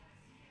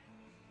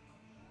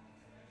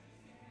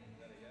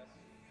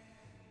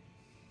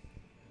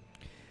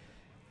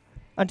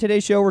On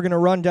today's show, we're going to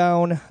run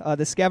down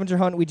the scavenger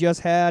hunt we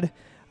just had,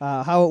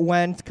 how it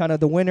went, kind of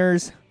the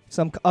winners,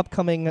 some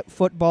upcoming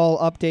football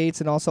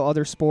updates, and also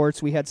other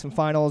sports. We had some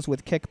finals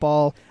with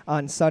kickball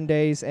on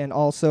Sundays and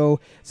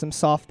also some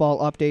softball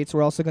updates.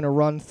 We're also going to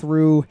run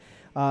through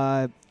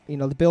the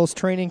Bills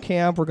training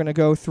camp. We're going to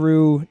go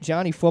through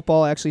Johnny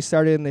football actually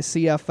started in the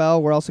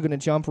CFL. We're also going to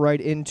jump right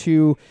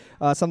into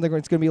something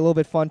that's going to be a little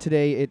bit fun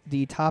today,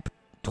 the top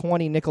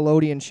 20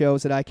 Nickelodeon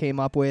shows that I came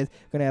up with.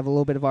 Going to have a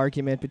little bit of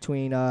argument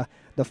between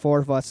the four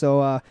of us.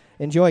 So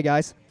enjoy,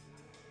 guys.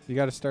 You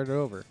got to start it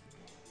over.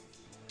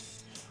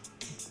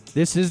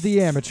 This is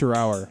the Amateur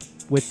Hour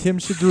with Tim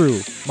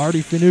Shadrew,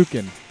 Marty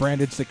Finucane,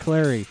 Brandon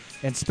Sicleri,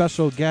 and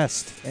special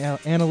guest,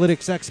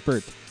 analytics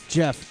expert,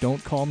 Jeff,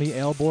 don't call me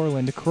Al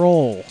Borland,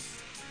 Kroll.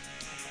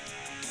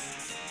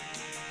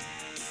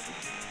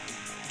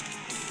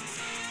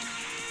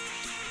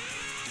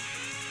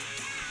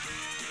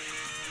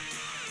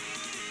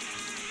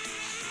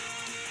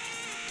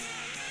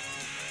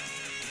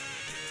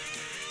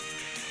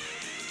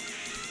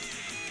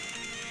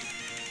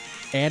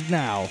 And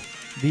now,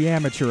 the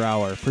Amateur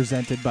Hour,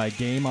 presented by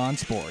Game On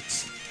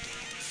Sports.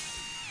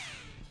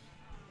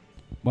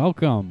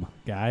 Welcome,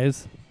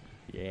 guys.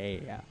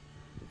 Yeah.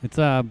 It's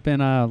been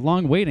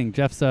long waiting.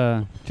 Jeff's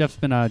been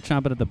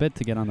chomping at the bit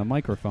to get on the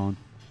microphone.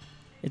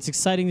 It's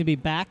exciting to be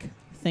back.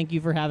 Thank you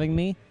for having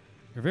me.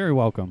 You're very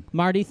welcome.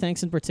 Marty,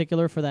 thanks in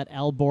particular for that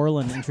Al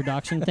Borland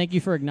introduction. Thank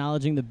you for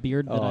acknowledging the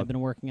beard that I've been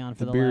working on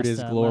for the beard last,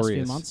 is glorious. last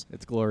few months.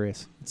 It's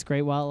glorious. It's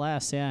great while it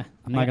lasts, yeah.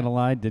 I'm not going to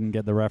lie, didn't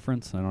get the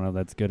reference. I don't know if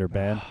that's good or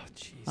bad.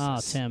 Jesus. Oh,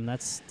 Tim,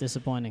 that's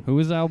disappointing. Who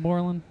is Al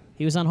Borland?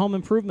 He was on Home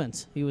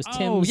Improvement. He was Tim's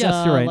Oh,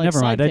 yes, you're right. like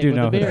Never mind. I sidekick do with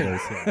know the who beard.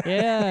 that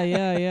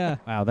is. Yeah.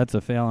 Wow, that's a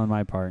fail on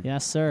my part.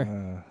 Yes,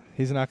 sir.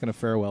 He's not going to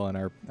fare well in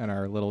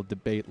our little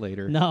debate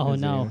later. No,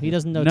 he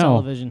doesn't know No.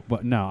 television.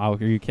 What? No. Oh,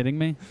 are you kidding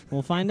me?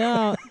 We'll find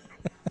out.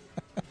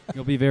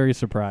 You'll be very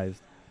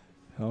surprised.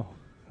 Oh. All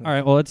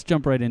right, well, let's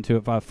jump right into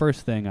it.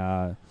 First thing,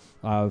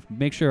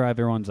 make sure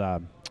everyone's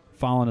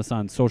following us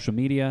on social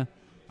media,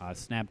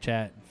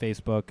 Snapchat,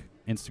 Facebook,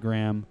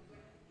 Instagram,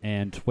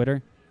 and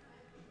Twitter.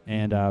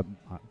 And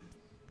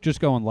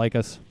just go and like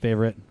us,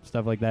 favorite,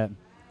 stuff like that,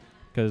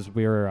 because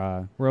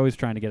we're always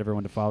trying to get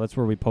everyone to follow. That's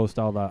where we post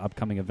all the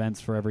upcoming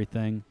events for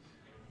everything.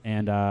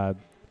 And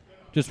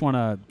just want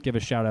to give a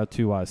shout-out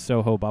to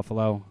Soho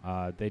Buffalo.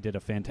 They did a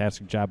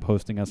fantastic job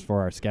hosting us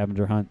for our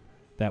scavenger hunt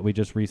that we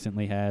just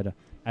recently had.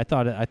 I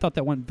thought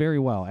that went very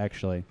well,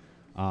 actually.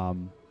 I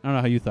don't know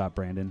how you thought,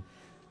 Brandon.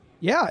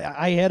 Yeah,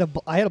 I had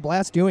a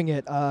blast doing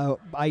it.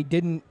 I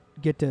didn't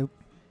get to,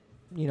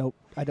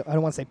 I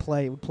don't want to say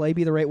play. Would play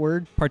be the right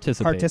word?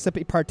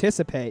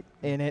 Participate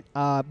in it.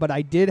 But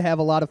I did have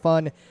a lot of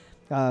fun.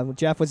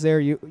 Jeff was there.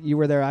 You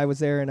were there. I was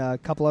there, and a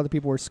couple other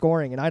people were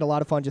scoring. And I had a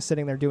lot of fun just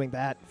sitting there doing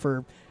that.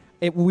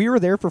 We were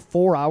there for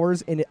 4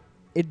 hours, and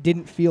it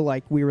didn't feel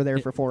like we were there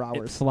for 4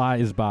 hours. It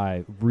flies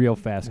by real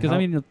fast. Because,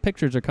 the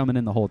pictures are coming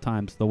in the whole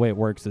time. So the way it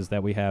works is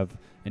that we have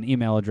an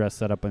email address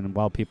set up, and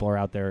while people are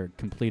out there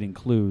completing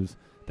clues,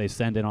 they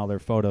send in all their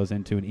photos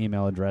into an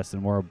email address,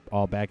 and we're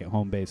all back at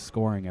home base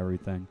scoring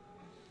everything.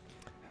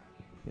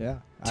 Yeah.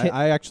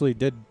 I actually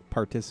did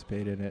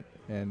participate in it,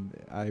 and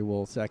I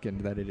will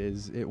second that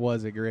it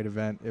was a great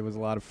event. It was a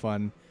lot of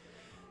fun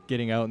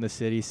getting out in the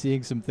city,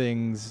 seeing some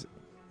things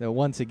that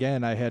once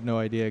again I had no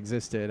idea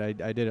existed.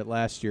 I did it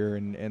last year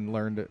and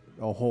learned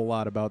a whole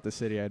lot about the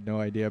city I had no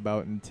idea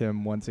about. And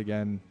Tim, once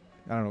again,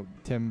 I don't know,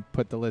 Tim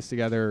put the list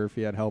together, or if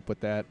he had help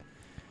with that.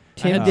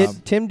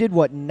 Tim did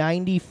what,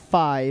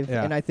 95,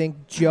 yeah. And I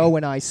think Joe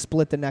and I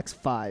split the next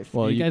 5.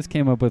 Well, you guys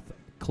came up with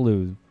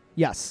clues.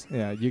 Yes.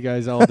 Yeah, you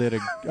guys all did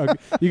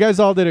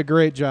a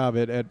great job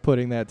at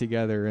putting that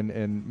together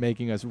and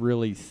making us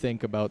really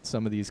think about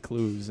some of these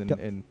clues,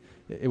 and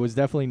it was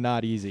definitely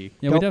not easy.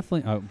 Yeah, we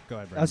definitely. Oh, go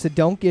ahead, Brandon. I said,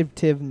 don't give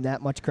Tim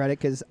that much credit,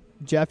 because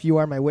Jeff, you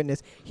are my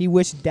witness. He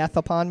wished death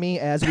upon me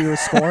as we were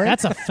scoring.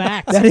 That's a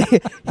fact. And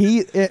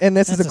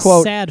this That's is a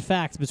quote. Sad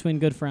fact between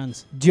good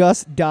friends.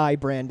 Just die,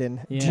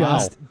 Brandon. Yeah.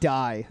 Just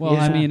die. Well,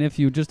 Yeah. I mean, if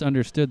you just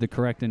understood the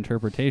correct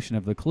interpretation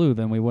of the clue,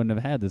 then we wouldn't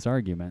have had this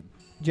argument.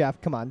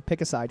 Jeff, come on, pick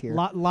a side here.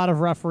 Lot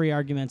of referee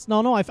arguments.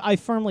 No, I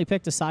firmly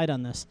picked a side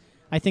on this.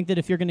 I think that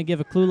if you're going to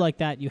give a clue like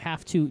that, you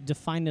have to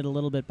define it a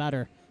little bit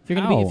better.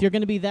 If you're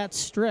going to be that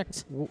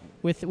strict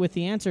with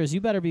the answers,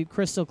 you better be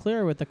crystal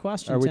clear with the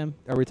question, Tim.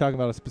 Are we talking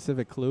about a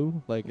specific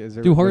clue? Like,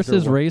 do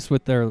horses race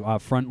with their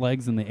front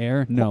legs in the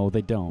air? No,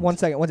 they don't. 1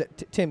 second.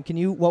 Tim, can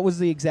you? What was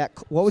the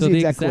exact?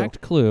 The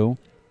exact clue,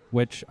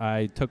 which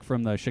I took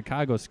from the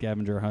Chicago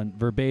scavenger hunt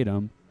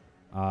verbatim,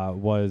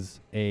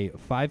 was a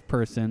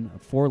 5-person,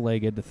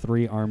 4-legged,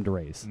 3-armed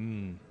race.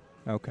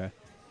 Okay,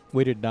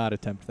 we did not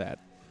attempt that.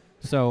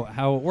 So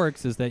how it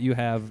works is that you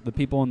have the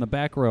people in the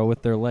back row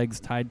with their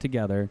legs tied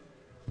together,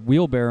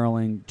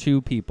 wheelbarrowing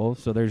 2 people,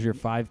 so there's your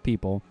 5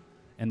 people,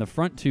 and the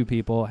front 2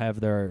 people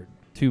have their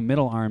 2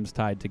 middle arms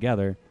tied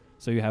together,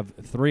 so you have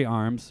 3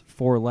 arms,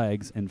 4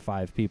 legs, and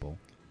 5 people.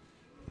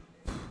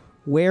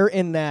 Where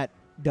in that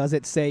does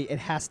it say it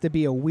has to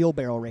be a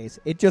wheelbarrow race?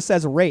 It just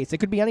says race. It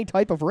could be any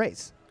type of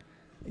race.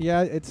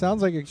 Yeah, it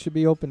sounds like it should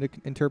be open to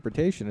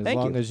interpretation as Thank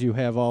long you. as you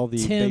have all the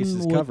Tim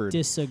bases would covered.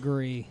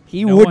 disagree.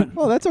 He No would one-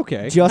 Well, that's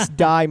okay. just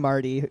die,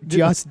 Marty.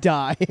 Just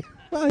die.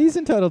 Well, he's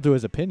entitled to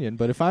his opinion,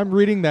 but if I'm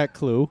reading that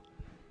clue,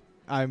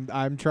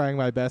 I'm trying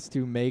my best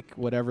to make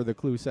whatever the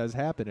clue says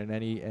happen in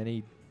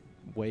any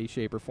way,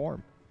 shape, or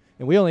form.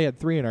 And we only had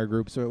 3 in our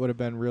group, so it would have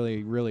been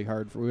really, really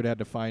hard. We would have had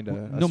to find a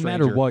no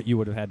matter stranger. what, you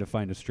would have had to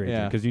find a stranger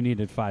Yeah. because you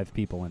needed 5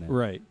 people in it.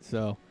 Right.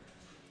 So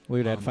we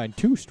would have to find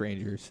 2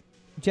 strangers.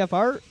 Jeff,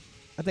 I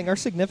think our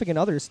significant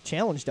others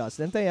challenged us,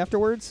 didn't they,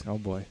 afterwards Oh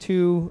boy.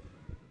 to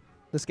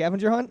the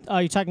scavenger hunt? Oh,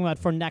 you're talking about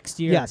for next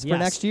year? Yes, for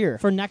next year.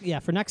 For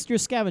next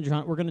year's scavenger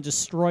hunt, we're going to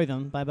destroy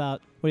them by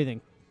about, what do you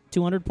think,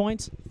 200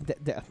 points?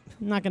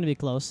 Not going to be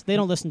close. They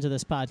don't listen to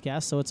this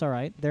podcast, so it's all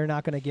right. They're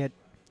not going to get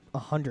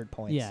 100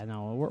 points. Yeah,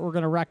 no, we're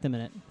going to wreck them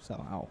in it. So,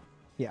 Wow.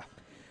 yeah.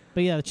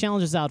 But yeah, the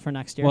challenge is out for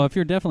next year. Well, if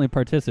you're definitely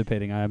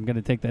participating, I'm going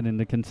to take that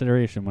into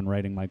consideration when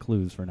writing my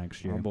clues for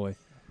next year. Oh boy.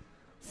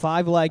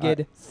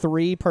 5-legged,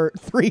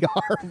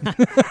 3-armed.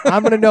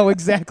 I'm going to know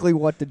exactly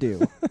what to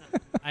do.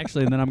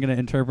 Actually, and then I'm going to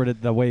interpret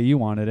it the way you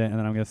wanted it, and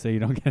then I'm going to say you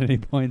don't get any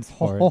points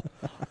for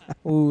it.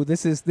 Ooh,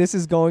 this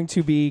is going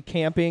to be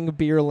camping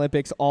beer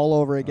Olympics all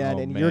over again, Oh,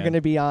 and you're man. going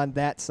to be on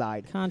that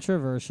side.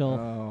 Controversial.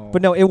 Oh.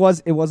 But no, it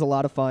was a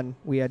lot of fun.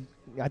 We had,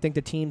 I think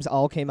the teams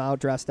all came out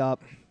dressed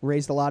up,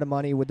 raised a lot of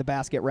money with the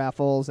basket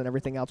raffles and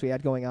everything else we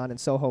had going on, and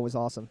Soho was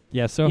awesome.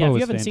 Yeah, Soho yeah, if was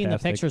you haven't seen the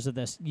fantastic. pictures of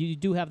this, you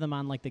do have them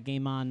on like the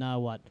Game On,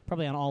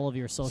 probably on all of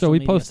your social So we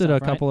media posted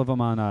stuff, a couple of them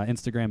on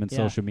Instagram and Yeah.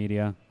 social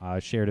media.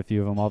 Shared a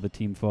few of them, all the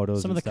team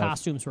photos. Some of and the stuff.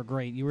 costumes were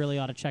great. You really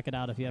ought to check it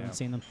out if you haven't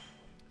seen them.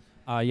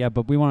 Yeah,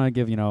 but we want to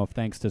give,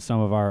 thanks to some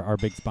of our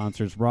big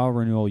sponsors. Raw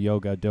Renewal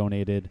Yoga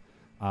donated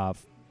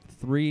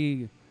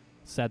 3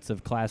 sets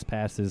of class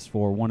passes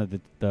for one of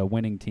the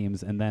winning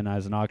teams, and then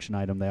as an auction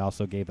item, they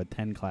also gave a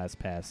 10 class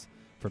pass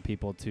for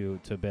people to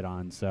bid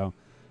on. So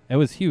it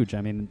was huge.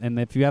 I mean, and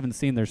if you haven't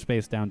seen their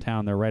space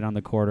downtown, they're right on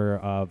the corner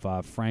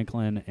of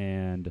Franklin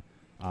and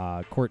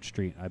Court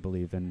Street, I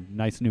believe, and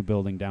nice new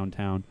building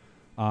downtown.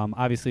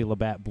 Obviously,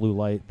 Labatt Blue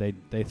Light,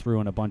 they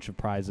threw in a bunch of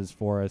prizes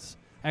for us.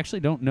 I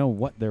actually don't know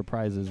what their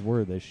prizes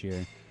were this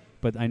year,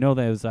 but I know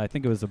I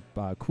think it was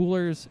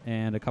coolers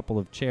and a couple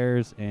of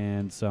chairs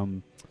and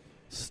some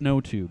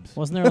snow tubes.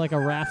 Wasn't there like a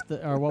raft,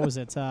 or what was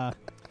it?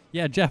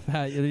 Yeah, Jeff,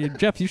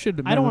 Jeff, you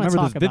should I don't wanna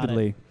remember this talk about it.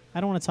 vividly.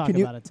 I don't want to talk Can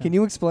you about it. Tim. can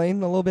you explain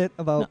a little bit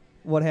about No.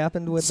 what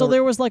happened with? So the,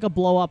 there was like a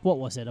blow up. What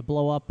was it? A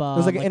blow up.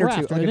 was like an inner raft,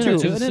 tube- or like an a inner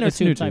tube. tube, an inner It's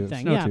new tube type tube,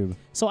 thing. snow Yeah. tube.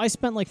 So I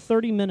spent like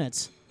 30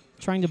 minutes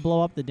trying to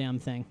blow up the damn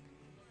thing,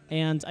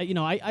 and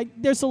I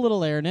there's a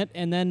little air in it,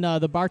 and then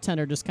the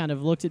bartender just kind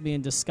of looked at me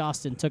in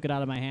disgust and took it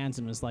out of my hands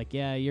and was like,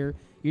 "Yeah, you're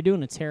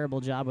doing a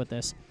terrible job with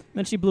this." And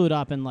then she blew it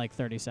up in like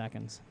 30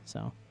 seconds.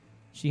 So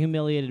she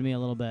humiliated me a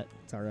little bit.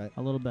 it's all right.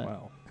 A little bit.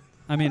 Wow.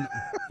 I mean,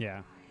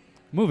 yeah.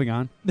 Moving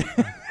on.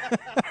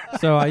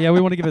 So, yeah,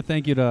 we want to give a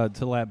thank you to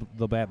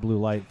Labatt Blue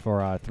Light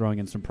for throwing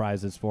in some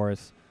prizes for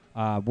us.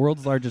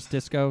 World's Largest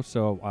Disco.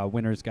 So,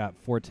 winners got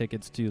 4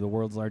 tickets to the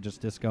World's Largest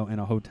Disco and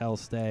a hotel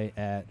stay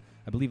at,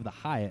 I believe, the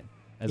Hyatt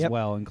as Yep.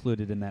 well,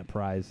 included in that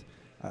prize.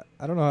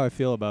 I don't know how I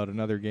feel about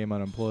another Game On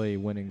employee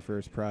winning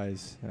first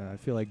prize. I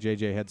feel like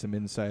JJ had some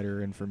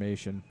insider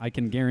information. I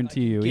can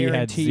guarantee you he had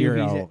Guarantee you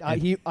zero.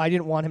 I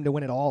didn't want him to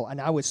win at all, and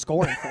I was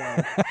scoring for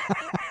him.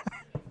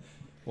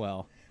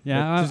 Well,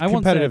 Yeah, just I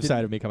won't say I competitive didn't-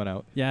 side of me coming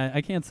out. Yeah,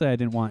 I can't say I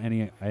didn't want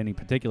any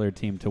particular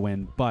team to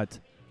win, but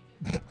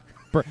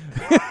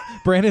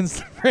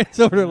Brandon's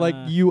over there like,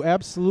 Uh. you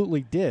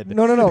absolutely did.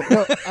 No.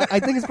 I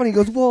think it's funny. He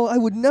goes, "Well, I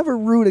would never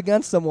root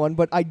against someone,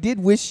 but I did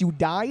wish you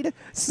died."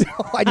 So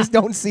I just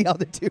don't see how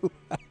the two.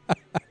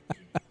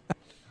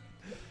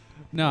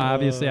 no,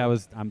 obviously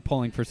I'm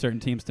pulling for certain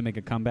teams to make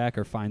a comeback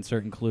or find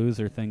certain clues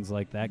or things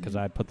like that because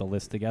I put the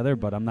list together,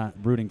 but I'm not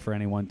rooting for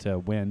anyone to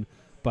win.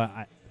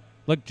 But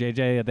look,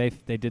 JJ,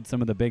 they did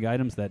some of the big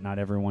items that not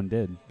everyone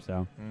did,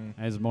 so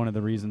that is one of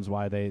the reasons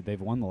why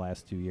they've won the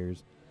last 2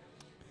 years.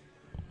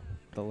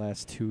 The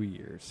last 2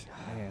 years.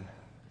 Man,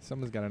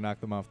 someone's got to knock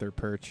them off their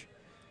perch.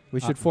 We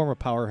should form a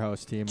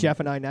powerhouse team. Jeff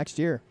and I next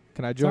year.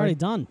 Can I It's already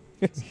join? done.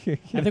 I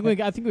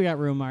think we got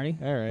room, Marty.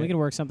 All right. We can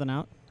work something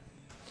out.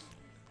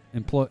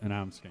 And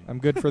I'm just kidding.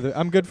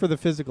 I'm good for the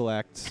physical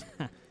acts.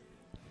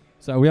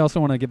 So we also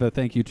want to give a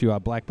thank you to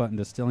Black Button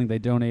Distilling. They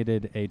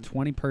donated a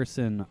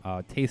 20-person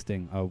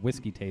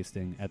whiskey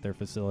tasting at their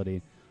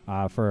facility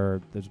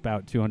there's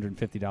about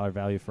 $250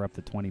 value for up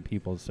to 20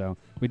 people. So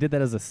we did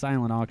that as a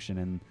silent auction,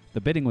 and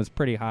the bidding was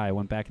pretty high. I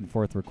went back and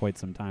forth for quite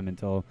some time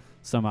until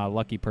some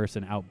lucky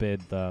person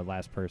outbid the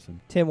last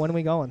person. Tim, when are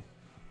we going?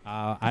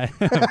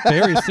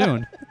 Very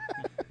soon.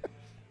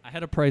 I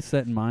had a price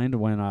set in mind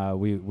when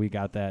we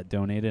got that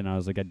donated, and I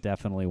was like, I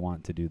definitely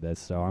want to do this,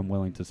 so I'm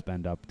willing to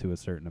spend up to a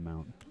certain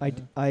amount.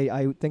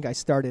 I think I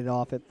started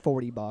off at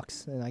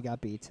 $40 and I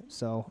got beat.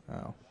 So,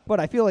 Oh. but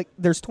I feel like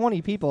there's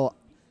 20 people.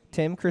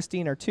 Tim,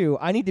 Christine are 2.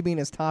 I need to be in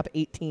his top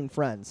 18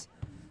 friends.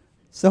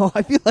 So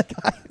I feel like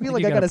I You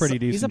got a pretty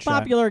decent He's a shot.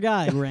 popular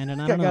guy, Brandon.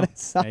 I don't know.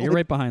 Yeah, you're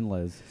right behind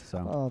Liz. So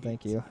Oh,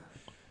 thank you.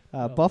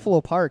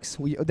 Buffalo Parks.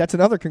 That's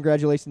another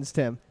congratulations,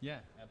 Tim. yeah,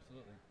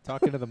 absolutely.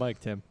 Talk into the mic,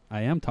 Tim.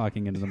 I am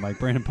talking into the mic.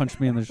 Brandon punched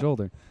me in the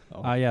shoulder.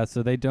 Oh. Yeah,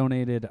 so they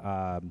donated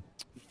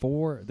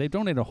they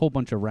donated a whole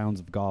bunch of rounds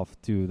of golf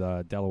to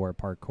the Delaware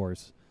Park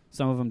course.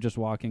 Some of them just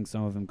walking,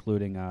 some of them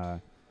including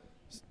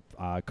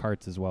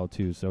carts as well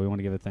too. So we want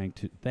to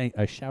give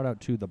a shout out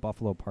to the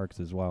Buffalo Parks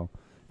as well.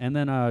 And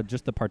then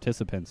just the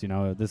participants. You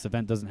know, this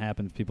event doesn't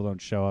happen if people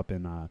don't show up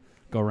and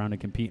go around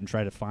and compete and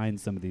try to find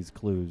some of these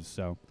clues.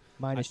 So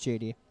Minus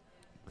JD.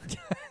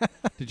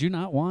 did you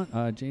not want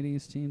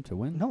JD's team to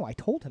win? No, I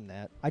told him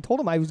that. I told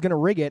him I was going to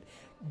rig it,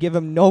 give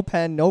him no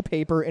pen, no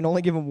paper, and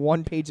only give him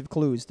 1 page of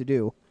clues to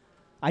do.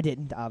 I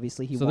didn't,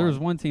 obviously. He So won. there was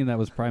one team that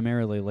was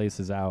primarily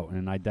Laces Out,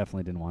 and I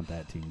definitely didn't want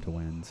that team to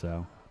win.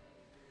 So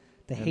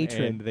The And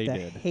hatred. they the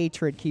did.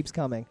 hatred keeps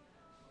coming.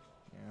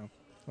 Yeah.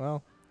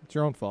 Well, it's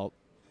your own fault.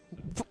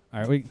 all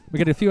right, we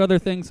got a few other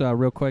things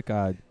real quick.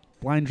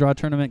 Blind draw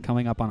tournament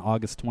coming up on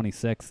August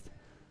 26th.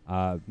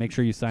 Make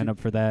sure you sign up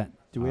for that.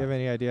 Do we have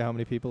any idea how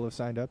many people have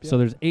signed up yet? So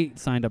there's 8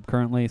 signed up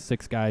currently,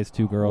 6 guys,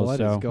 2 girls. What is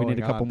So we going need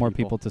a couple on, more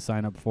people? people to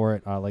sign up for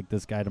it, like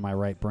this guy to my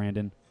right,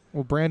 Brandon.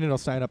 Well, Brandon will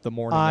sign up the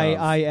morning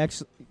I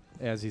actually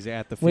as he's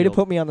at the field. way to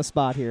put me on the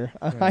spot here.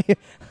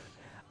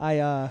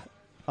 Yeah.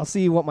 I'll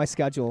see what my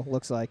schedule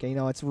looks like. You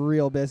know, it's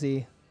real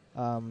busy.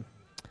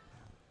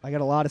 I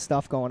got a lot of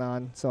stuff going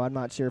on, so I'm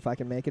not sure if I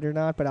can make it or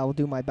not, but I will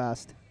do my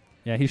best.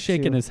 Yeah, he's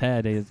shaking Shoot. his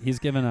head. He's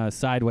giving a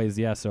sideways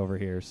yes over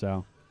here.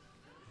 So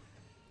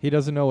He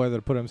doesn't know whether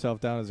to put himself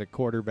down as a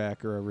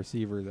quarterback or a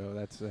receiver, though.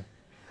 That's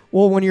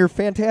Well, when you're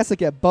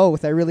fantastic at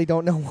both, I really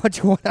don't know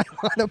which one I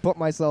want to put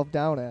myself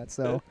down at.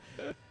 So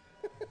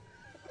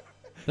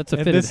that's a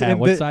And fitted this- hat. and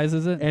What thi- size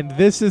is it? and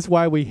this is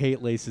why we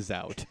hate Laces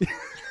Out.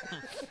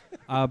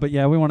 But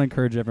yeah, we want to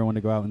encourage everyone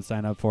to go out and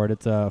sign up for it.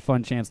 It's a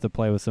fun chance to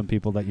play with some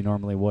people that you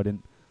normally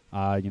wouldn't.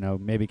 You know,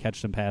 maybe catch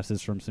some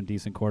passes from some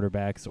decent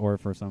quarterbacks, or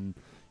for some,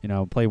 you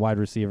know, play wide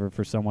receiver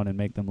for someone and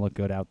make them look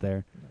good out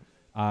there.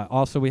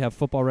 Also, we have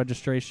football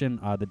registration.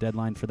 The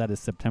deadline for that is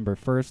September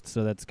 1st,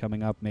 so that's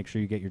coming up. Make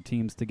sure you get your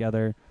teams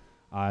together.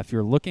 If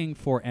you're looking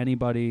for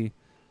anybody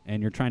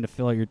and you're trying to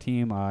fill out your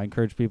team, I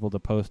encourage people to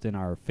post in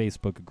our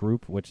Facebook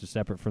group, which is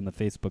separate from the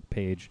Facebook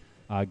page,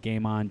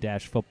 Game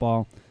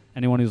On-Football.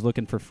 Anyone who's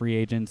looking for free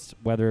agents,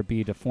 whether it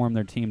be to form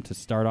their team to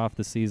start off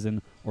the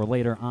season or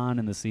later on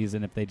in the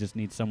season if they just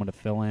need someone to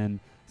fill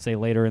in, say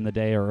later in the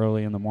day or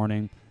early in the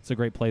morning, it's a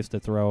great place to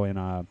throw in,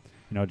 you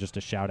know, just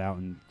a shout out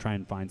and try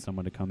and find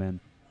someone to come in.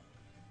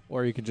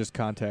 Or you can just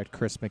contact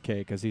Chris McKay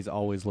because he's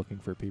always looking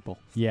for people.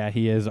 Yeah,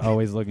 he is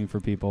always looking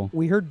for people.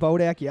 we heard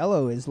Bodak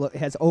Yellow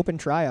has open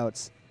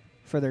tryouts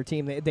for their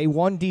team. They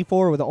won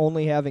D4 with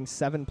only having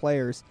 7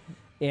 players.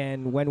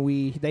 And when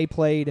they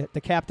played,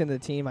 the captain of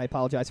the team, I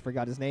apologize, I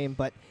forgot his name,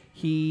 but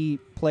he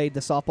played the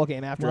softball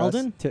game after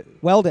Weldon? us.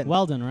 Weldon.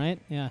 Weldon, right?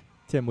 Yeah.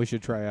 Tim, we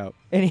should try out.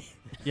 And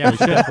Yeah, we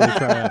should. Definitely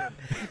try out.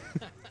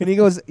 he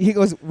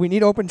goes, we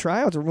need open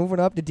tryouts. We're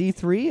moving up to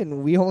D3,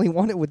 and we only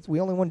won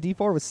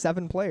D4 with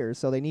 7 players,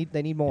 so they need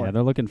more. Yeah,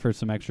 they're looking for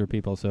some extra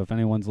people. So if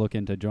anyone's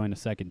looking to join a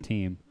second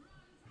team,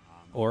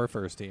 Or a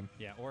first team.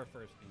 yeah, or a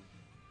first team.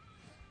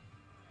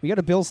 We got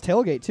a Bills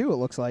tailgate too. It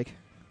looks like.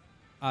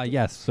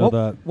 Yes.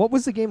 So What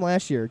was the game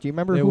last year? Do you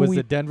remember It who was we?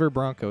 the Denver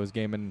Broncos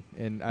game,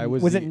 and I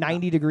was. Was it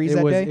 90 degrees it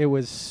that was, day? It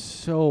was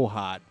so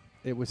hot.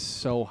 It was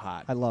so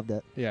hot. I loved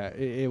it. Yeah,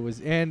 it was,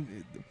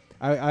 and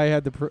I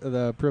had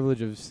the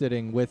privilege of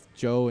sitting with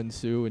Joe and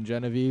Sue and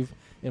Genevieve,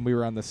 and we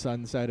were on the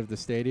sun side of the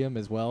stadium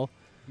as well.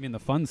 I mean the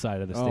fun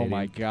side of the Oh stadium.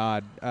 my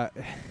God!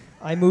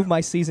 I moved my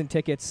season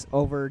tickets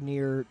over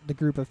near the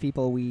group of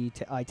people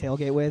I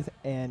tailgate with,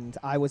 and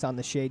I was on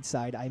the shade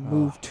side. I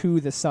moved to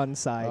the sun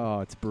side.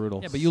 Oh, it's brutal.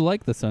 Yeah, but you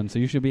like the sun, so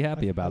you should be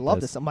happy about I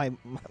love this. the sun.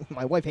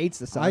 My wife hates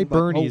the sun. I but-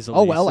 burn oh, easily.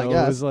 Oh well, so I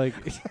guess. It was like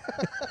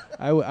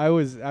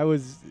I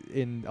was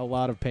in a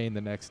lot of pain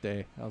the next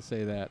day. I'll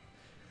say that.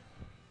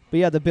 But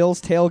yeah, the Bills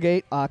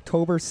tailgate,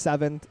 October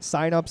 7th.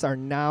 Sign-ups are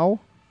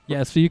now.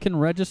 Yeah, so you can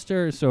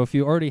register. So if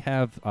you already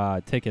have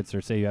tickets,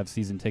 or say you have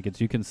season tickets,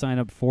 you can sign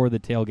up for the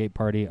tailgate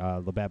party.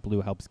 Labatt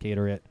Blue helps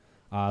cater it.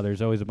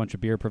 There's always a bunch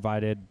of beer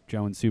provided.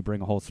 Joe and Sue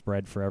bring a whole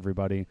spread for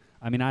everybody.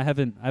 I mean, I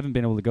haven't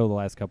been able to go the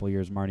last couple of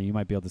years. Marty, you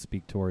might be able to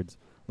speak towards a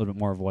little bit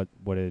more of what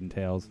it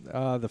entails.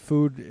 The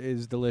food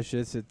is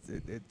delicious.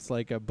 It's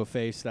like a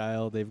buffet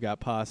style. They've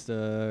got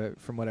pasta.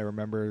 From what I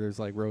remember, there's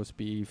like roast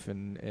beef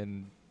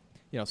and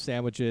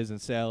sandwiches and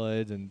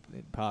salads and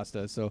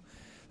pasta. So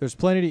there's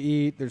plenty to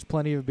eat. There's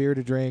plenty of beer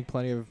to drink.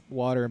 Plenty of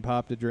water and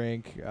pop to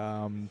drink.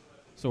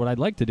 So what I'd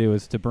like to do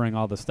is to bring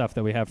all the stuff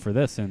that we have for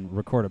this and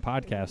record a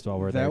podcast while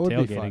we're That there would be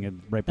tailgating fun.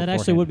 and right That beforehand.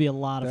 actually would be a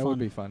lot of That fun. would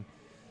be fun.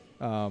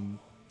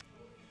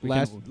 We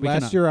Last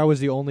can, year I was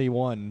the only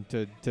one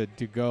to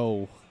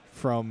go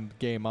from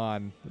Game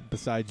On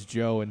besides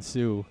Joe and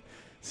Sue.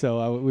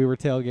 So we were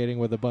tailgating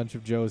with a bunch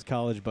of Joe's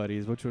college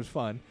buddies, which was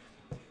fun.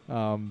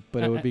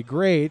 But it would be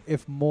great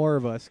if more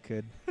of us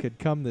could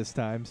come this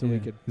time, so we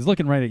could. He's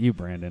looking right at you,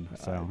 Brandon.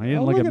 So he didn't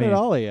I'm look at looking me. at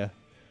all of you.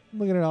 I'm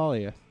looking at all of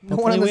you. No one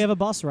Hopefully on we this- have a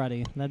bus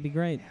ready. That'd be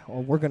great.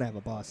 Oh, we're gonna have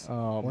a bus.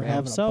 Oh, We're man.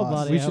 having so, a bus.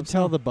 buddy. We I should hope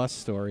tell so. the bus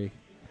story.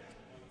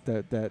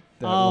 That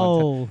Oh,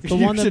 one time. the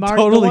You one that should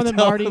Marty, totally the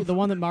tell one him. the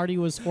one that Marty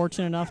was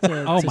fortunate enough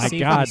to. Oh to my see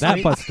God, from the that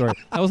street. bus story.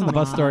 That wasn't the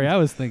bus Come story on. I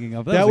was thinking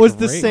of. That was was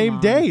the great- same Come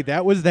on. day.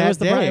 That was that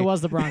day. It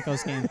was the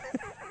Broncos game.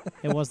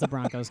 It was the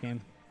Broncos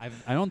game.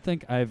 I don't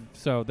think I've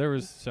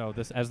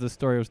this as the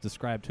story was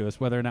described to us,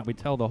 whether or not we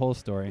tell the whole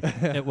story,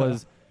 it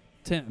was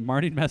Tim.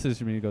 Marty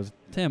messaged me and he goes,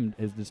 "Tim,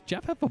 does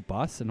Jeff have a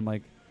bus?" And I'm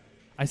like,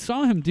 I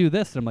saw him do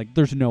this, and I'm like,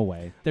 "There's no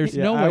way. There's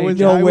no way. I was,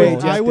 No I way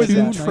was, Jeff I was did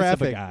in that. Too nice of a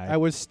traffic. guy. I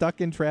was stuck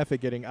in traffic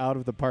getting out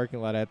of the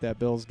parking lot at that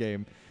Bills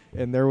game,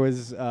 and there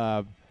was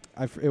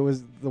it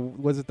was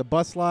the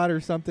bus lot or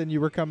something you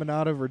were coming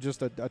out of, or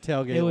just a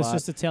tailgate? It was lot?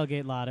 just a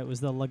tailgate lot. It was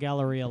the La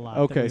Galleria lot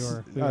Okay,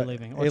 that we were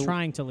leaving, or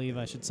trying to leave,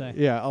 I should say.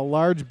 Yeah, a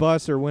large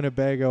bus or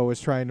Winnebago was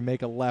trying to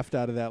make a left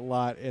out of that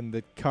lot, and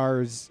the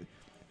cars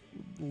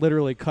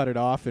literally cut it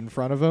off in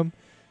front of him.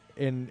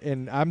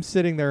 And I'm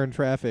sitting there in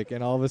traffic,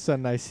 and all of a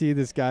sudden I see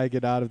this guy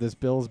get out of this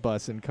Bills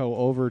bus and go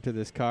over to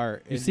this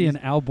car. You and see he's-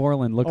 an Al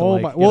Borland look Oh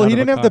alike. my! get Well, out he of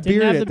a didn't have car. the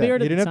beard. Didn't have at the beard that.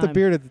 at He the didn't have the time.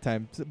 beard at the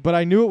time, but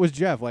I knew it was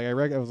Jeff. Like I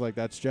was like,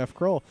 "That's Jeff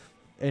Kroll,"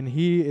 and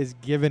he is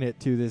giving it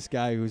to this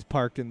guy who's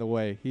parked in the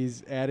way.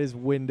 He's at his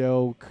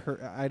window.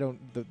 I don't.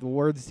 The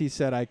words he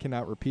said I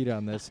cannot repeat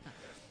on this.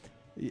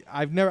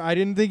 I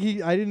didn't think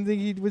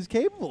he was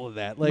capable of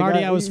that. Like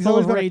Marty, I was he's full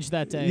always of been a- rage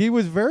that day. He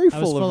was very I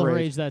was full of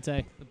rage. that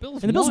day. The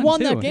Bills And the Bills won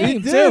too. that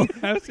game, They too.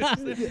 did. Should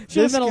have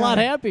This been a lot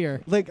guy-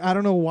 happier. Like I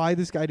don't know why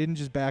this guy didn't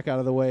just back out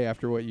of the way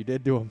after what you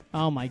did to him.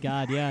 Oh my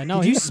God! Yeah, no.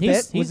 Did you he's,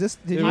 spit? he's, Was this?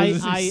 Did It you,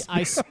 was-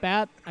 I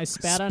spat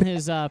on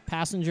his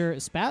passenger.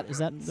 Spat? Is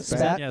that Spat? is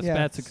that Yeah, Yeah.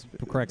 Spat's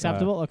correct.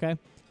 acceptable? Okay.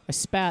 I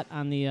spat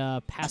on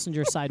the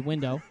passenger side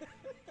window.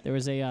 There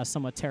was a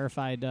somewhat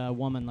terrified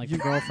woman, like the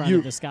girlfriend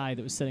of this guy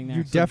that was sitting there.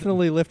 You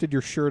definitely lifted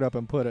your shirt up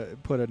and put a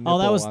nipple Oh,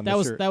 that was on that the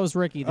was shirt. that was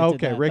Ricky. That Okay,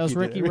 did that. Ricky That was did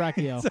Ricky it.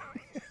 Riccio.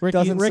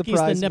 Doesn't Ricky's the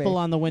surprise nipple me.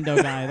 on the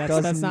window guy.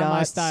 does That's not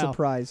my style.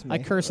 surprise me. I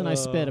curse and I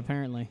spit. Oh.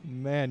 Apparently,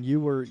 Man, you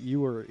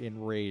were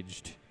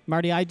enraged.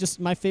 Marty.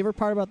 My favorite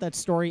part about that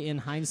story in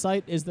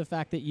hindsight is the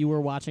fact that you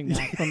were watching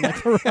that from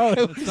like the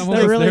road. Someone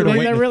that was really there to that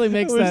witness. really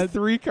makes it was that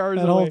 3 cars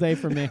that away. whole day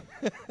for me.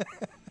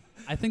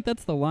 I think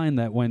that's the line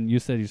that when you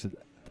said,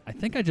 I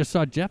think I just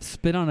saw Jeff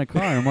spit on a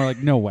car, and we're like,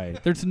 no way.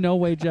 There's no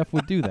way Jeff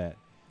would do that.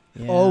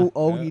 Yeah.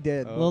 Oh, Yeah. he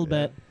did. A little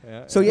bit.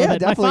 Yeah. So A little yeah,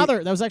 bit. My definitely.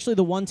 father. That was actually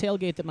the one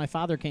tailgate that my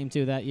father came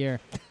to that year.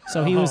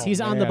 So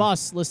he's on the man.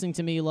 bus listening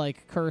to me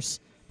like curse.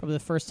 Probably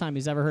the first time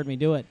he's ever heard me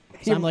do it.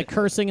 So I'm like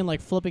cursing and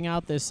like flipping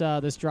out this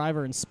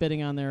driver and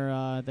spitting on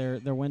their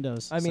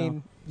windows. I So-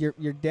 mean,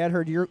 your dad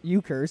heard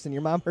you curse, and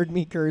your mom heard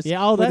me curse.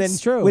 Yeah, oh, that's within,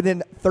 true.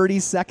 Within 30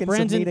 seconds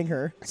Brandon- of meeting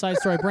her. Side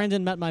story: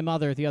 Brandon met my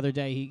mother the other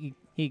day.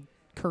 He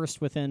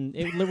cursed within.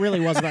 It really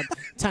was about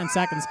 10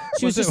 seconds.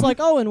 She was Was it- just like,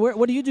 "Oh, and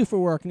what do you do for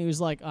work?" And he was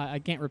like, "I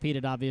can't repeat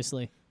it,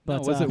 obviously."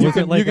 But was it- You was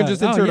can, like you can a-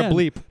 just oh, insert yeah. a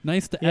bleep.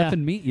 Nice to Yeah. F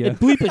and meet you. it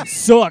bleeping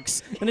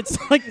sucks, and it's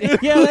like,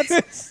 yeah,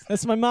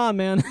 that's my mom,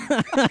 man.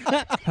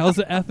 How's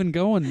the effing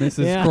going,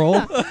 Mrs. Yeah.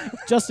 Kroll?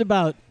 Just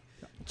about.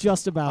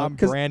 I'm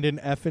Brandon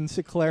Effin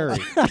Sicleri.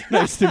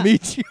 Nice to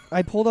meet you.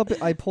 I pulled up in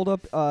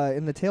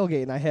the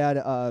tailgate, and I had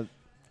a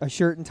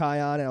shirt and tie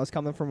on, and I was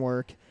coming from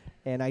work,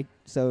 and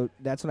so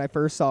that's when I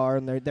first saw her,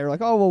 and they're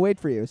like, "Oh, we'll wait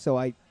for you." So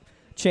I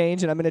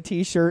change, and I'm in a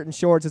t-shirt and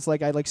shorts. It's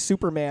like I like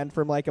Superman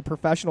from like a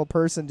professional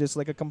person, just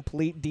like a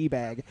complete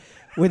d-bag,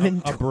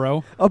 within A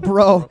bro. a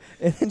bro.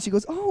 And then she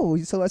goes, "Oh,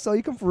 so I saw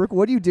you come from work.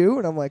 What do you do?"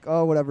 And I'm like,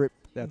 "Oh, whatever."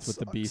 That's what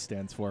the B sucks.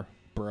 stands for,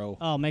 bro.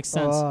 Oh, makes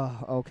sense.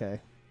 Oh, okay.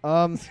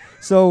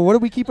 So what are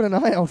we keeping an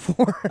eye out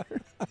for?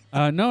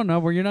 No,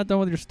 well, you're not done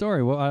with your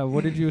story.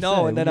 What did you say?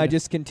 No, and then What I did you-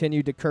 just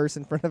continued to curse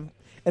in front of,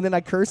 and then I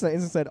cursed and I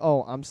instantly said,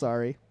 "Oh, I'm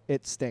sorry.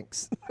 It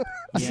stinks.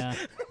 Yeah.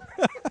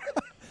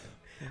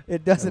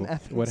 It doesn't." So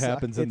effing what suck.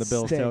 happens in It the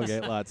Bills stinks."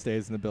 tailgate lot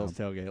stays in the Bills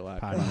tailgate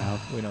lot. Potty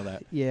mouth. We know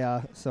that.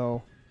 Yeah.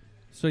 So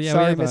So yeah,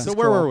 Sorry, we have, Mrs. So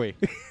where Kroll. were we?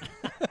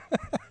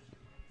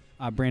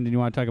 Brandon, you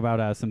want to talk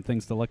about some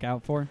things to look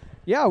out for?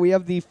 yeah, we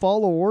have the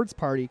fall awards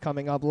party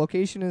coming up.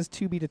 Location is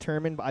to be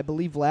determined. I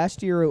believe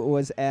last year it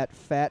was at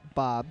Fat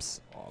Bob's.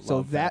 So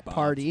love Fat that Bob's.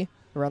 party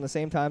around the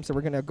same time. So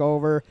we're gonna go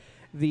over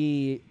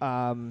the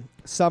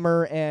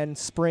summer and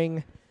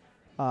spring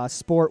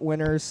sport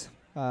winners.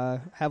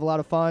 Have a lot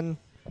of fun.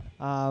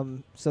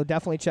 So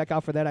definitely check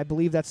out for that. I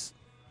believe that's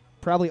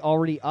probably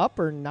already up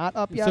or not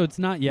up yet. So it's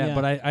not yet, Yeah.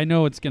 but I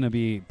know it's going to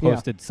be Yeah.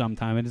 posted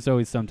sometime. And it's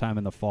always sometime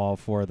in the fall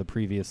for the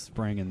previous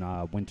spring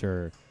and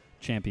winter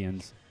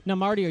champions. Now,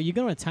 Marty, are you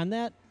going to attend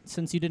that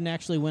since you didn't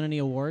actually win any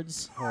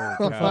awards Oh,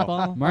 for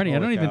football? Marty, I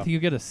Holy don't even cow. think you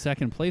get a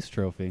second place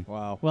trophy.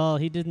 Wow. Well,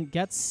 he didn't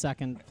get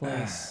second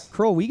place.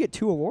 Crow, we get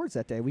 2 awards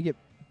that day. We get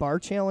bar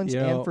challenge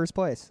You know- and first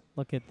place.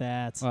 Look at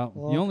that. Well,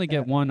 Look you only at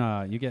get one.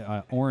 You get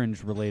an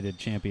orange-related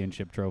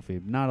championship trophy,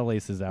 not a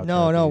Laces Out.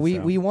 No, trophy,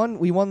 so.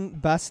 we won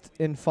best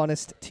and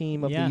funnest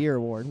team of Yeah. the year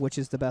award, which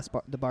is the best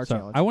the bar So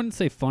challenge. I wouldn't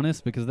say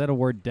funnest because that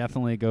award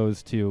definitely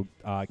goes to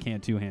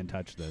can't two-hand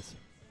touch this.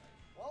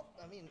 Well,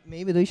 I mean,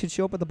 maybe they should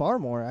show up at the bar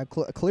more.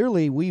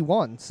 Clearly, we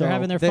won. So They're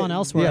having their fun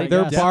elsewhere. Yeah, I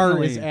their guess. bar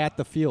Definitely. is at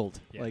the field.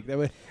 Yeah.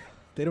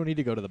 They don't need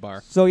to go to the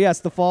bar. So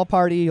yes, the fall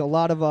party. A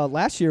lot of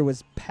last year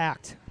was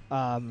packed.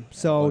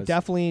 So was.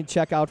 definitely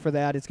check out for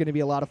that. It's going to be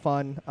a lot of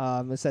fun.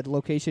 I said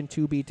location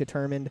to be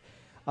determined.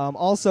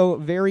 Also,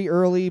 very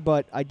early,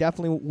 but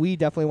we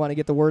definitely want to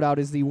get the word out,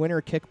 is the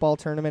winter kickball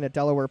tournament at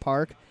Delaware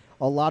Park.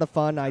 A lot of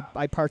fun.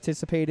 I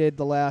participated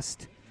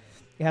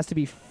it has to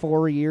be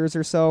 4 years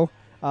or so.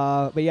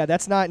 But yeah,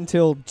 that's not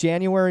until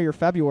January or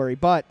February.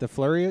 But The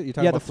Flurry? You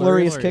talking Yeah, about the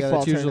Flurrius Flurry? kickball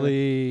That's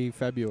usually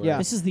February. Yeah.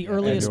 This is the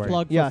earliest February.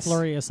 plug for Yes.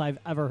 Flurious I've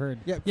ever heard.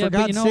 Yeah, Yeah, for but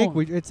God's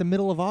sake, it's the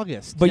middle of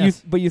August. But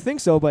Yes. you think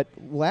so? But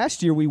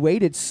last year we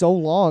waited so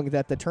long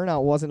that the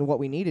turnout wasn't what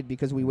we needed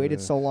because we waited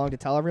Yeah. so long to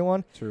tell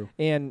everyone. True.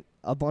 And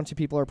a bunch of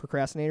people are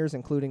procrastinators,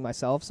 including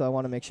myself. So I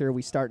want to make sure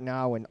we start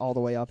now and all the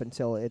way up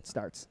until it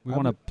starts. We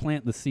want to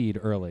plant the seed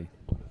early.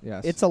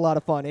 Yes. It's a lot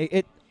of fun.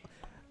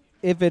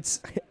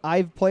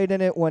 I've played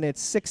in it when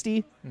it's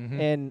 60 Mhm.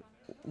 and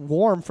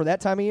warm for that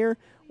time of year,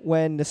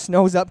 when the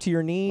snow's up to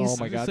your knees. Oh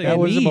my God, Say that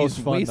was the knees, most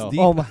fun waist though. deep.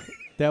 Oh my!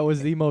 That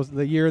was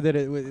the year that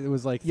it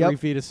was like Yep. 3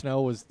 feet of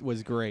snow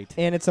was great.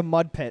 And it's a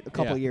mud pit a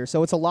couple Yeah. of years,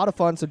 so it's a lot of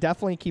fun. So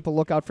definitely keep a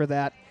lookout for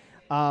that.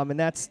 And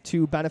that's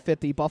to benefit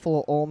the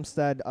Buffalo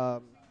Olmsted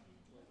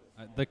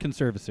The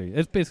conservatory.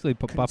 It's basically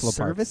Buffalo Park.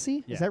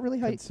 Conservancy. Yeah. Is that really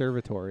how?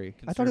 Conservatory.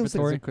 I thought it was.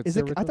 Conservatory? Is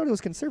it? I thought it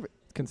was conservative.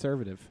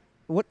 Conservative.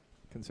 What?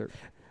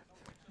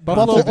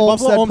 Buffalo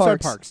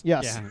Olmsted Parks.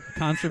 Yes. Yeah.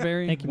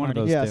 Conservatory. Thank you, One of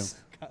Marty. those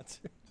Yes.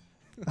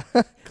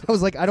 I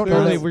was like, I don't know.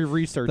 Clearly, that- we two.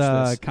 researched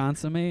The this.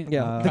 consummate.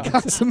 Yeah, the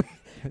consummate,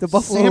 the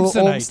Buffalo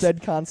Samsonite.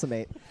 Olmsted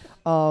consummate.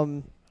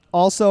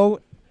 Also,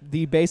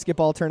 the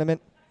basketball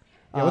tournament.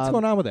 Yeah, what's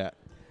going on with that?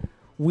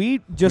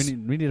 We just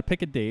we need to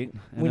pick a date, and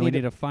we then we need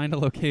need to find a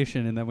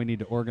location, and then we need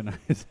to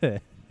organize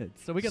it.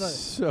 So we got a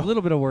So-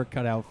 little bit of work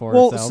cut out for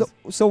well, ourselves.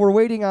 so we're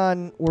waiting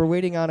on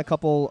a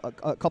couple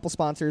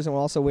sponsors, and we're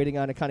also waiting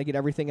on to kind of get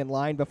everything in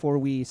line before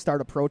we start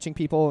approaching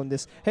people.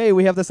 And hey,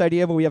 we have this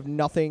idea, but we have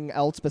nothing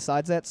else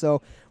besides that.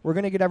 So we're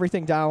gonna get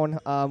everything down.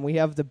 We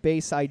have the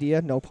base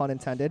idea, no pun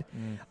intended,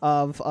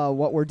 of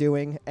what we're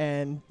doing,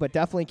 but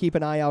definitely keep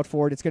an eye out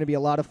for it. It's gonna be a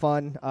lot of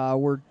fun.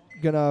 We're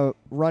gonna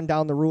run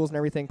down the rules and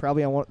everything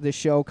probably on this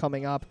show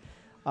coming up.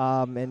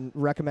 And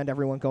recommend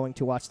everyone going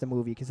to watch the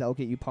movie because that'll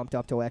get you pumped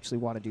up to actually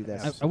want to do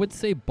this. I would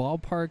say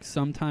ballpark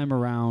sometime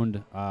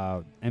around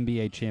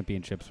NBA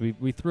championships.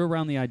 We threw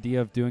around the idea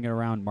of doing it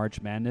around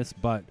March Madness,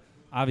 but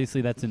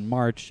obviously that's in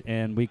March,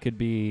 and we could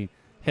be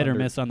hit or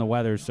miss on the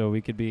weather, so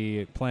we could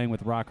be playing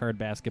with rock hard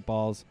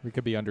basketballs, We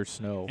could be under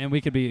snow. and we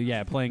could be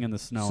playing in the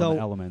snow and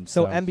the elements.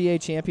 So NBA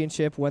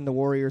championship when the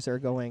Warriors are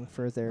going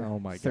for their Oh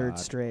my third God.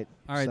 straight.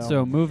 All right,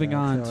 so moving Yeah,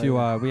 on so,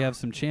 to we have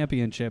some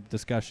championship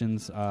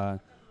discussions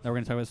that we're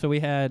going to talk about. So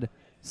we had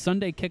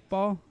Sunday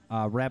Kickball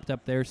wrapped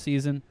up their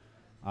season.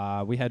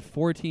 We had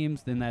 4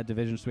 teams in that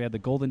division. So we had the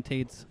Golden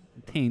Taints,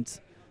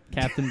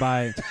 captained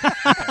by.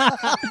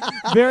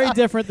 Very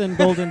different than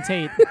Golden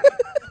Tate.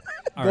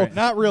 All right.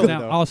 Not really,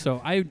 Now, though.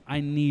 also,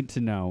 I need to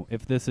know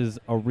if this is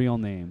a real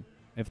name,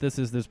 if this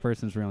is this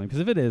person's real name. Because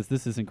if it is,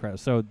 this is incredible.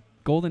 So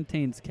Golden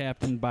Taints,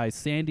 captained by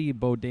Sandy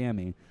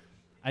Bodami.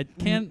 I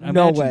can't imagine.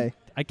 No way.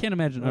 I can't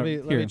imagine. Let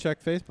here. me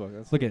check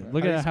Facebook.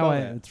 Look at how I.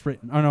 it's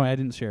written. Oh no, I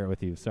didn't share it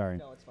with you. Sorry.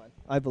 No, it's fine.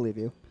 I believe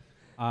you.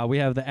 We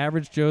have the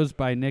Average Joes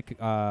by Nick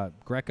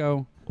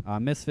Greco,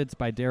 Misfits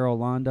by Daryl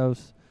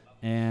Londos,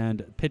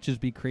 and Pitches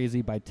Be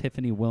Crazy by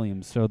Tiffany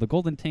Williams. So the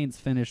Golden Taints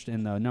finished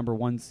in the number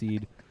 1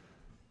 seed.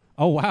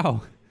 Oh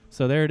wow!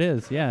 So there it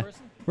is. Yeah.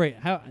 Right.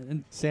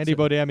 Sandy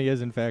Bodami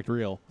is in fact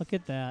real. Look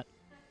at that.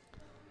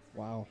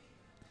 Wow.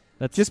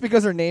 That's Just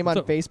because her name on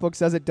So- Facebook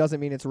says it doesn't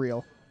mean it's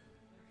real.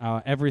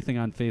 everything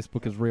on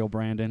Facebook is real,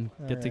 Brandon.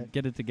 All Get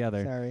right. it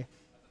together. Sorry.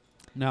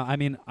 No, I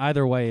mean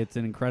either way, it's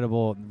an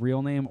incredible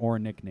real name or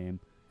nickname.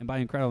 And by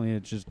incredible,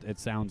 it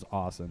sounds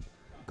awesome.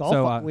 Golf.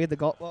 So, We had the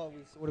golf. Well,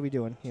 what are we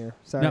doing here?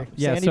 Sorry. No,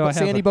 yeah, Sandy, so I have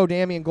Sandy a-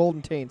 Bodami and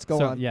Golden Taints. Go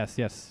so, on. Yes.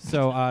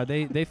 So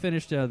they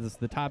finished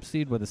the top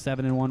seed with a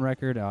 7-1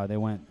 record. They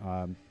went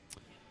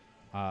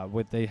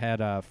they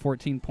had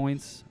 14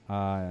 points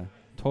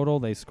total.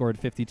 They scored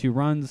 52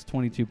 runs,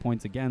 22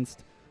 points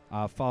against.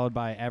 Followed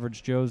by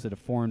Average Joe's at a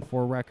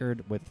 4-4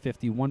 record with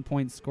 51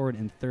 points scored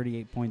and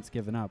 38 points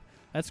given up.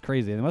 That's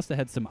crazy. They must have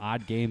had some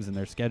odd games in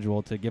their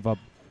schedule to give up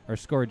or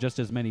score just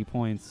as many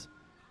points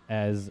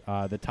as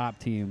the top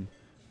team,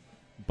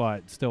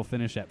 but still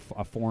finish at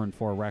a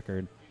 4-4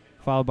 record.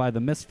 Followed by the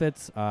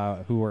Misfits,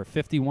 who were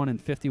 51 and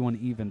 51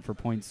 even for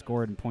points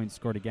scored and points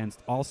scored against,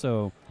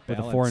 also with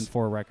a Balance.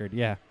 4-4 record.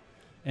 Yeah.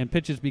 And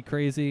Pitches Be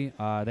Crazy.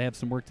 They have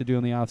some work to do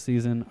in the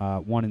offseason.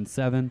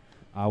 1-7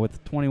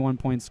 with 21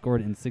 points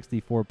scored and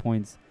 64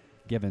 points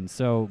given.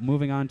 So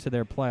moving on to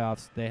their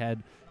playoffs, they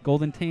had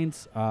Golden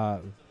Taints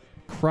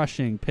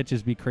crushing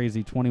Pitches Be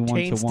Crazy 21-1.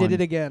 Taints did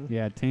it again.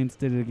 Yeah, Taints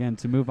did it again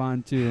to move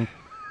on to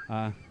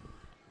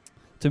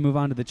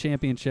the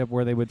championship,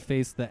 where they would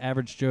face the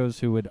Average Joes,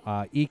 who would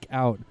eke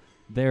out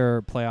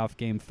their playoff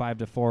game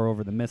 5-4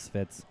 over the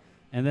Misfits.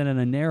 And then in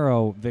a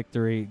narrow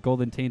victory,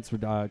 Golden Taints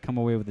would come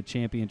away with the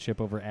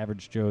championship over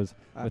Average Joes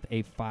with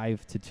a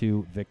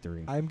 5-2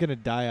 victory. I'm gonna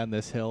die on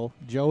this hill.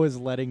 Joe is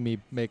letting me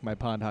make my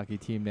pond hockey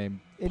team name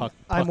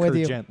I'm with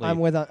you. Gently I'm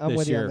with you this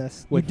on year.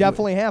 this. With- you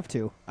definitely have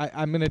to.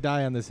 I'm gonna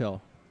die on this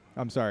hill.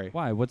 I'm sorry.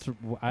 Why?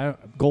 Golden I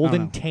don't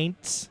know.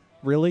 taints?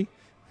 Really?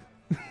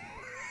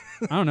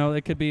 I don't know.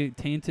 It could be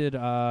tainted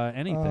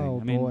anything. Oh,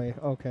 I mean, boy.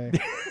 Okay.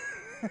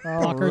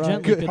 Puck her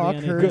gently. Could be Puck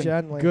her anything.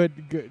 gently.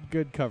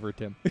 Good cover,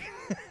 Tim.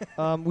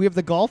 We have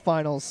the golf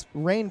finals,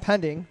 rain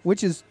pending,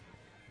 which is,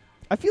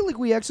 I feel like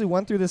we actually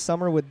went through this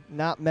summer with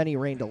not many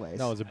rain delays.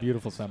 No, it was a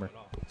beautiful summer.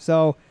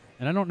 So,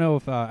 and I don't know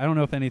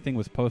if anything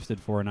was posted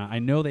for or not. I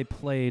know they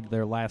played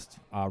their last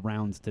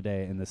rounds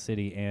today in the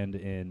city and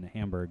in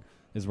Hamburg,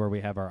 is where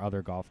we have our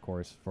other golf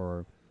course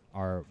for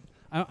our.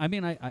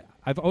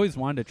 I've always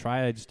wanted to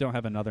try. I just don't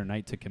have another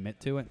night to commit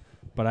to it.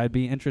 But I'd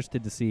be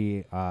interested to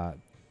see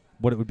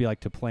what it would be like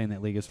to play in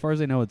that league. As far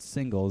as I know, it's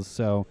singles.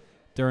 So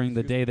during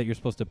the day that you're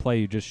supposed to play,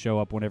 you just show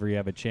up whenever you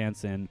have a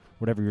chance, and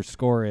whatever your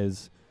score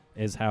is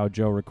how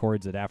Joe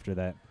records it after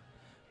that.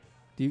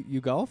 Do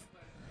you golf?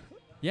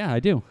 Yeah,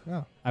 I do.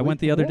 Oh. I went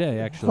the other day,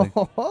 actually.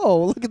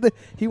 Oh, look at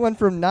he went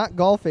from not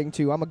golfing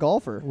to I'm a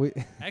golfer.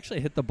 I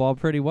actually hit the ball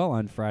pretty well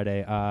on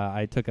Friday.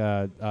 I took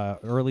a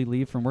early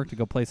leave from work to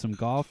go play some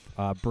golf.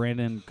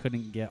 Brandon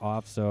couldn't get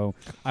off, so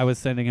I was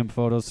sending him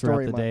photos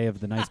throughout the day of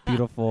the nice,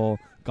 beautiful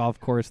golf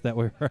course that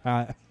we were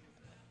at.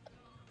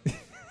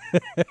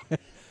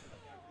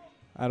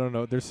 I don't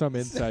know. There's some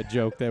inside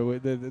joke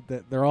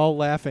that they're all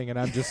laughing, and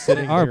I'm just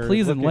sitting here.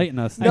 Please looking. enlighten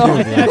us. No.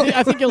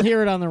 I think you'll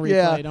hear it on the replay.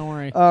 Yeah. Don't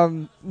worry.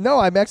 No,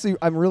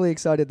 I'm really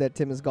excited that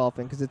Tim is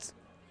golfing because it's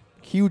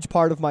a huge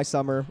part of my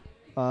summer.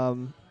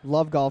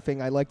 Love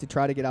golfing. I like to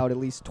try to get out at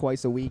least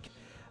twice a week.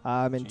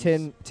 And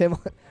Tim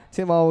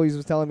always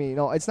was telling me,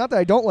 it's not that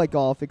I don't like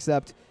golf,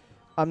 except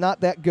I'm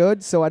not that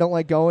good, so I don't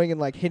like going and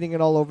like hitting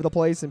it all over the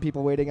place and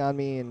people waiting on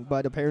me.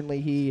 But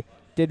apparently he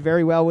did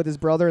very well with his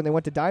brother, and they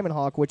went to Diamond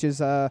Hawk, which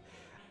is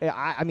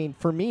I mean,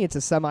 for me, it's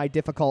a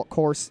semi-difficult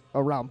course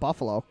around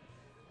Buffalo.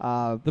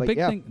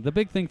 The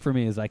big thing for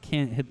me is I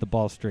can't hit the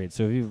ball straight.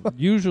 So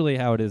usually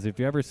how it is, if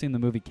you ever seen the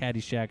movie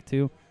Caddyshack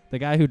 2, the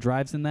guy who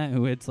drives in that,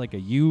 who hits like a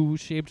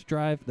U-shaped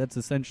drive, that's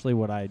essentially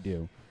what I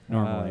do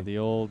normally. The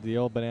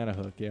old banana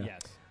hook, yeah.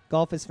 Yes.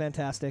 Golf is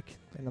fantastic,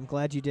 and I'm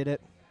glad you did it.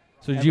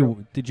 So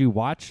did you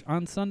watch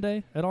on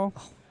Sunday at all?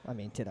 I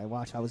mean, did I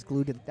watch? I was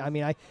glued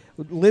to.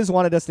 Liz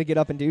wanted us to get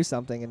up and do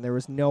something, and there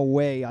was no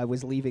way I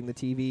was leaving the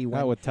TV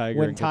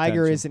when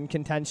Tiger is in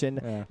contention.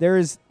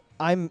 Yeah.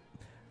 I'm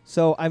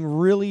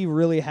really,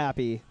 really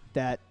happy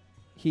that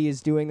he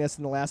is doing this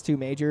in the last two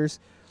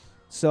majors.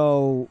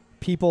 So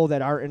kids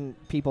that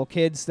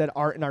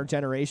aren't in our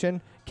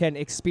generation can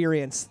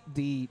experience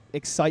the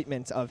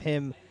excitement of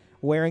him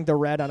wearing the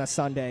red on a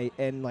Sunday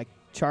and like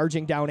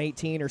charging down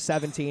 18 or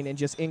 17 and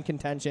just in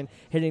contention,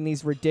 hitting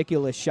these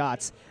ridiculous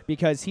shots,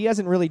 because he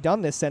hasn't really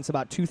done this since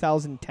about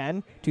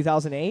 2010,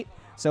 2008.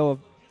 So,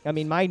 I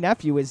mean, my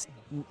nephew is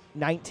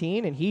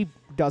 19 and he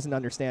doesn't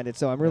understand it.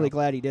 So I'm really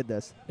glad he did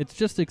this. It's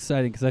just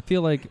exciting because I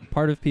feel like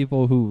part of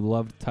people who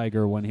loved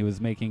Tiger when he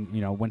was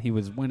when he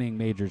was winning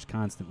majors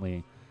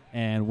constantly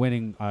and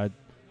winning,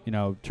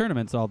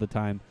 tournaments all the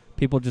time,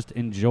 people just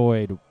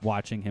enjoyed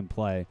watching him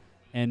play.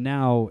 And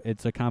now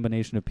it's a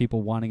combination of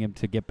people wanting him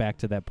to get back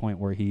to that point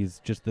where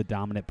he's just the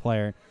dominant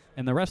player,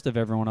 and the rest of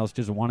everyone else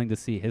just wanting to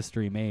see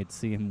history made,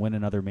 see him win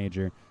another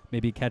major,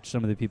 maybe catch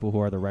some of the people who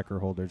are the record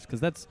holders.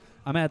 Because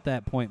I'm at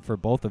that point for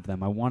both of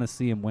them. I want to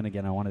see him win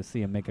again. I want to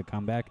see him make a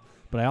comeback,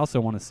 but I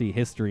also want to see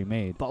history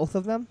made. Both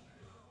of them?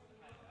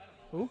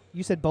 Who?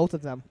 You said both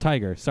of them.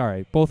 Tiger,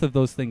 sorry. Both of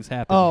those things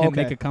happen. Oh, him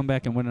okay. make a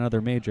comeback and win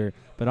another major,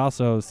 but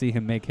also see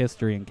him make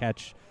history and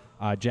catch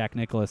Jack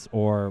Nicklaus,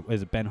 or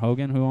is it Ben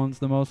Hogan who owns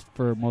the most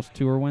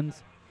tour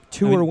wins?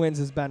 Wins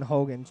is Ben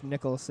Hogan.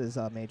 Nicklaus is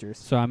majors.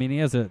 So, I mean, he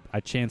has a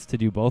chance to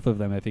do both of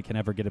them if he can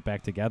ever get it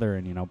back together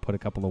and, put a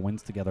couple of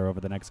wins together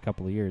over the next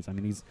couple of years. I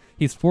mean,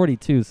 he's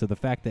 42, so the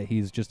fact that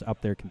he's just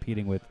up there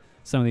competing with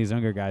some of these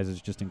younger guys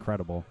is just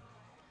incredible.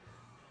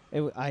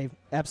 I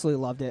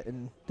absolutely loved it,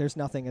 and there's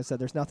nothing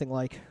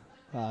like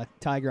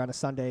Tiger on a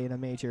Sunday in a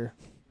major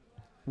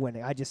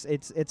winning.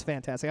 It's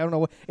fantastic. I don't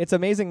know. It's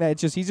amazing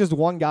that he's just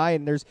one guy,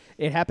 and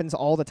it happens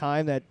all the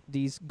time that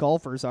these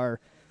golfers are.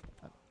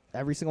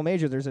 Every single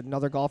major, there's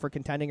another golfer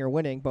contending or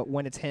winning, but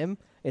when it's him,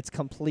 it's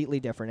completely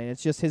different, and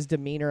it's just his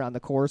demeanor on the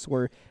course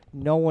where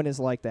no one is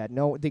like that.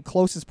 No, the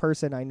closest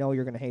person, I know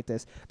you're going to hate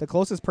this, the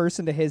closest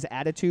person to his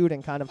attitude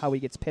and kind of how he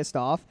gets pissed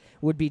off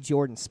would be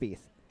Jordan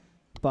Spieth,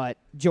 but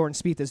Jordan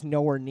Spieth is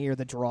nowhere near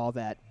the draw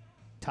that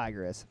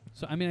Tiger is.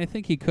 So, I mean, I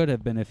think he could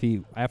have been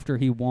after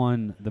he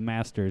won the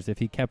Masters, if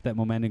he kept that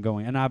momentum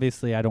going. And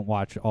obviously, I don't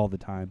watch all the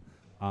time.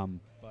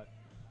 But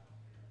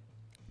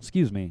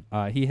excuse me.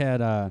 He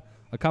had a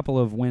couple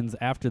of wins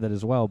after that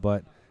as well,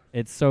 but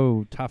it's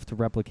so tough to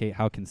replicate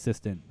how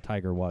consistent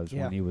Tiger was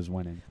when he was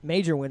winning.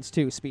 Major wins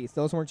too, Spieth.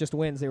 Those weren't just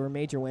wins; they were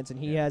major wins, and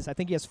I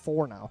think he has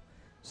 4 now.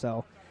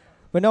 So,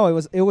 but no,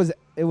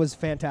 it was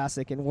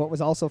fantastic, and what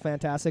was also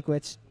fantastic,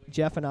 which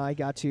Jeff and I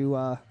got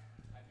to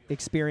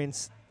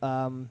experience.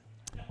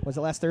 Was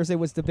it last Thursday?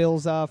 Was the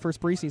Bills'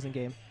 first preseason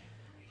game?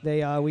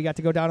 We got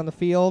to go down on the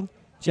field,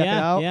 check it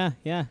out.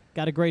 Yeah.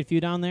 Got a great view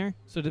down there.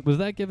 So was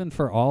that given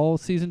for all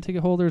season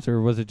ticket holders,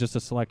 or was it just a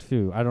select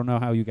few? I don't know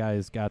how you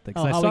guys got that.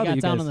 Oh, how we got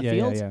down on the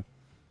field? Yeah.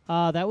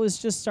 That was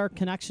just our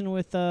connection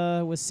with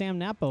Sam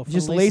Napo. From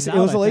Just Laces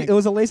Laces. Out, I think. It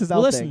was a Laces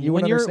out Listen, thing. You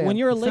when wouldn't understand.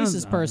 you're a It sounds-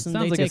 Laces person,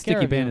 sounds they like a take care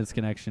Sticky of you. Bandits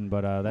connection,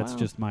 but that's Wow.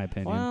 just my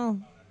opinion. Well,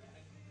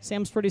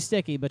 Sam's pretty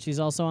sticky, but she's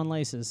also on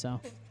Laces, so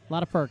a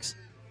lot of perks.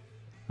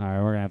 All right,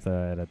 we're gonna have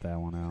to edit that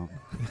one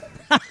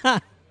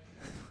out.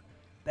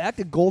 Back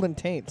to Golden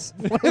Taints.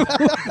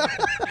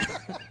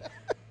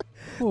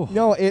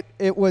 No,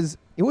 it was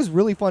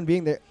really fun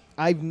being there.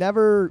 I've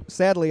never,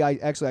 sadly, I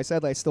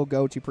still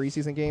go to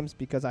preseason games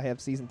because I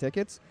have season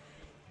tickets.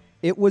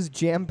 It was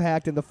jam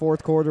packed in the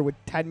fourth quarter with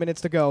 10 minutes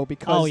to go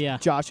because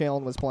Josh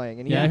Allen was playing.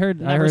 And Yeah, I heard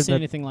Never seen that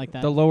anything like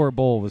that. the lower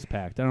bowl was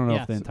packed. I don't know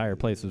Yeah. if the entire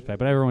place was packed,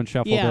 but everyone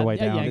shuffled their way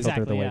down,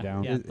 exactly. filtered their way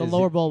down. Yeah. The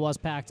lower bowl was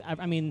packed.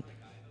 I mean,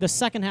 the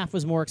second half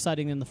was more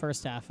exciting than the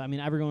first half. I mean,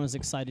 everyone was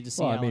excited to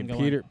see Well, I Allen mean,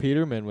 go in.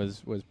 Peterman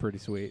was pretty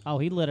sweet. Oh,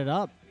 he lit it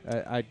up.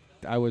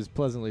 I was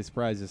pleasantly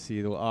surprised to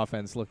see the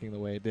offense looking the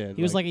way it did.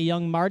 He was like a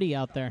young Marty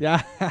out there.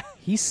 yeah.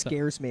 he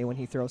scares me when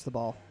he throws the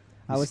ball.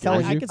 I was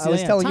scares telling you? you, I could I see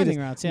was that, telling you timing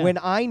this. routes, yeah. When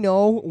I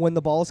know when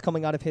the ball is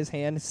coming out of his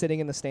hand, sitting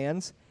in the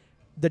stands,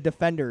 the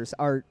defenders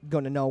are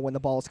going to know when the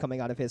ball is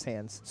coming out of his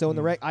hands. So in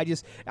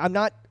the I'm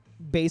not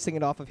basing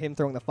it off of him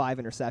throwing the 5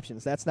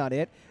 interceptions. That's not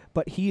it.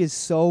 But he is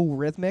so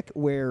rhythmic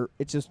where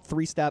it's just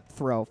 3-step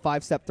throw,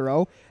 5-step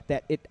throw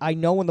that I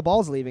know when the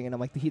ball's leaving, and I'm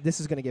like,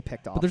 this is going to get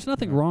picked off. But there's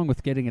nothing wrong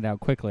with getting it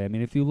out quickly. I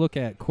mean, if you look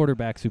at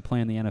quarterbacks who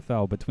play in the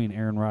NFL between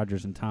Aaron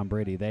Rodgers and Tom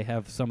Brady, they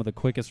have some of the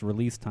quickest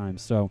release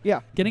times. So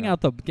getting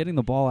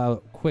the ball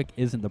out quick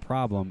isn't the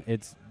problem.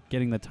 It's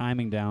getting the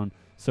timing down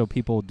so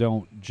people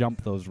don't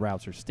jump those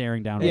routes or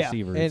staring down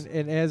receivers.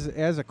 And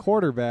as a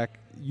quarterback,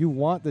 you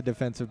want the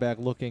defensive back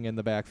looking in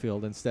the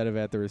backfield instead of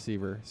at the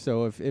receiver.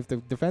 So if the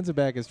defensive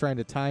back is trying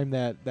to time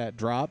that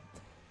drop,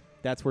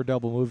 that's where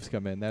double moves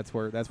come in. That's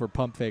where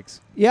pump fakes.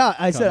 Yeah,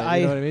 you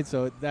know what I mean.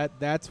 So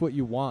that's what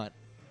you want.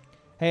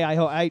 Hey,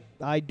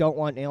 I don't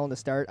want Allen to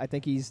start. I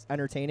think he's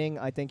entertaining.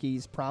 I think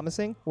he's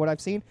promising. What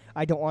I've seen,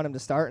 I don't want him to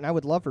start, and I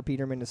would love for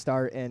Peterman to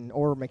start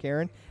or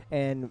McCarron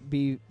and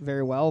be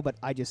very well. But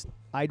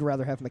I'd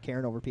rather have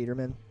McCarron over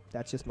Peterman.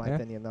 That's just my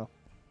opinion, though.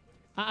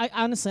 I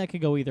honestly, I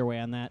could go either way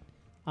on that.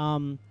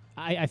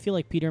 I feel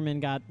like Peterman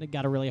got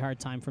a really hard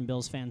time from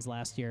Bills fans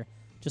last year,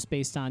 just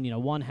based on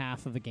one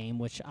half of a game,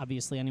 which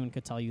obviously anyone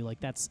could tell you like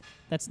that's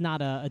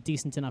not a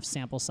decent enough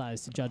sample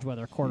size to judge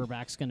whether a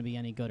quarterback's going to be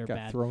any good or Got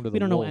bad. thrown to we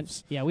the don't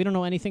wolves. know. We don't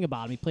know anything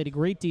about him. He played a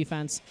great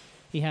defense.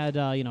 He had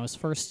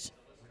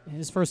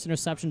his first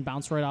interception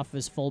bounced right off of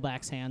his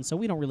fullback's hand, so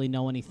we don't really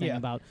know anything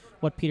about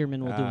what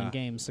Peterman will do in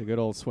games. It's a good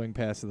old swing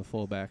pass to the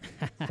fullback.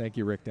 Thank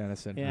you, Rick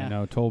Dennison. Yeah. I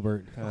know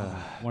Tolbert,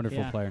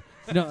 wonderful player.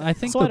 I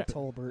think So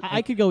Tolbert.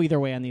 I could go either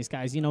way on these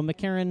guys.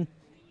 McCarron,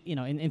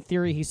 in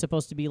theory, he's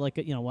supposed to be like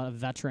a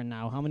veteran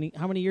now. How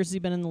many years has he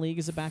been in the league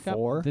as a backup?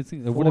 4. it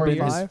would have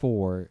been his 5?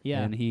 4,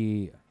 Yeah. and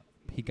he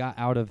got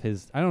out of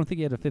his. I don't think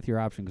he had a 5th-year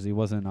option because he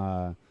wasn't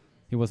a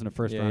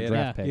first-round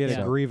draft pick. He had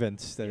so. a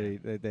grievance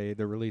that they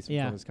released him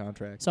Yeah. from his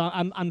contract. So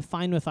I'm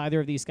fine with either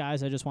of these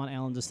guys. I just want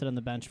Allen to sit on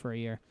the bench for a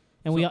year.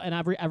 And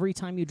every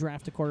time you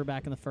draft a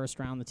quarterback in the first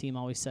round, the team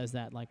always says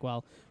that, like,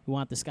 well, we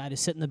want this guy to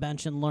sit in the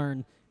bench and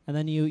learn. And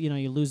then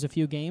you lose a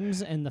few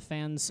games, and the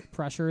fans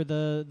pressure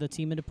the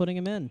team into putting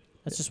him in.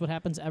 That's just what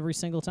happens every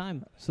single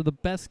time. So the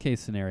best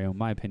case scenario, in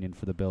my opinion,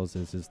 for the Bills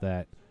is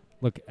that,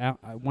 look,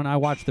 when I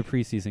watched the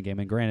preseason game,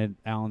 and granted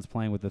Allen's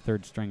playing with the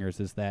third stringers,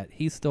 is that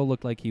he still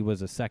looked like he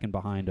was a second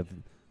behind of,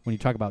 when you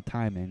talk about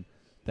timing,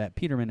 that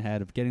Peterman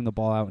had of getting the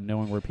ball out and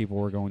knowing where people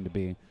were going to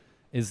be,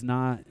 is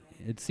not,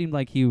 it seemed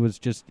like he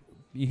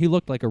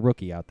looked like a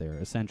rookie out there,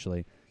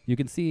 essentially. You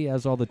can see he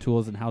has all the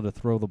tools and how to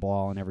throw the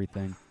ball and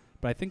everything,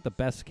 but I think the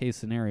best case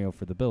scenario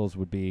for the Bills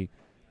would be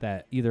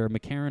that either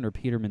McCarron or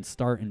Peterman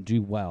start and do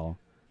well,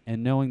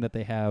 and knowing that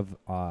they have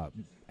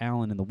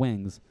Allen in the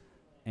wings.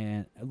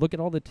 And look at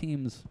all the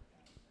teams.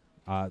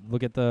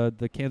 Look at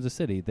the Kansas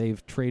City. They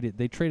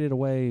traded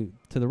away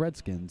to the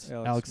Redskins,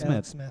 Alex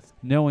Smith,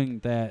 knowing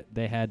that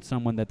they had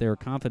someone that they were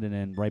confident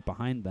in right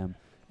behind them.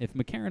 If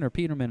McCarron or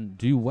Peterman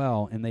do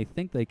well and they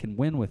think they can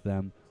win with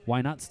them,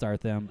 why not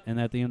start them? And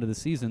at the end of the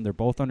season, they're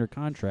both under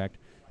contract,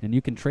 and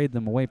you can trade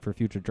them away for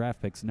future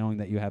draft picks, knowing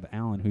that you have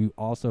Allen, who you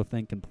also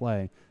think can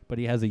play, but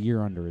he has a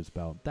year under his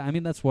belt. I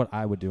mean, that's what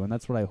I would do, and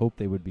that's what I hope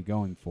they would be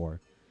going for.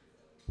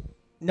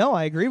 No,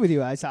 I agree with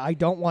you. I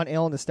don't want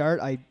Allen to start.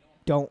 I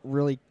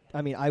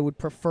would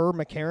prefer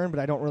McCarron, but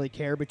I don't really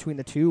care between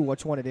the two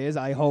which one it is.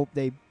 I hope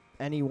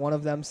any one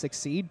of them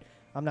succeed.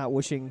 I'm not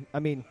wishing. I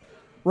mean,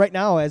 right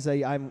now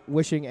I'm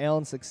wishing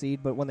Allen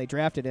succeed, but when they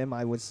drafted him,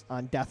 I was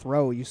on death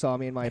row. You saw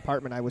me in my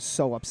apartment. I was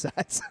so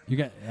upset.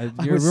 You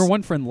your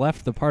one friend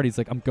left the party. He's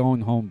like, "I'm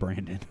going home,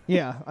 Brandon."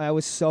 Yeah, I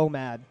was so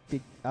mad.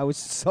 I was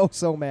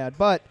so mad.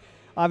 But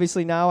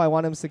obviously now I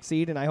want him to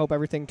succeed, and I hope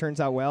everything turns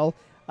out well.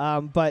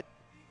 But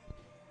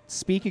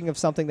speaking of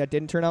something that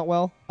didn't turn out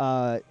well,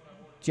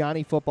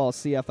 Johnny Football's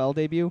CFL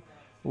debut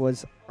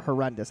was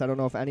horrendous. I don't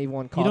know if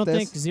anyone caught this. You don't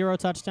think 0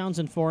 touchdowns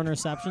and 4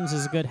 interceptions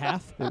is a good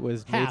half? It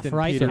was Half, Nathan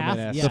right? Peterman.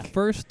 Half, The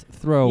first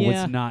throw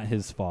was not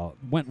his fault.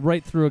 Went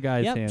right through a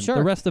guy's hand. Sure.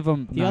 The rest of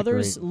them, The not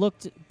others great.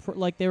 looked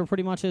like they were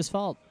pretty much his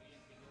fault.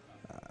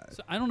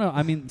 So I don't know.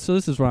 I mean, so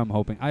this is what I'm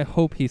hoping. I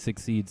hope he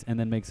succeeds and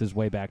then makes his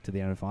way back to the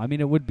NFL. I mean,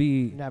 it would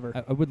be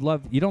Never. I would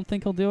love. You don't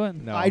think he'll do it?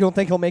 No. I don't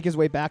think he'll make his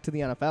way back to the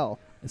NFL.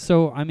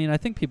 So I mean, I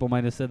think people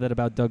might have said that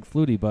about Doug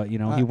Flutie, but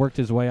he worked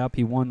his way up.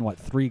 He won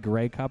 3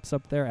 Grey Cups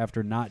up there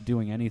after not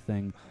doing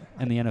anything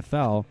in the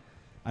NFL.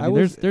 I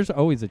mean, there's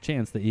always a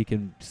chance that he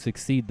can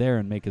succeed there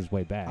and make his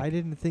way back. I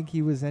didn't think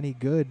he was any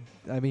good.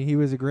 I mean, he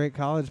was a great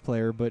college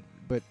player, but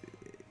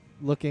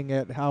looking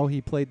at how he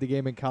played the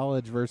game in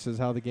college versus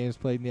how the game's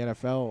played in the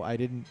NFL, I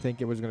didn't think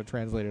it was going to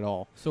translate at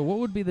all. So what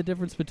would be the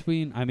difference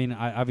between? I mean,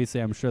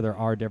 obviously, I'm sure there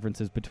are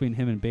differences between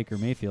him and Baker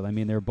Mayfield. I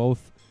mean, they're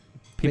both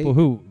people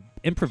who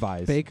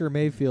improvise. Baker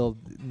Mayfield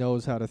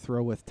knows how to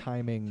throw with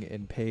timing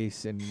and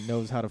pace and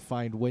knows how to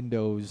find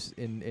windows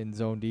in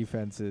zone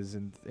defenses.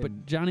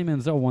 But Johnny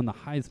Manziel won the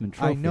Heisman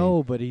Trophy. I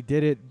know, but he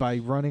did it by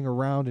running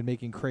around and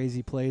making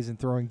crazy plays and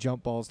throwing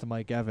jump balls to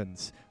Mike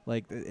Evans.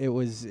 Like, it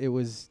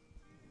was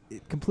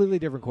completely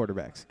different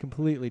quarterbacks.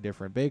 Completely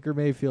different. Baker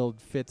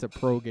Mayfield fits a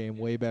pro game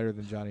way better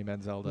than Johnny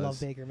Manziel does. Love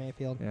Baker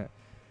Mayfield. Yeah.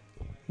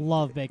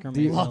 Love Baker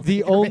Mayfield.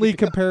 The only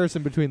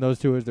comparison between those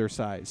two is their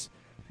size.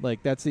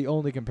 Like, that's the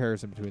only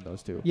comparison between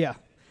those two. Yeah.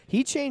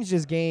 He changed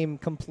his game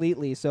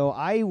completely. So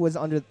I was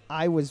on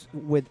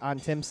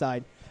Tim's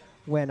side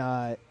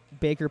when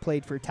Baker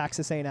played for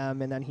Texas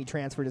A&M, and then he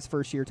transferred his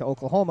first year to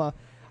Oklahoma.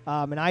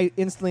 And I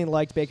instantly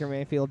liked Baker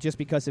Mayfield just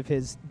because of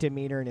his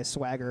demeanor and his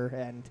swagger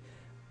and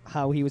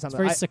how he was on It's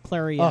very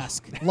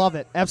Seclari-esque. Love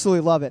it.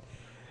 Absolutely love it.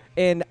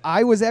 And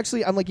I'm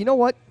like, you know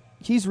what?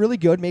 He's really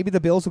good. Maybe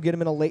the Bills will get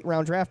him in a late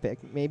round draft pick.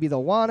 Maybe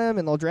they'll want him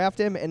and they'll draft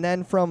him. And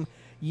then from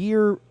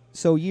year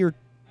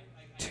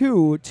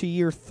 2 to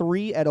year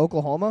 3 at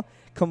Oklahoma,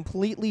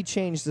 completely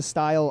changed the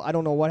style. I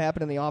don't know what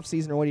happened in the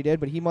offseason or what he did,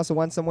 but he must have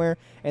went somewhere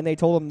and they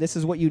told him this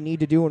is what you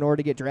need to do in order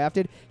to get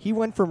drafted. He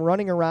went from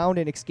running around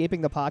and escaping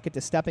the pocket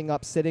to stepping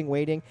up, sitting,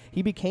 waiting.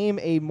 He became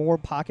a more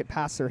pocket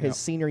passer his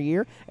senior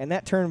year, and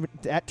that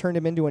turned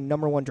him into a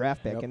number 1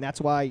 draft pick, and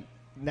that's why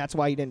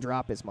he didn't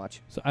drop as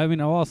much. So I mean,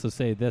 I'll also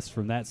say this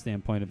from that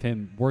standpoint of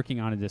him working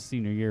on it his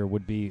senior year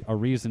would be a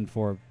reason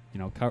for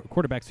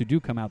quarterbacks who do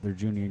come out their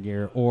junior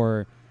year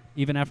or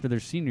even after their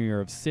senior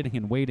year of sitting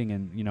and waiting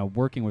and,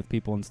 working with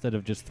people instead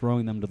of just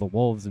throwing them to the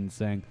wolves and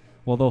saying,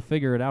 well, they'll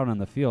figure it out on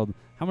the field.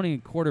 How many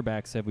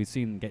quarterbacks have we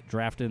seen get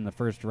drafted in the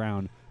first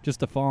round just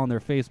to fall on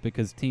their face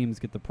because teams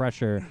get the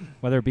pressure,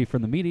 whether it be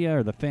from the media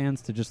or the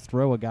fans, to just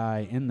throw a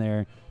guy in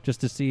there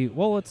just to see,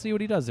 well, let's see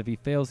what he does. If he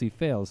fails, he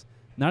fails.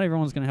 Not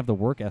everyone's going to have the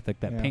work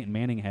ethic that Peyton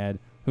Manning had,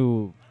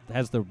 who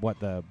has the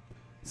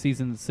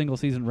single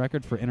season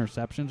record for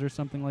interceptions or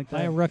something like that.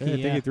 By a rookie,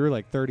 I think he threw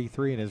like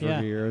 33 in his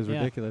rookie year. It was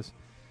ridiculous.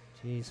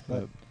 Jeez,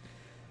 but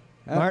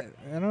I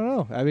don't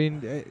know. I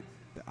mean,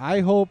 I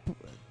hope,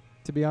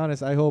 to be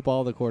honest,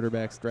 all the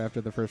quarterbacks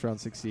drafted in the first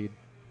round succeed.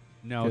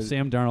 No,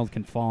 Sam Darnold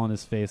can fall on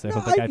his face. I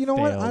hope that guy you know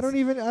fails. what? I don't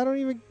even.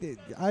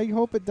 I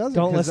hope it doesn't.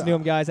 Don't listen to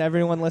him, guys.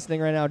 Everyone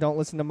listening right now, don't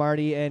listen to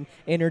Marty and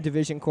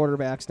interdivision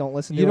quarterbacks. Don't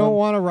listen to him. You don't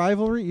want a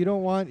rivalry. You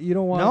don't want.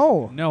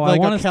 No. Like I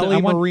want a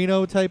Kelly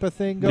Marino type of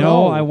thing.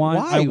 No, I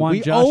want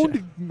we Josh.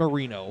 owned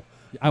Marino.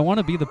 I want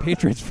to be the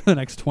Patriots for the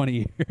next 20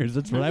 years.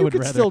 That's what I would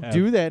rather have. You could still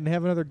do that and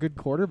have another good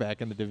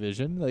quarterback in the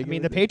division. Like, I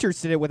mean, the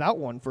Patriots did it without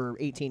one for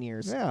 18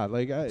 years.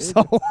 Yeah,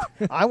 so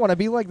I want to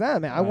be like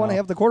them. I want to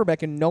have the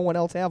quarterback and no one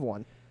else have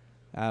one.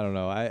 I don't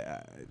know.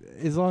 I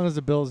as long as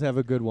the Bills have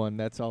a good one,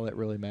 that's all that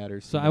really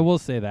matters. So I will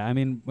say that. I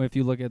mean, if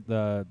you look at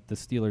the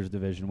Steelers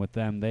division with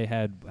them, they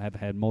have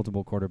had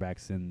multiple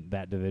quarterbacks in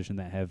that division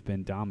that have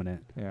been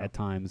dominant at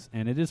times,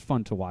 and it is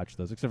fun to watch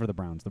those, except for the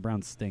Browns. The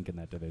Browns stink in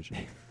that division.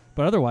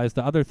 But otherwise,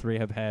 the other 3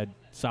 have had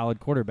solid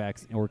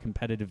quarterbacks or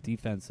competitive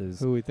defenses.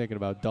 Who are we thinking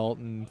about?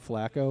 Dalton,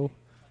 Flacco?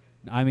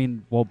 I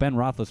mean, well, Ben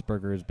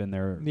Roethlisberger has been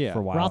there for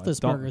a while.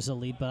 Roethlisberger's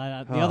elite,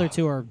 but the other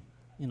 2 are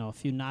a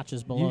few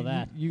notches below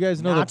that. You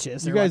guys know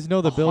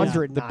the Bills.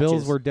 The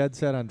Bills were dead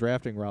set on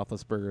drafting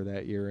Roethlisberger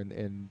that year,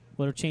 and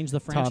would have changed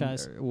the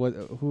franchise.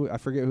 I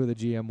forget who the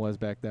GM was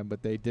back then,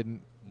 but they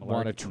didn't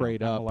want to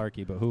trade up.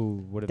 Malarkey, but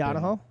who would have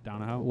Donahoe? been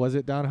Donahoe? Was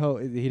it Donahoe?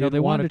 He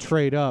didn't want to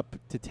trade up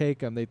to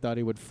take him. They thought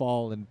he would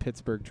fall, and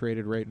Pittsburgh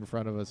traded right in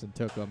front of us and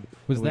took him.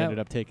 We ended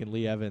up taking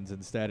Lee Evans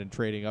instead and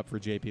trading up for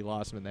J.P.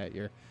 Lossman that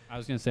year. I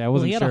was going to say I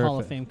wasn't sure. He had a Hall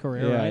of Fame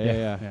career, right?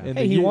 Yeah.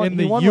 Hey, he won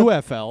the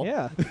UFL.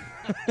 Yeah.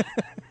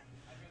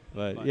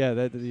 But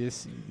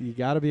you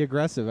got to be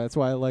aggressive. That's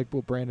why I like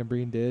what Brandon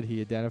Breen did.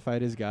 He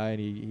identified his guy and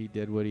he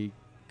did what he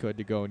could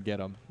to go and get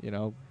him.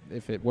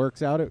 If it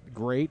works out,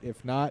 great.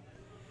 If not,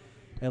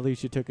 at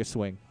least you took a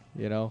swing.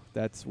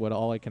 That's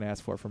all I can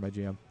ask for my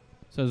GM.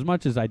 So as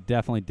much as I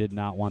definitely did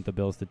not want the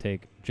Bills to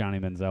take Johnny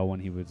Manziel when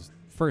he was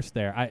first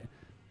there,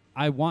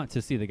 I want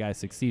to see the guy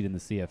succeed in the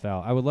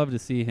CFL. I would love to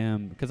see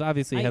him because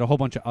obviously he had a whole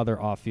bunch of other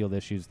off-field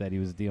issues that he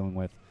was dealing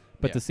with.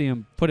 But to see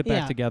him put it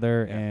back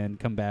together and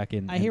come back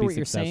and I hear be what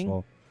successful.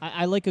 you're saying,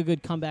 I like a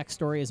good comeback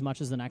story as much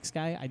as the next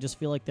guy. I just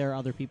feel like there are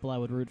other people I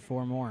would root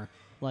for more.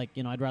 Like,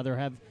 I'd rather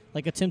have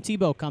like a Tim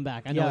Tebow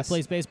comeback. I know he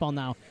plays baseball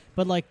now,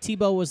 but like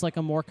Tebow was like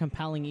a more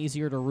compelling,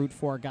 easier to root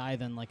for guy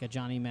than like a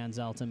Johnny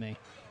Manziel to me.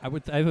 I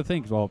would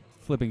think, well,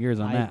 flipping gears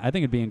on that, I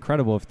think it'd be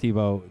incredible if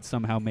Tebow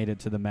somehow made it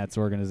to the Mets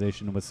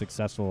organization and was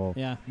successful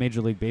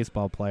Major League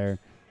Baseball player.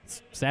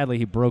 Sadly,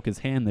 he broke his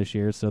hand this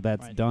year, so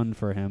that's done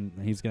for him.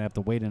 He's going to have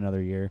to wait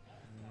another year.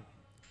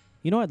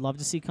 You know what I'd love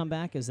to see come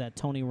back is that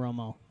Tony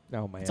Romo.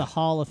 Oh, man. It's a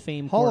Hall of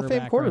Fame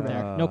quarterback. Right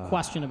there. No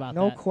question about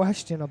that. No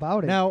question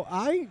about it. Now,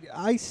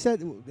 I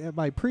said at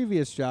my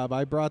previous job,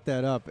 I brought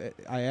that up.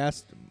 I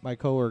asked my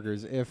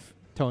coworkers if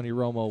Tony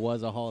Romo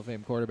was a Hall of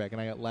Fame quarterback, and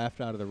I got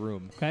laughed out of the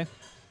room. Okay.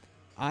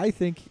 I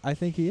think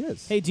he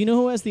is. Hey, do you know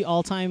who has the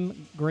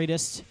all-time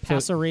greatest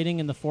passer rating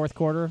in the fourth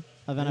quarter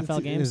of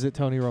NFL games? Is it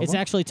Tony Romo? It's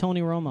actually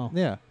Tony Romo.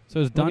 Yeah. So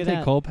is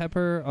Dante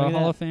Culpepper a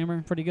Hall of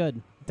Famer? Pretty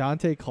good.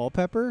 Dante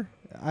Culpepper?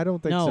 I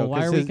don't think so. No,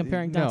 why are we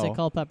comparing Dante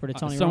Culpepper to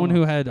Tony Romo? Someone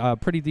who had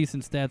pretty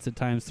decent stats at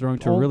times, throwing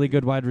to really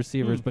good wide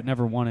receivers, but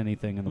never won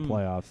anything in the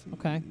playoffs.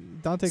 Okay.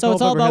 Dante so Culpepper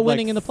it's all about had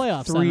winning like in the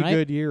playoffs, 3 then, right?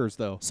 good years,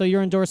 though. So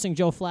you're endorsing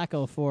Joe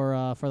Flacco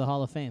for the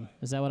Hall of Fame.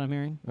 Is that what I'm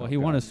hearing? Well, he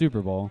won a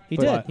Super Bowl. He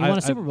did. He won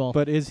a Super Bowl.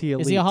 But is he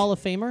elite? Is he a Hall of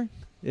Famer?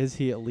 Is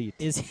he elite?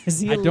 Is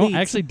he elite?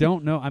 I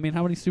don't know. I mean,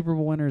 how many Super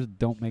Bowl winners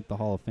don't make the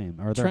Hall of Fame?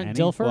 Are there Trent any?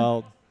 Dilfer?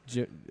 Well,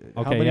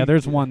 okay,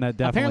 there's one that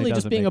definitely apparently just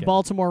doesn't being make a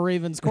Baltimore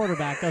Ravens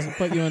quarterback doesn't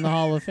put you in the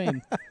Hall of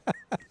Fame.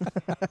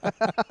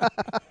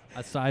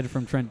 Aside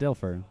from Trent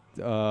Dilfer.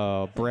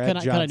 Brad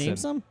Johnson. Can I name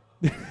some?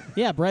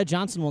 Yeah, Brad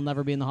Johnson will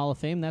never be in the Hall of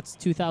Fame. That's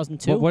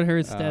 2002. What are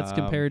his stats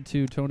compared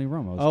to Tony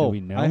Romo's? Oh, do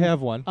we know? I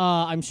have one.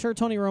 I'm sure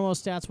Tony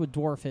Romo's stats would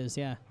dwarf his,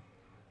 yeah.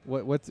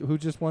 Who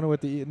just won it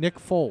with the Nick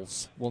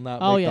Foles will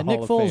not make the Nick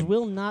Hall of Foles Fame.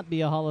 will not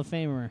be a Hall of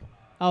Famer.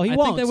 Oh, he I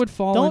won't. think that would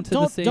fall into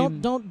the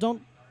same...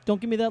 Don't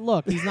give me that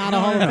look. He's not a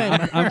Hall of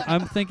Famer.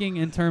 I'm thinking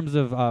in terms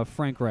of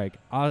Frank Reich.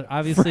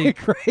 Obviously,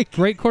 Frank Reich.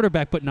 Great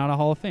quarterback, but not a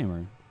Hall of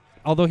Famer.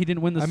 Although he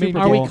didn't win the Super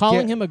Bowl. Are we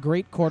calling him a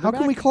great quarterback? How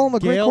can we call him a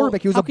great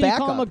quarterback? He was a backup. How can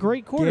you call him a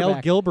great quarterback?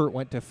 Gail Gilbert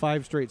went to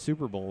 5 straight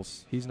Super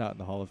Bowls. He's not in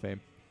the Hall of Fame.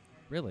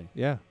 Really?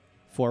 Yeah.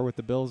 4 with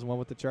the Bills and 1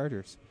 with the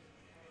Chargers.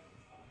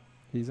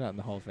 He's not in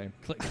the Hall of Fame.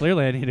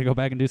 Clearly, I need to go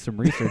back and do some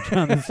research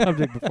on the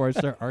subject before I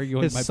start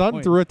arguing His my son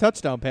point. threw a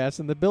touchdown pass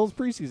in the Bills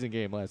preseason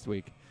game last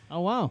week. Oh,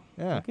 wow.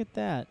 Yeah. Look at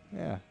that.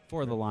 Yeah.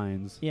 For the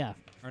Lions. Yeah.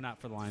 Or not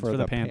for the Lions, For for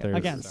the the Panthers.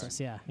 Against us,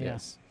 yeah.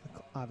 Yes.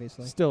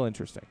 Obviously. Still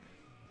interesting.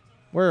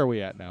 Where are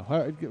we at now?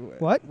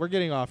 What? We're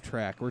getting off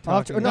track. We're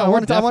talking. I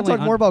want to talk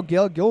more about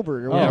Gail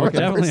Gilbert. Or Yeah, we're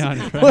definitely on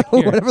track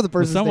here. Whatever the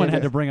person. Someone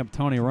had to bring up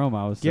Tony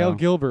Romo. So. Gail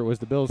Gilbert was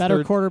the Bills'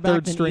 Better quarterback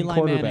third than string Eli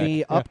quarterback. Manning.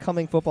 The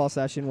upcoming football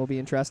session will be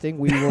interesting.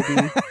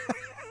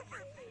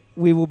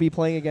 We will be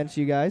playing against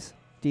you guys.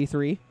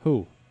 D3.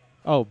 Who?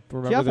 Oh,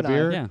 remember Jeff the and I.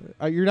 beer?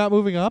 Yeah. You're not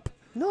moving up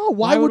No,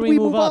 why would we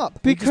move up?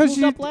 We just because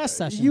moved up last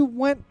session. you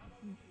went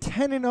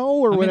 10-0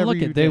 or I mean, whatever look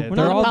you at they- did. We're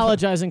They're not all-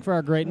 apologizing for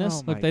our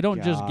greatness. Oh, Look, my they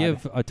don't just God.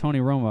 give a Tony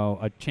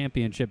Romo a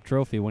championship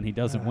trophy when he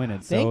doesn't win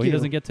it, so Thank he you.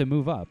 doesn't get to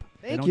move up.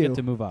 They Thank don't you. get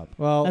to move up.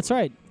 Well, That's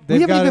right. We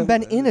they've haven't even got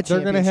been in a They're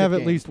going to championship have at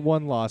game. least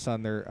one loss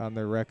on their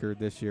record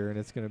this year, and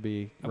it's going to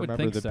be I would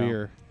remember think the so.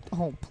 beer. Oh,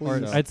 Or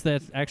please. So- it's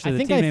that actually I the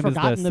think team I've name is the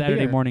forgotten the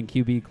Saturday beer. Morning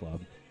QB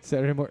Club.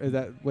 Saturday morning.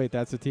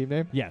 That's the team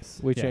name. Yes.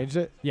 We yeah. changed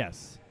it.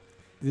 Yes.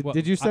 Did, Well,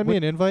 did you send I me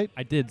an invite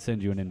I did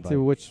send you an invite.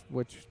 to which?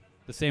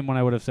 The same one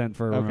I would have sent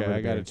for Remember Okay, the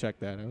I got to Bear. check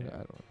that. I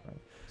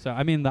don't. So,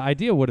 I mean, the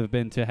idea would have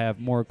been to have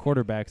more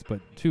quarterbacks,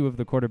 but 2 of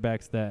the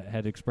quarterbacks that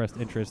had expressed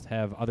interest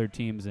have other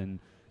teams and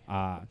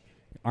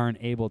aren't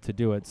able to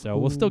do it. So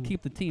we'll still Ooh.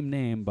 keep the team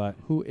name, but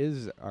Who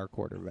is our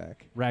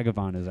quarterback?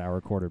 Ragavon is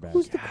our quarterback.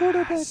 Who's the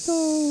quarterback,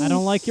 though? I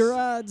don't like your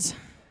odds.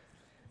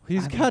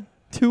 He's got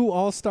 2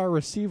 all-star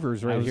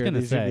receivers I right was here.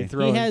 gonna that should be say.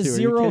 throwing He has to. Are you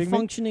 0 kidding me?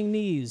 functioning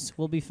knees.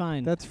 We'll be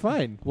fine. That's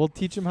fine. We'll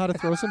teach him how to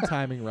throw some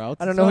timing routes.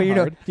 I don't It's know. not You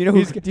know. hard. Do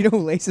you know who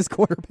Lace's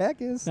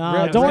quarterback is?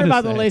 Don't worry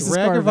about the laces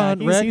quarterback.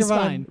 He's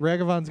fine.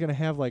 Ragavon's going to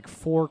have like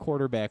 4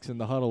 quarterbacks in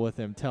the huddle with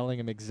him, telling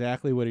him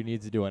exactly what he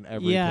needs to do on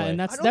every Yeah, play.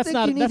 and I don't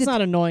think you need that's to not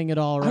annoying at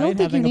all, I right? don't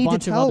think you Having need a to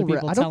bunch of tell other Ra-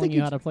 people I don't telling think you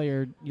you how to play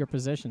your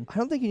position. I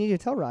don't think you need to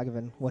tell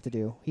Ragavan what to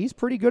do. He's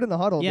pretty good in the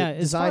huddle. Yeah, to as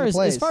design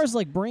far as plays.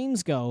 like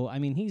brains go, I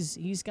mean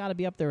he's got to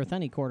be up there with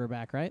any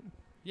quarterback, right?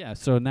 Yeah,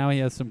 so now he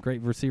has some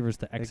great receivers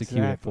to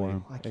execute it for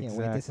him. I can't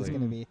wait. This is Exactly.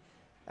 going to be.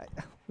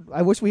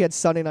 I wish we had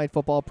Sunday Night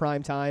Football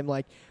prime time.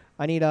 Like,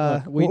 I need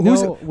Look, we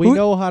who-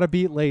 know how to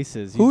beat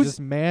laces. You who's- just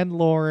man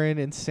Lauren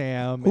and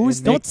Sam. Who's-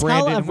 and don't make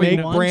tell Brandon, make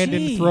everyone.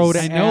 Brandon Jeez. throw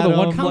to I know the one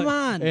Adam, Come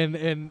on.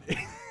 and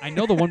I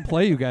know the one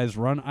play you guys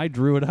run. I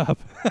drew it up.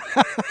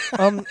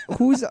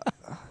 who's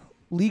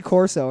Lee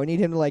Corso? I need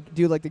him to like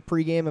do like the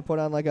pregame and put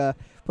on like a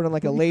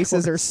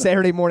laces or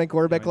Saturday morning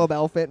quarterback club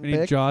outfit and We need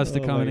pick. Jaws to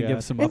Oh come my in and God.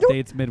 give some And don't-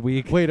 updates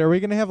midweek. wait, are we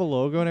gonna have a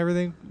logo and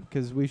everything?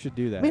 Because we should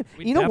do that. Man,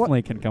 We you know what?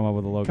 definitely can come up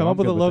with a logo. Come I'm up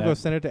with a good logo, that.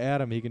 send it to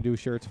Adam. He can do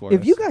shirts for us.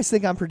 If you guys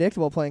think I'm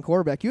predictable playing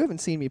quarterback, you haven't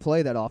seen me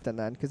play that often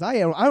then, because I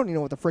don't even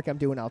know what the frick I'm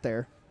doing out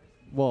there.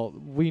 well,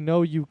 we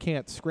know you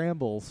can't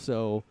scramble,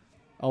 so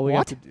All we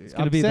What? have to do, It's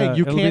gonna I'm be saying the-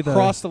 you it'll be can't the-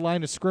 cross the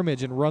line of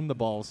scrimmage and run the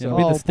ball. So It'll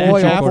be the Oh statue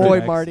boy, oh boy,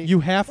 quarterback. Marty. you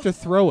have to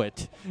throw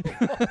it.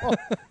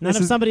 Not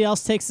if somebody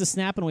else takes the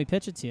snap and we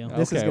pitch it to you.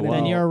 This is Okay, gonna well,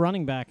 then you're a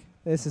running back.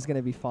 This is going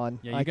to be fun.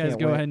 Yeah, you I guys can't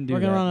go wait. ahead and do We're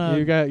that. gonna run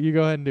you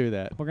go ahead and do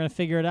that. We're gonna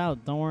figure it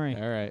out. Don't worry.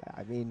 All right.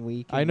 I mean,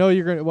 we. Can, I know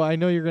you're gonna. Well, I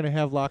know you're gonna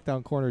have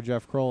lockdown corner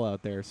Jeff Kroll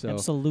out there. So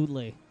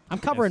Absolutely. I'm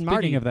covering Speaking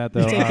Marty. of that,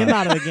 though, Take him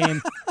out of the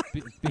game.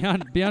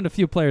 beyond a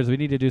few players, we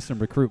need to do some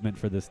recruitment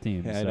for this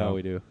team. yeah, I so. know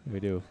we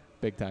do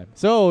big time.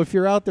 So if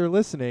you're out there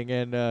listening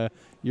and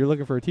you're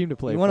looking for a team to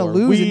play You for, wanna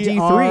lose in we D3,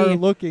 are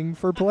looking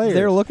for players.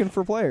 They're looking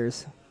for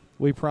players.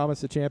 We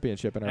promised a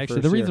championship in our Actually,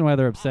 first the reason year. why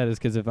they're upset is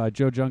because if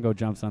Joe Jungo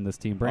jumps on this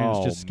team, Brandon's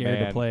Oh, just scared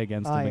to man. play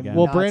against I him am again.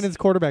 Well, nuts. Brandon's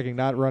quarterbacking,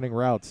 not running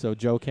routes, so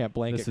Joe can't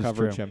blanket This is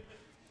coverage true. him.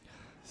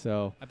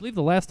 So I believe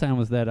the last time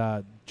was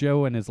that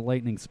Joe and his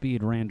lightning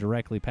speed ran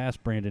directly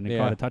past Brandon and Yeah.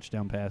 caught a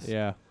touchdown pass.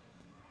 yeah,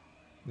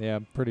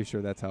 I'm pretty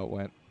sure that's how it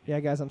went. Yeah,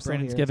 guys, I'm still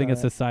Brandon's here. giving It's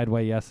us a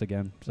sideway yes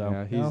again. So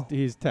yeah, No.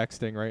 he's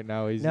texting right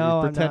now. He's No,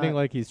 I'm pretending not.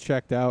 like he's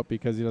checked out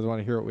because he doesn't want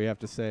to hear what we have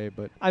to say.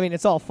 But I mean,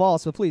 it's all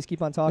false, but please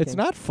keep on talking. it's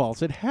not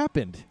false. It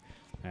happened.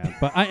 yeah.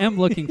 But I am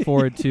looking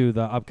forward to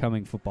the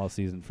upcoming football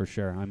season for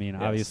sure. I mean,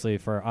 Yes. obviously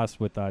for us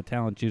with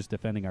Talent Juice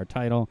defending our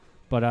title,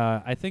 but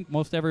I think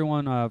most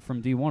everyone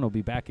from D1 will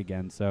be back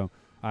again. So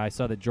I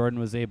saw that Jordan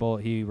was able.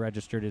 He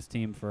registered his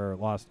team for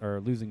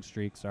losing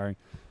streak. Sorry.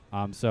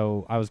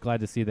 So I was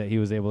glad to see that he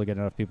was able to get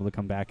enough people to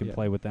come back and Yeah.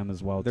 play with them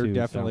as well. They're too,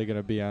 definitely so. going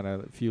to be on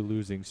a few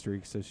losing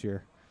streaks this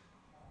year.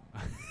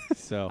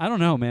 So I don't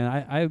know,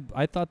 man.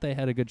 I thought they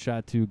had a good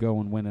shot to go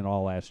and win it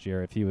all last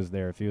year if he was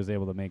there, if he was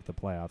able to make the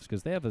playoffs,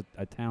 because they have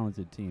a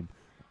talented team.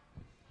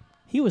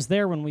 He was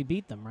there when we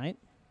beat them, right?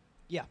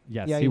 Yeah.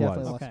 Yes, Yeah, he he was.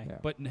 definitely was. Okay. yeah.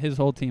 But his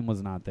whole team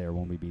was not there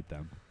when we beat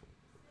them.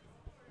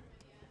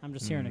 I'm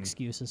just hearing Mm.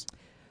 excuses.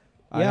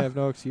 I Yeah. have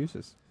no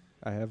excuses.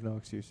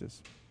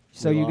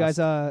 So We you guys,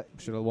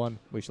 should have won.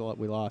 We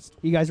lost.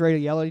 you guys ready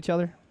to yell at each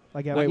other?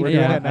 Like, Wait, we're yeah,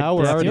 doing I- that now. I- We're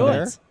let's already do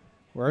there. it.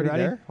 We're already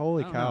Ready? there.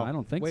 Holy I don't cow! know. I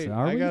don't think Wait, so.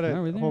 Are I we? gotta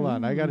Are we there? hold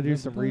on. I gotta do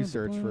some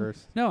research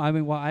first. No, I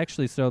mean, well,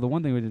 actually, so the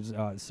one thing we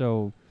did,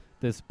 so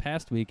this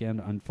past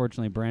weekend,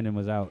 unfortunately, Brandon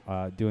was out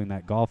doing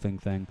that golfing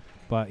thing,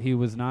 but he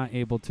was not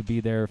able to be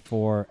there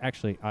for.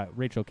 Actually,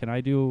 Rachel, can I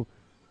do?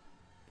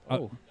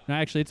 Oh, No,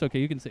 actually, it's okay.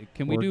 You can say.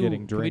 Can we We're do?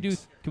 getting Can we do?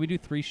 drinks. Can we do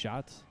 3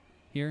 shots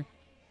here?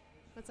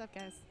 What's up,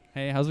 guys?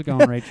 Hey, how's it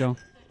going, Rachel?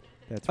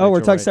 that's oh, we're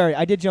Rachel, talking. right? Sorry,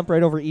 I did jump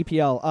right over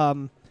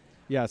EPL.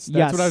 Yes, that's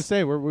Yes. what I was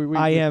saying. We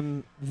I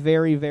am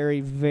very, very,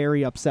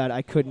 very upset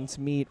I couldn't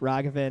meet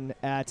Raghavan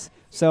at.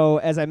 So,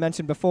 as I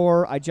mentioned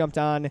before, I jumped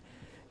on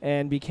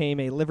and became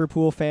a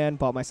Liverpool fan,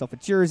 bought myself a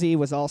jersey,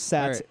 was all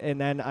set, All right.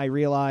 and then I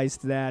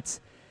realized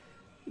that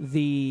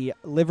the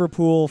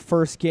Liverpool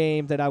first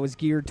game that I was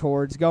geared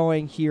towards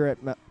going here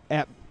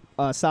at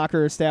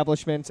soccer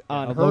establishment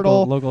on A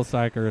Hurdle local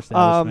soccer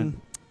establishment.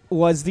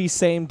 was the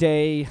same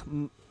day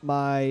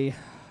my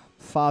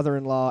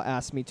father-in-law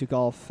asked me to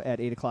golf at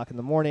 8 o'clock in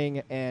the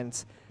morning,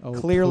 and Oh,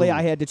 clearly poo.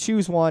 I had to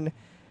choose one.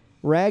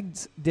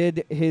 Rags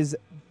did his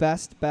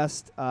best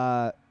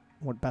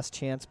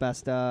chance.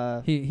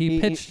 He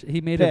pitched.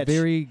 He made a pitched.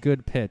 very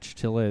good pitch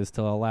to Liz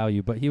to allow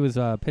you, but he was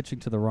pitching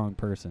to the wrong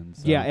person.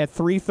 So. Yeah, at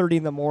 3:30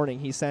 in the morning,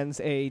 he sends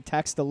a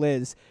text to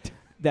Liz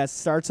that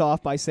starts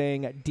off by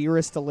saying,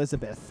 "Dearest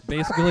Elizabeth."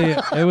 Basically,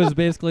 it was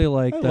basically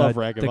like I love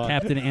the Ragavon.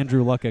 Captain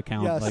Andrew Luck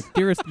account, Yes. like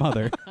dearest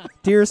mother.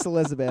 Dearest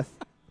Elizabeth,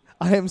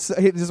 I am. So,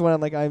 it just went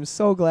on like, I am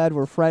so glad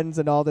we're friends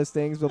and all these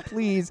things, but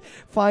please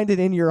find it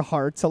in your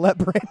heart to let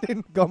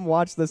Brandon come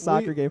watch the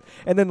soccer game.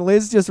 And then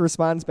Liz just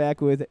responds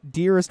back with,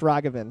 "Dearest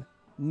Raghavan,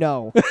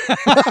 no."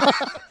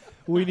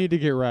 We need to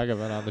get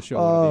Ragavan on the show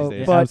Oh, one of these Yeah,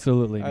 days. but-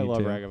 absolutely, I need love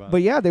to. Ragavan.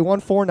 But yeah, they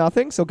won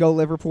 4-0. So go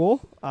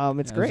Liverpool. It's Yeah, it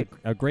was great.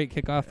 a great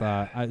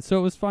kickoff. So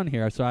it was fun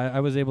here. So I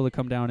was able to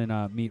come down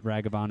and meet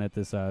Raghavan at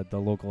this the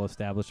local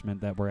establishment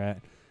that we're at.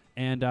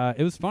 And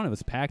it was fun. It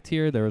was packed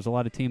here. There was a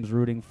lot of teams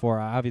rooting for.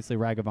 Obviously,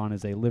 Raghavan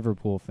is a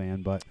Liverpool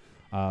fan, but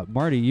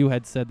Marty, you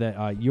had said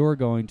that you're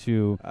going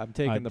to I'm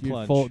taking the do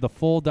plunge. the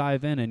full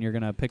dive in, and you're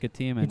going to pick a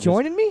team. You And just-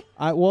 joining me?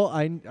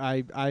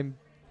 I'm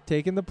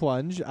taking the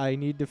plunge. I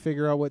need to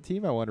figure out what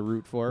team I want to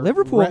root for.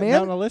 Liverpool,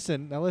 man. Now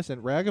listen.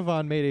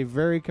 Raghavan made a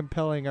very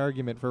compelling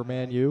argument for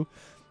Man U.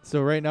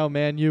 So right now,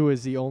 Man U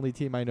is the only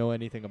team I know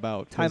anything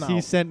about. 'Cause Time he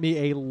out. sent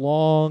me a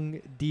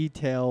long,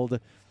 detailed,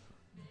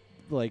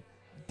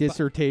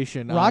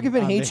 dissertation.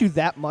 Raghavan on hates the, you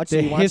that much.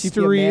 the he wants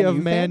history you to be a of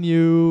Man Man U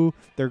U.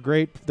 They're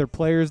great. Their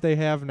players they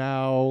have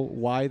now.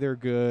 Why they're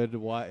good.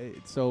 Why.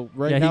 So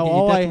right yeah, now, he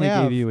all I definitely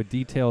have. gave you a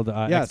detailed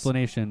Yes.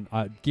 explanation,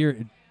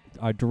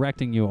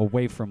 directing you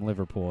away from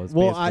Liverpool. Is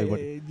well, basically what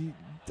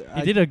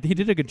he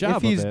did a good job.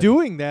 If he's of it.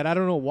 doing that, I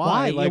don't know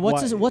why. Why? Like,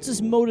 What's why-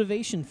 his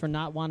motivation for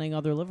not wanting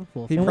other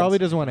Liverpool He fans? probably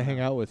doesn't want to hang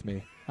out with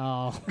me.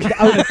 Oh,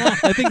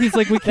 I think he's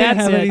like, we can't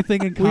That's have it.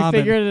 anything in we common.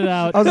 figured it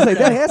out. I was gonna say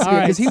that has to All be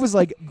right. because he was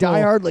like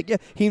diehard. Like, yeah,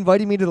 he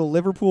invited me to the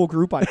Liverpool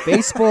group on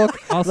Facebook.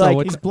 Also, like,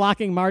 what- He's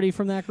blocking Marty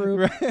from that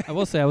group. I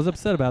will say I was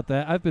upset about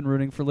that. I've been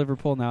rooting for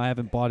Liverpool now. I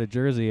haven't bought a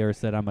jersey or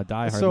said I'm a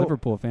diehard So-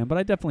 Liverpool fan, but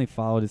I definitely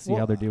follow to see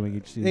how they're doing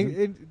each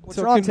season. What's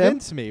so wrong, Tim?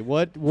 convince me.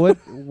 What?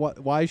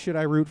 Why should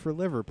I root for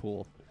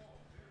Liverpool?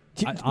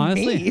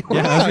 Honestly, me?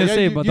 yeah, I was gonna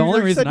say, but the only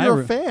reason you're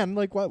I a fan,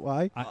 like what?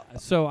 Why?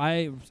 so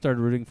I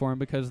started rooting for him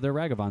because they're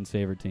Ragavon's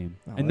favorite team,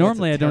 Oh, and that's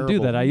normally a I don't do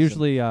terrible that. I reason.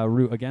 usually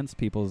root against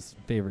people's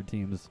favorite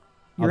teams.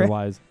 You're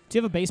Otherwise, Do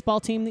you have a baseball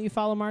team that you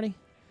follow, Marty?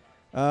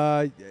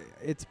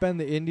 It's been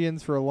the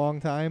Indians for a long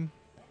time,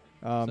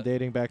 So-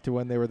 dating back to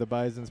when they were the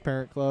Bison's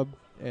parent club,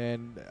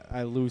 and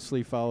I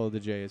loosely follow the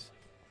Jays.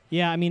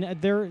 Yeah, I mean,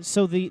 they're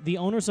so the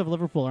owners of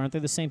Liverpool, aren't they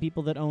the same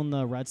people that own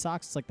the Red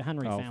Sox? It's like the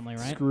Henry Oh, family,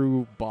 right?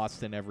 Screw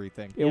Boston,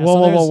 everything. Yeah, Yeah, whoa, so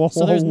whoa, there's- whoa,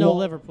 So there's no whoa.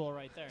 Liverpool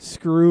right there.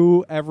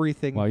 Screw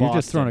everything. well, Boston. you're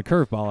just throwing a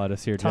curveball at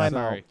us here, Jeff. Time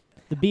out. Sorry.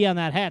 The B on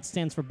that hat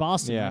stands for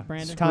Boston, Yeah. right,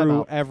 Brandon? Time Screw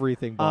out.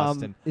 everything,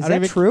 Boston. Is I don't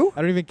that even, true?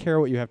 I don't even care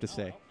what you have to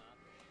say.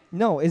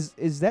 No, is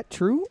that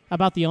true?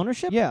 About the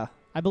ownership? Yeah,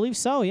 I believe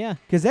so, yeah.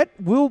 because that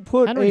will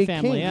put Henry a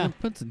family, king. yeah.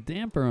 Put some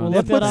damper Well, on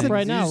look it. that up Did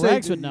right you now. say-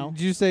 Rags would know.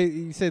 Did you say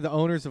the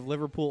owners of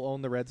Liverpool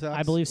own the Red Sox?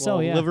 I believe so,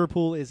 Well, yeah.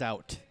 Liverpool is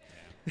out.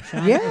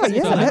 Sean, Yeah, it's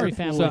yeah, the that- Henry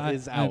family. so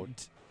is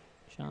out.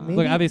 Sean. Maybe.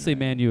 Look, obviously,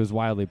 Man U is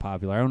wildly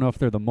popular. I don't know if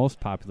they're the most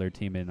popular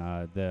team in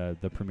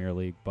the Premier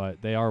League,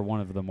 but they are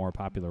one of the more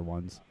popular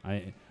ones.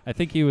 I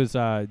think he was.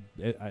 I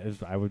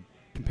would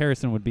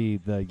comparison would be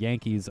the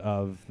Yankees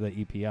of the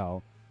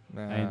EPL. I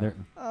mean, they're-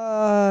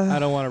 I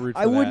don't want to root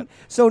for I wouldn't.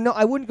 So no,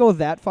 I wouldn't go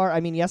that far. I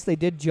mean, yes, they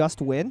did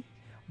just win,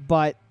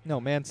 but that. No,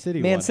 Man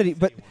City. Man won. City.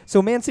 But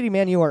so Man City,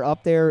 Man U are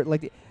up there.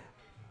 Like,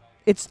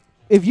 it's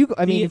if you.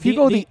 I mean, if you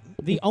go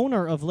the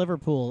owner of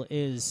Liverpool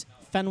is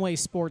Fenway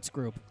Sports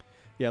Group.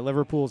 Yeah,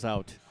 Liverpool's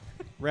out.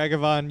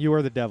 Ragavon, you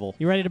are the devil.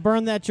 You ready to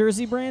burn that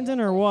jersey, Brandon,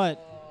 or what?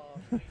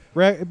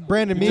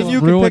 Brandon, me You and just you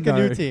can pick ruined a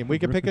new our- team. We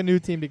can pick a new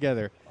team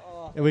together,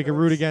 and we can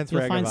root against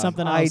You'll Ragavon. find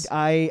something else.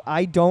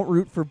 I don't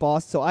root for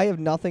Boston, so I have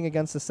nothing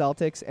against the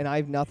Celtics, and I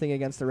have nothing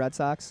against the Red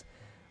Sox.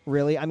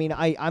 Really, I mean,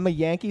 I'm a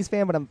Yankees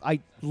fan, but I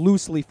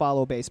loosely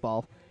follow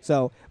baseball.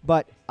 So,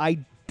 but I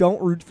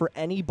don't root for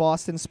any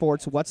Boston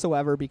sports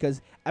whatsoever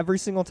because every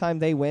single time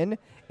they win,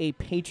 a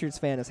Patriots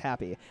fan is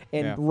happy,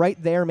 and Yeah. right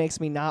there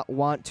makes me not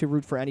want to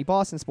root for any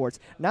Boston sports.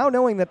 Now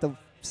knowing that the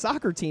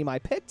soccer team I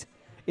picked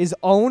is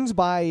owned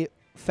by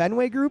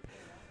Fenway Group,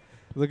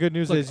 The good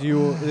news Look- is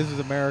this is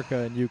America,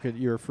 and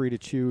you're free to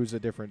choose a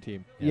different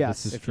team. yeah, Yes.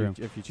 this is if true.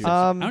 You, if you choose.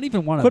 I don't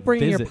even want to Quit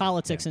bringing your visit.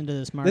 politics into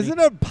this, Marty. Isn't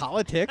it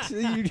politics? I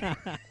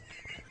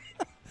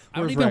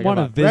don't Where's even want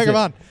to Ragavon? visit.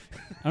 Ragavon.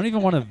 I don't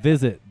even want to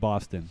visit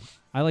Boston.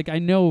 I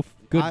know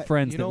good I-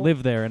 friends you that know-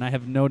 live there, and I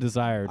have no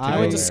desire to I go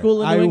went to there.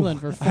 school in New England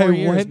for 4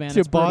 years, went man. to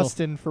It's brutal.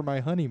 Boston for my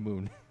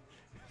honeymoon.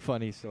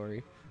 Funny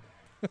story.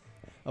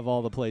 Of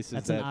all the places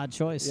That's that an odd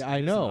choice. Yeah, I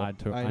It's know. an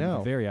odd I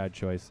know. very odd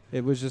choice.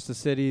 It was just a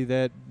city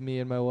that me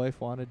and my wife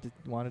wanted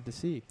to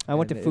see. I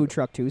went to And Food it-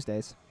 Truck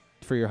Tuesdays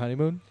for your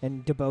honeymoon.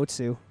 in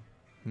Debotsu.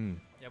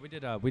 Yeah,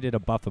 we did a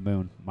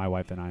Buffamoon, my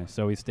wife and I.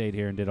 So we stayed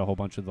here and did a whole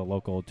bunch of the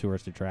local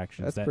tourist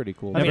attractions That's that pretty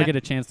cool. never mean, get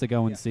a chance to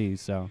go and see.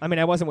 So I mean,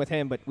 I wasn't with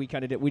him, but we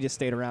kind of did. We just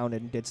stayed around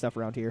and did stuff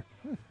around here.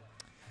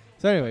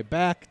 So anyway,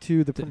 back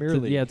to the Premier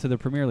League. Yeah, to the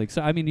Premier League.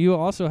 So I mean, you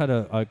also had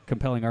a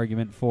compelling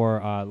argument for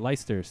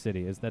Leicester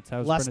City. That's how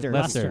it's Leicester.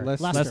 pronounced? Leicester,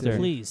 Leicester. Leicester,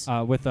 please.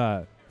 With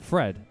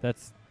Fred.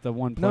 That's the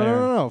one No, player.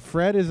 no.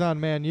 Fred is on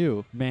Man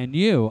U. Man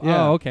U.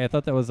 Yeah. Oh, okay. I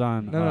thought that was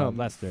on No,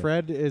 Leicester.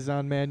 Fred is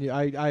on Man U.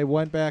 I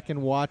went back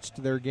and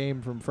watched their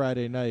game from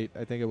Friday night.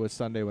 I think it was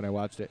Sunday when I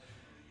watched it,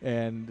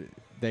 and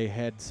they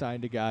had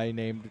signed a guy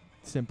named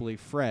simply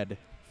Fred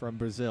from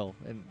Brazil,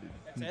 and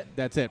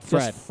that's it.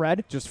 Fred. Just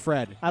Fred. Just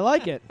Fred. I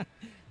like it.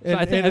 So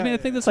I think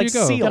that's it's where like you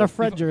go. Seal. Got a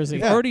Fred jersey.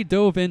 You've already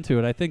dove into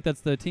it. I think that's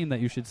the team that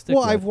you should stick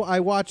Well, with. I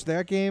watched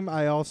that game.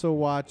 I also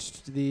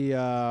watched the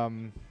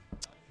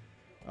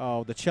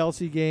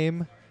Chelsea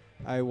game.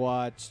 I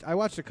watched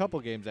a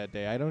couple games that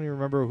day. I don't even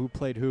remember who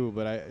played who,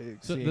 but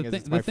So seeing the as thi-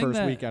 it's the my thing first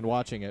that- weekend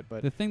watching it.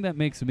 But The thing that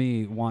makes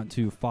me want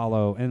to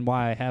follow, and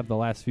why I have the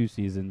last few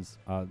seasons,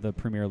 the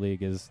Premier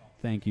League is,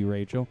 thank you,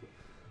 Rachel,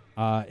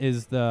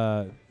 is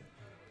the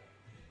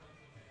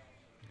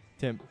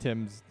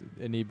Tim's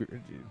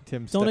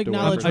Don't stepped away.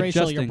 acknowledge I'm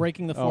Rachel. You're adjusting.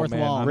 breaking the Oh, fourth man.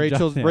 wall.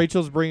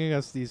 Rachel's bringing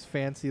us these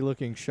fancy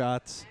looking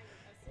shots.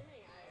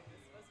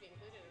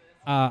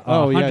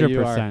 Oh, yeah, you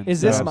are. 100%.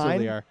 Is You this absolutely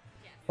mine? are.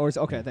 Or is,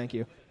 okay, thank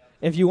you.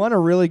 If you want a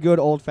really good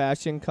old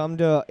fashioned, come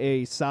to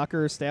a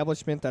soccer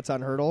establishment that's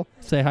on Hurdle.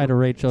 Say hi to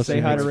Rachel. Say she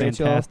hi makes to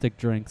Rachel. fantastic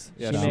drinks.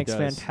 Yes, she she makes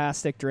does.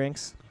 fantastic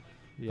drinks.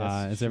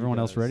 Yes, Is she everyone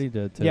else does. ready to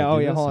Yeah, do oh,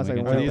 yeah, this hold on so a we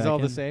second. can Are jump these back all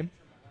the in? same?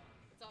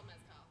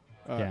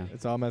 Yeah.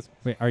 It's all mess.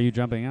 Wait, are you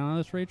jumping on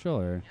this, Rachel?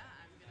 Or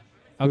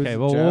Who's okay,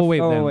 well, Jeff? we'll wait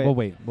Oh, then.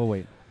 wait. We'll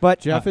wait. But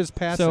Jeff is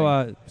passing.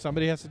 So,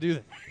 somebody has to do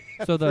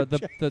that. so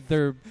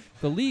the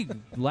league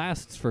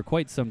lasts for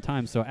quite some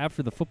time. So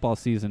after the football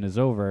season is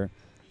over,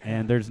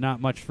 and there's not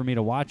much for me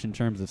to watch in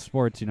terms of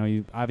sports. You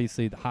know,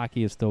 obviously the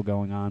hockey is still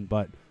going on,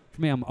 but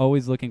for me, I'm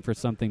always looking for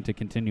something to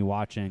continue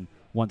watching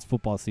once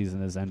football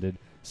season has ended.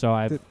 So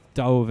I've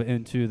dove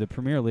into the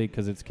Premier League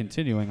because it's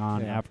continuing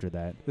on after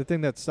that. The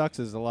thing that sucks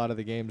is a lot of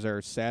the games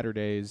are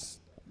Saturdays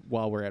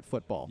while we're at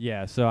football.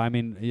 Yeah, so I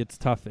mean, it's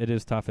tough. It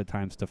is tough at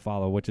times to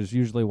follow, which is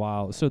usually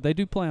while. So they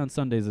do play on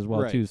Sundays as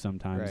well too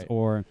sometimes,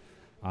 or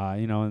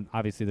and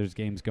obviously there's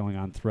games going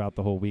on throughout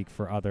the whole week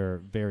for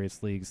other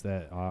various leagues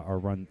that are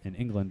run in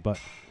England. But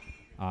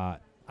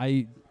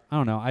I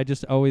don't know. I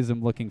just always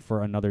am looking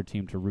for another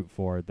team to root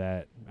for.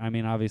 That I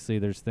mean, obviously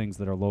there's things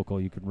that are local.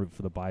 You can root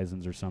for the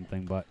Bisons or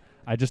something, but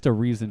just a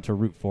reason to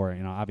root for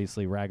it.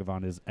 Obviously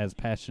Ragavan is as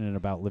passionate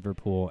about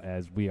Liverpool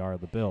as we are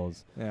the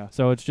Bills. Yeah.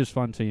 So it's just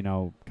fun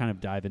to kind of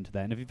dive into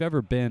that. And if you've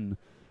ever been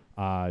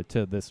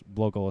to this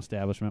local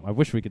establishment, I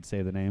wish we could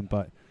say the name,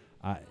 but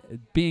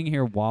being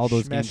here while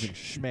those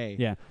games,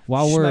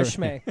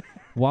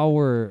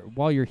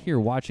 while you're here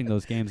watching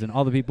those games, and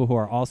all the people who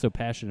are also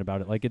passionate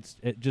about it,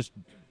 it just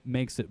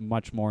makes it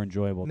much more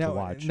enjoyable to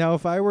watch. Now,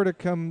 if I were to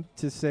come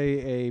to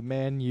say a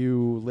Man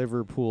U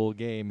Liverpool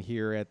game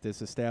here at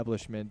this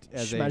establishment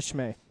as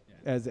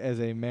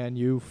a Man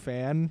U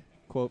fan,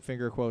 quote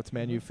finger quotes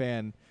Man U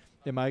fan,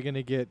 am I going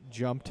to get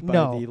jumped by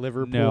the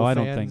Liverpool fans? No, I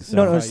don't think so.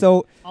 No.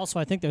 So also,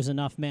 I think there's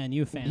enough Man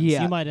U fans.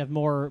 Yeah. You might have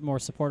more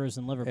supporters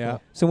than Liverpool. Yeah.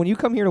 So when you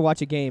come here to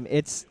watch a game,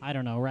 it's I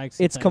don't know,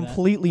 Rags. it's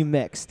completely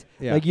mixed.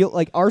 Yeah.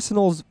 Like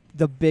Arsenal's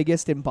the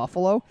biggest in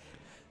Buffalo.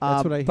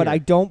 That's what I hear. But I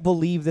don't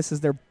believe this is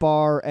their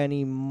bar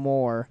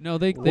anymore. No,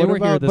 they were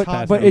here this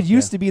past But week, it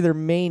used to be their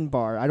main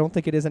bar. I don't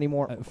think it is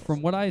anymore.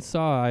 From what I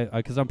saw,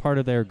 because I'm part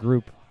of their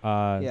group.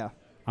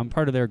 I'm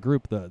part of their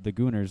group, the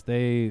Gooners.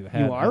 They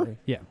had, You are?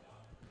 Yeah.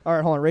 All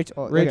right, hold on,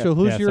 Rachel. Rachel,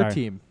 who's Yeah, your sorry.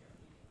 team?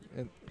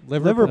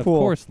 Liverpool. Of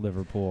course,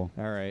 Liverpool.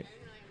 All right.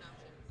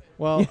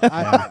 Well,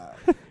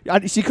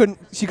 She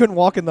couldn't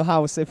walk in the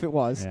house if it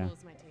was. Yeah.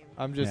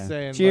 I'm just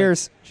saying.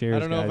 Cheers. Cheers, I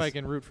don't know if guys. I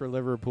can root for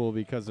Liverpool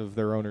because of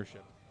their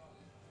ownership.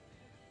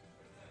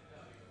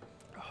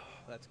 Oh,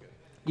 that's good.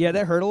 Yeah,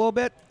 that hurt a little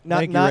bit.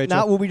 Thank you, Rachel.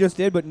 Not what we just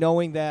did, but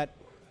knowing that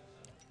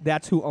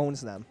that's who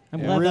owns them. I'm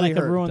Yeah. glad Really that I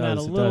could hurt. ruin that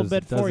a little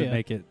bit for you. Doesn't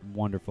make it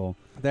wonderful.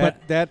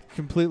 That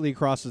completely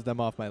crosses them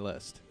off my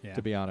list, Yeah.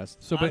 to be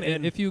honest. So, but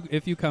if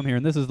you come here,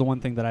 and this is the one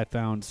thing that I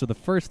found. So the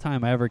first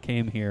time I ever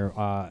came here,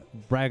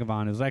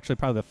 Ragavan, it was actually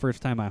probably the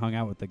first time I hung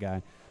out with the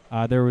guy.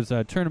 There was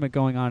a tournament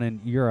going on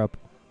in Europe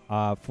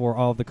for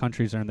all of the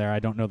countries that are in there. I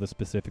don't know the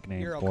specific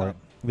name Euro for Cup.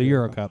 it. The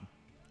Euro Cup.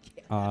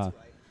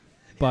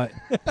 But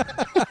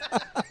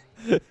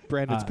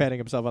Brandon's patting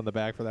himself on the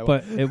back for that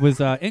but one. it was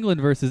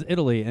England versus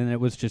Italy, and it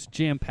was just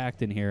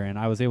jam-packed in here, and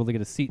I was able to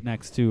get a seat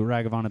next to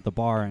Ragavan at the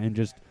bar, and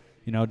just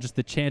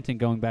the chanting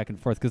going back and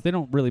forth, because they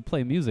don't really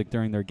play music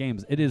during their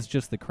games. It is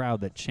just the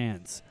crowd that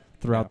chants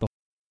throughout the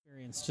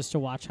Experience just to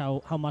watch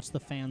how much the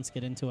fans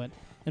get into it.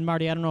 And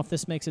Marty, I don't know if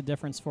this makes a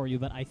difference for you,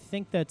 but I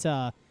think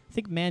that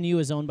Man U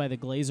is owned by the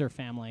Glazer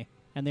family,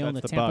 and they own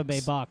the That's the Tampa Bucks.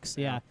 Bay Bucks.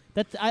 Yeah,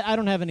 I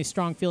don't have any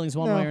strong feelings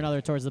one way or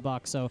another towards the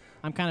Bucks, so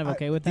I'm kind of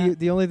okay with that.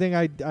 The only thing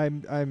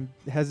I'm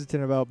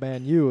hesitant about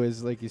Man U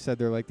is, like you said,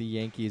 they're like the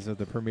Yankees of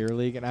the Premier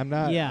League, and I'm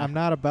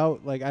not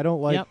about I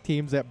don't like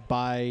teams that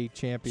buy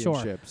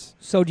championships.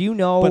 So do you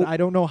know? But I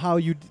don't know how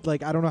I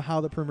don't know how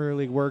the Premier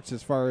League works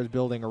as far as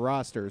building a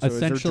roster. So is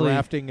there Essentially-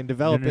 drafting and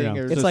developing? No.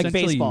 Or It's is like it-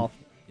 baseball.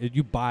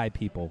 You buy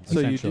people, so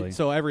essentially.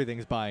 so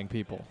everything's buying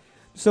people.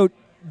 So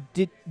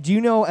do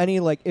you know any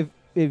if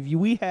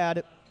we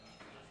had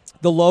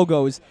the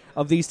logos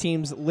of these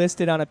teams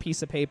listed on a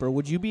piece of paper,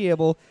 would you be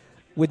able,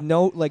 with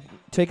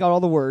take out all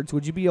the words,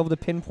 would you be able to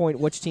pinpoint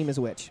which team is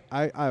which?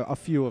 A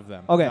few of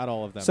them. Okay. Not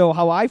all of them. So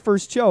how I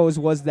first chose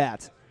was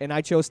that, and I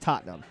chose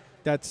Tottenham.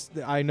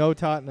 I know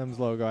Tottenham's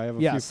logo. I have a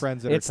few Yes.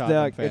 friends that It's are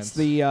Tottenham the- fans.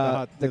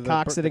 it's the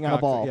cock sitting on a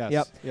cock- ball. Yes,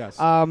 Yep. Yes.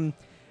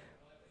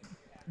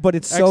 But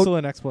it's so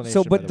excellent explanation.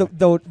 so. But by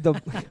the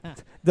way.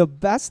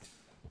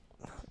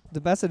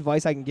 the best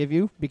advice I can give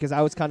you, because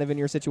I was kind of in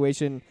your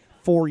situation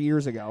 4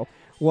 years ago,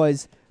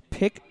 was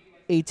pick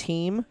a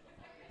team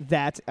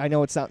that I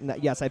know it's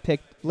not. Yes, I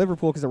picked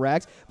Liverpool because of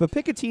Rags, but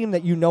pick a team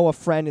that a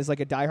friend is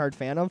like a diehard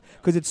fan of,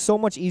 because it's so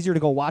much easier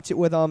to go watch it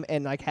with them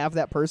and have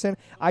that person.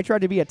 I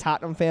tried to be a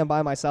Tottenham fan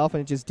by myself,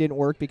 and it just didn't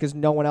work because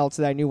no one else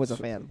that I knew was a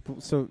fan.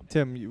 So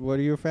Tim, what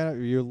are you a fan of? Are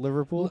you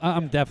Liverpool?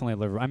 I'm definitely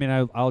Liverpool. I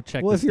mean, I'll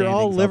check. Well, the if you're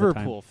all standings the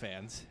time. Liverpool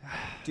fans,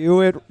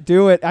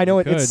 Do it. I know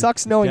it Could.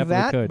 sucks knowing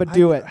Definitely that, could. but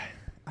do it.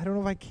 I don't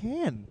know if I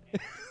can.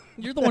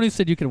 You're the one who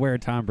said you could wear a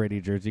Tom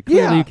Brady jersey.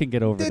 Clearly, you can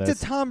get over It's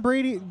this. a Tom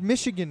Brady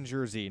Michigan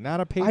jersey,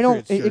 not a Patriots I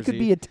don't. jersey. It could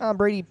be a Tom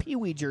Brady Pee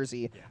Wee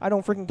jersey. I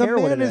don't freaking the care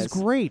what man it is is.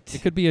 great.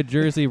 It could be a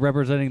jersey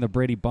representing the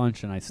Brady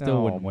Bunch, and I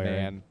still wouldn't wear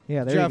it.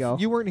 Yeah, there Jeff, you go.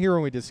 you weren't here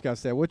when we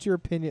discussed that. What's your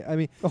opinion? I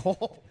mean,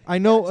 I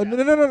know.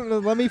 No.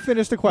 Let me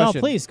finish the question.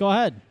 No, please go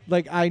ahead.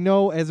 I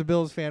know as a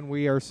Bills fan,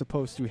 we are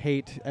supposed to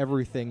hate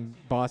everything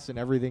Boston,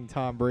 everything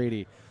Tom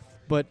Brady,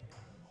 but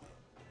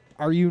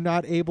are you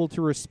not able to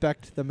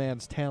respect the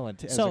man's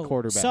talent as a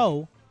quarterback?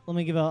 So let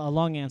me give a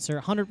long answer.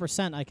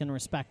 100% I can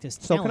respect his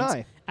So talent. can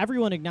I.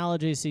 Everyone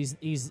acknowledges he's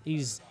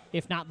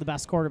if not the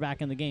best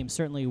quarterback in the game,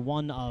 certainly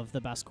one of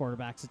the best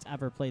quarterbacks that's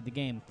ever played the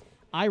game.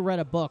 I read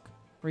a book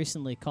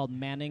recently called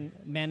Manning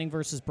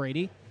versus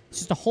Brady. It's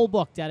just a whole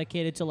book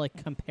dedicated to like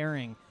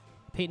comparing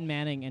Peyton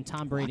Manning and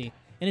Tom Brady.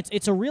 And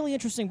it's a really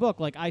interesting book.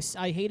 Like I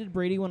hated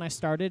Brady when I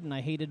started, and I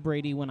hated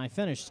Brady when I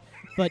finished.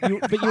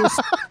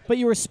 But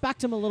you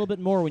respect him a little bit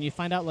more when you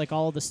find out like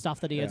all of the stuff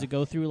that he had to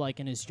go through, like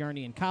in his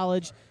journey in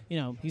college. You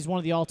know, he's one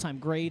of the all-time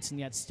greats, and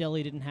yet still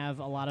he didn't have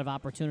a lot of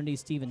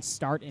opportunities to even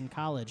start in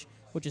college,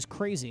 which is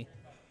crazy.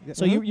 Yeah.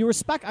 So you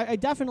respect. I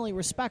definitely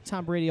respect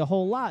Tom Brady a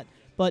whole lot,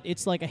 but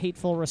it's like a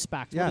hateful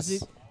respect.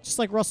 Yes. Just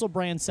like Russell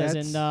Brand says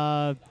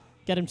in.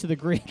 Get him to the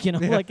Greek, you know,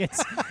 like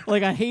it's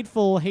like a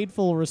hateful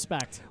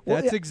respect.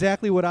 That's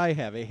exactly what I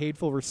have, a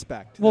hateful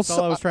respect. That's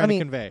all I was trying to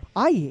convey.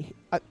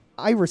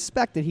 I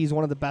respect that he's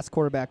one of the best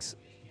quarterbacks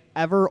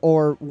ever,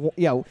 or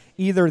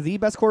either the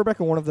best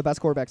quarterback or one of the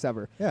best quarterbacks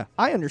ever. Yeah.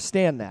 I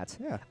understand that.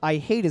 Yeah. I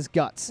hate his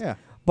guts. Yeah.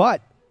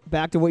 But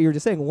back to what you were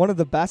just saying, one of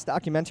the best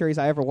documentaries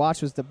I ever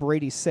watched was the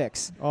Brady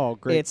 6. Oh,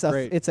 great. It's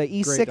a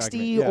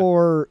E60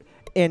 yeah.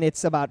 and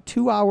it's about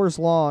 2 hours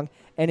long,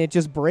 and it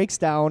just breaks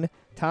down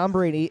Tom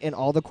Brady and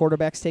all the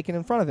quarterbacks taken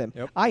in front of him.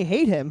 Yep. I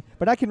hate him,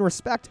 but I can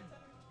respect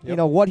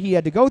what he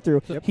had to go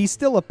through. Yep. He's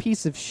still a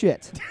piece of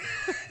shit.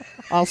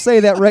 I'll say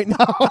that right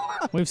now.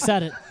 We've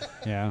said it.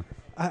 Yeah.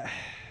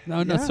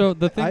 No. So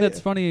the thing that's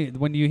funny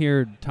when you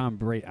hear Tom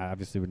Brady,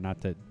 obviously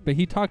not that, but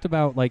he talked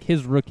about like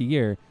his rookie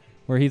year,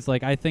 where he's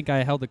like, I think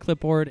I held a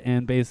clipboard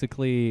and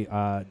basically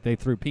they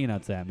threw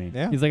peanuts at me.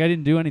 Yeah. He's like, I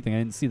didn't do anything. I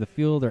didn't see the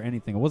field or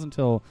anything. It wasn't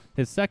until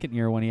his second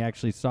year when he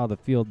actually saw the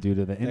field due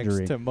to the injury.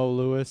 Next to Mo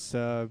Lewis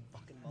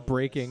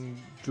breaking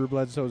Drew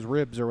Bledsoe's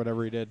ribs or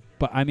whatever he did.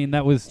 But I mean,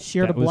 that was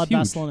sheared a blood huge.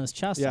 vessel in his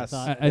chest. Yes.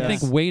 I thought. I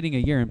think waiting a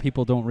year and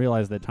people don't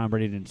realize that Tom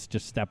Brady didn't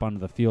just step onto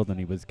the field and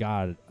he was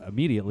God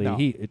immediately. No.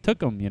 It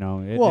took him, He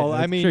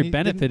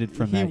benefited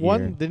from that year.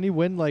 year. Didn't he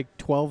win like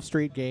 12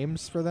 straight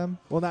games for them?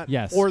 Well, not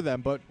Yes. for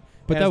them, but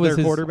as that was their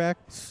his quarterback.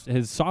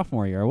 His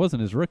sophomore year. It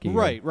wasn't his rookie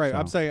Right. year.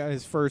 I'm saying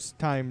his first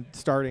time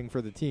starting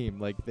for the team.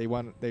 Like they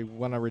won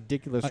a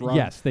ridiculous run.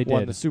 Yes, they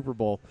won did. the Super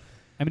Bowl.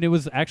 I mean, it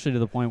was actually to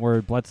the point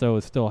where Bledsoe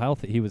was still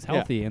healthy. He was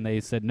healthy, and they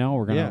said, "No,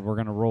 we're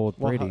gonna roll with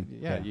Brady."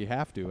 You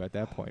have to at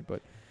that point.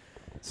 But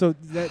so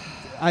that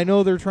I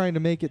know they're trying to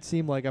make it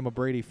seem like I'm a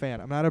Brady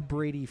fan. I'm not a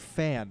Brady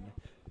fan.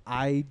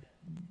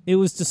 It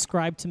was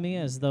described to me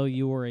as though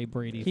you were a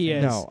Brady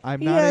fan. No, I'm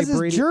He not has a his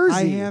Brady. jersey.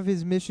 I have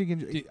his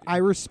Michigan. I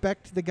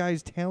respect the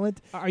guy's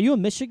talent. Are you a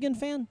Michigan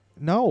fan?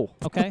 No.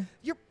 Okay.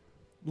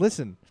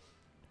 Listen.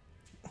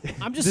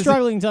 I'm just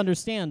struggling to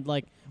understand,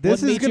 like, This what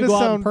is made you gonna go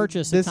out and sound-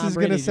 purchase this a Tom is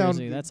gonna Brady sound-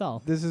 jersey. That's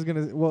all. This is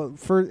gonna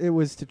it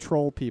was to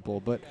troll people,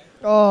 but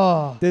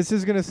Oh, this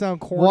is gonna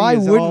sound corny. why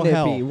as all wouldn't it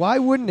hell. be? Why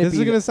wouldn't it This be?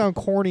 is gonna sound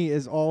corny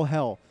as all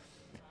hell,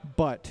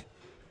 but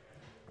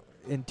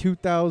in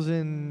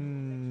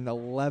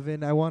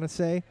 2011, I want to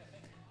say,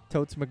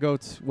 Totes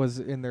McGoats was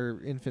in their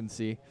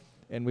infancy,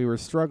 and we were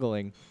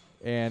struggling,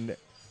 and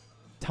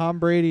Tom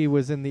Brady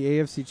was in the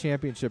AFC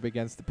Championship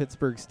against the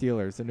Pittsburgh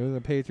Steelers, the New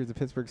England Patriots, the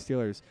Pittsburgh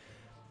Steelers,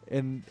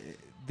 and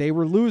they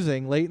were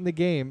losing late in the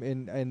game,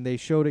 and they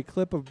showed a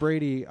clip of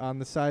Brady on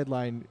the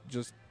sideline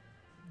just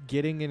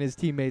getting in his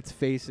teammates'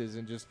 faces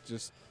and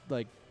just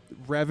like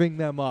revving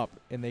them up,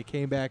 and they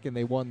came back and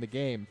they won the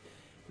game.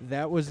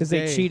 That was because the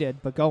they day- cheated.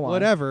 But go on.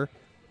 Whatever.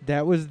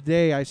 That was the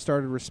day I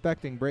started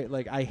respecting Brady.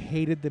 Like, I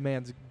hated the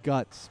man's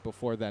guts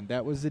before then.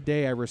 That was the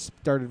day I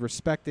started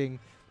respecting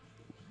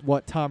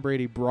what Tom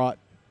Brady brought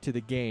to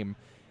the game.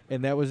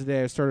 And that was the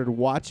day I started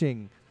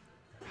watching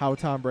how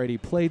Tom Brady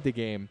played the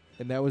game.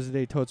 And that was the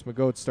day Totes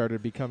McGoats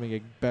started becoming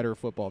a better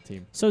football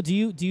team. So do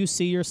you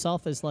see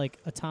yourself as like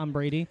a Tom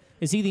Brady?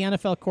 Is he the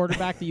NFL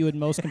quarterback that you would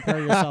most compare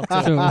yourself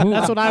to? So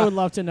That's what I would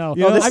love to know.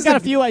 You know, this I've is got a- a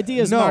few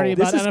ideas, No, Marty,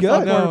 this about is NFL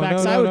good. No,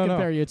 quarterbacks no, I would no, no.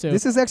 compare you to.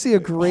 This is actually a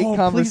great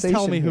conversation. Please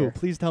tell me here. who.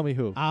 Please tell me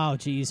who. Oh,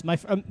 geez. My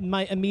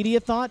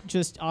immediate thought,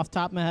 just off the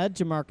top of my head,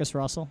 Jamarcus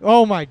Russell.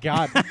 Oh, my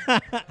God.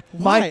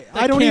 Why?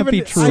 I don't can't even.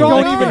 be true. I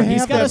don't Strong even arm. have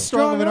He's got that a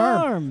strong of an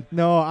arm.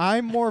 No,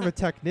 I'm more of a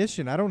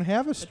technician. I don't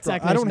have a strong.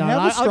 I don't No, have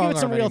a I'll strong give it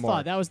some arm real anymore.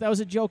 thought. That was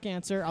a joke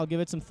answer. I'll give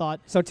it some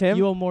thought. So Tim,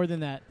 You owe more than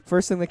that.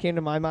 first thing that came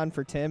to my mind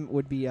for Tim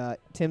would be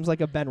Tim's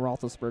like a Ben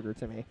Roethlisberger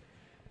to me.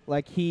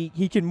 Like he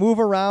can move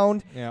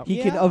around, Yeah. he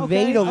Yeah, can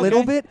evade okay, a little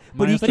okay. bit,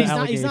 but he Minus But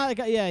can he's not like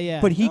a,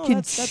 yeah. but he No, can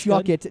that's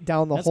chuck good. it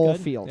down the That's whole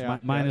good. field. Yeah.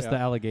 minus yeah. the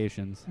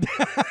allegations.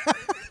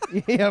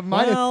 Yeah,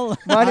 minus Well,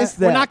 minus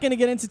we're that. not going to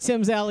get into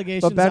Tim's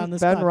allegations but on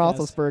this Ben podcast.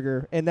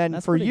 Roethlisberger, and then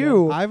That's for pretty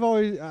you, I've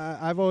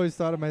always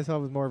thought of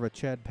myself as more of a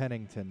Chad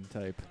Pennington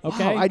type.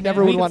 Okay, I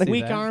never would wanna-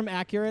 weak See that. arm,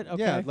 accurate.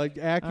 Okay, Yeah, like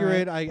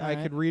accurate. All right, I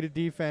all could read a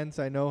defense.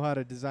 I know how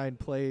to design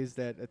plays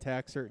that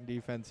attack certain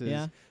defenses.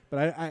 Yeah.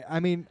 But I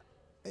mean,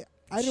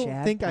 I don't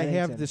Chad think I have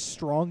Pennington. the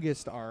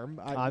strongest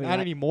arm. I mean, not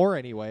I- anymore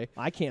anyway.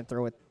 I can't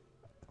throw it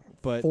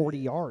But 40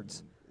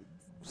 yards.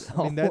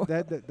 So I mean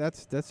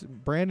that's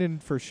Brandon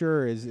for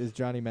sure is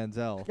Johnny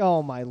Manziel.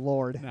 oh my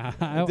lord! Nah,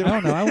 I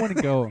don't know. I want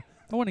to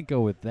go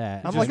with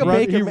that. I'm Just like a run-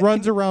 Baker he Ma-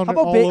 runs around How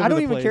about all Ba- over I don't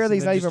the even place care that and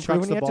he's then not just even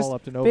chucks proven the yet. ball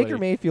up to nobody. Baker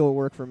Mayfield will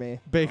work for me.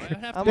 Baker I'd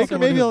have to I'm go Baker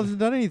someone who- Mayfield hasn't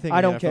done anything. I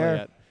in don't NFL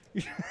care.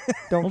 Yet.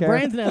 Don't well, care.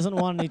 Brandon hasn't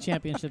won any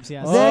championships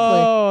yet. Exactly.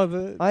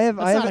 Oh, I have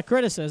That's not a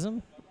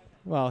criticism.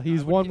 Well,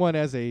 he's won one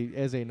as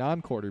a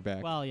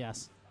non-quarterback. Well,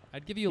 yes.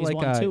 I'd give you He's like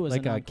won two as a a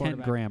Kent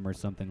non-quarterback. Graham or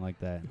something like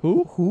that.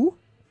 Who?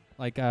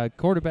 Like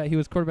quarterback. He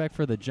was quarterback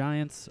for the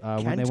Giants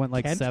when they went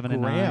like Kent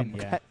 7-9. Graham.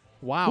 Yeah.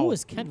 Wow. Who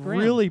was Kent Graham?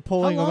 Really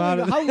pulling him out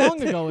of How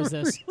long ago was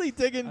this? really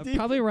digging deep.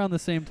 Probably around the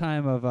same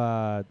time of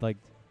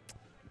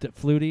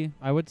Flutie,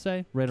 I would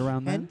say, right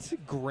around then.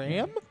 Kent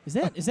Graham? Is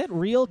that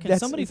real? Can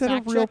somebody is that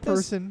fact a real check this?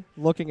 person?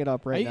 Looking it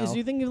up right Are now.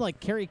 you thinking of like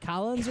Kerry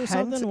Collins or Kent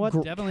something? What?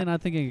 Definitely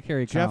not thinking of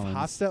Kerry Jeff Collins.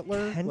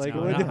 Hostetler? Kent Like,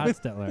 No, what- not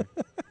Hostetler.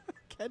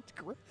 Kent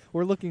Graham?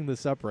 We're looking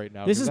this up right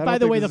now. This 'cause is, I by don't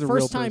the think way, this the is a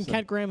real first time person.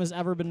 Kent Graham has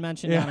ever been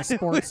mentioned Yeah. on a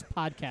sports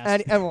podcast.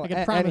 Any- I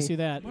can promise you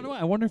that.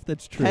 I wonder if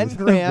that's true. Kent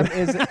Graham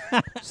is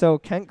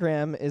Kent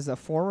Graham is a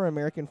former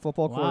American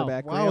football Wow.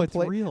 quarterback. Wow, Graham it's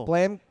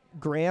real.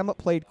 Graham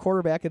played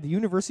quarterback at the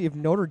University of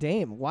Notre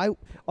Dame. Why?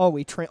 Oh,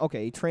 he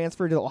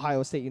transferred to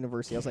Ohio State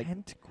University. I was like,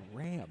 Kent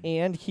Graham.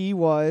 and he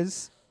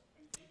was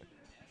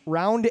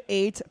round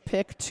 8,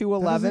 pick That doesn't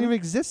even 211.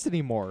 exist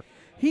anymore.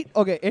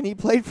 And he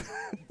played.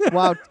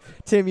 Wow,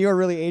 Tim, you are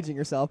really aging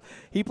yourself.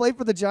 He played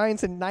for the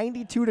Giants in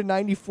 92 to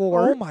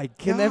 94. Oh my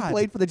god! And then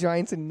played for the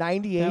Giants in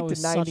 98 That to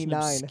was such an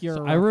 99. obscure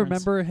I reference.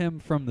 remember him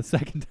from the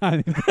second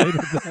time he played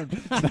with them.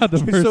 Not the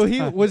first So he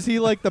time. was he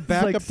like the like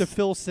backup to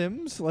Phil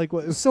Sims? Like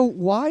what? So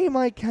why am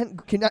I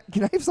Kent? Can I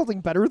have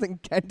something better than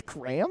Kent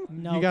Graham?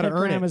 No, You gotta Kent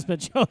earn Graham it. has been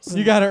chosen.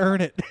 You got to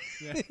earn it.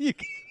 You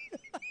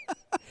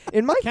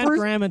In my Kent first,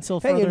 Graham until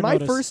hey, further in my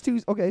notice. first two,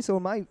 so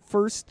in my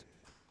first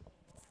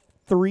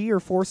 3 or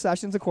 4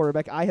 sessions of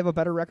quarterback, I have a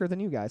better record than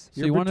you guys.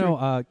 So you want to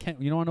know?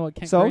 You want to know what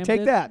Kent So Graham take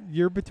did? that.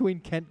 You're between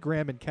Kent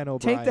Graham and Ken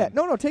O'Brien. Take that.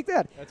 No, take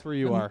that. That's where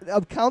you are.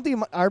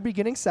 Counting our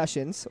beginning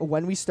sessions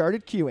when we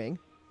started queuing,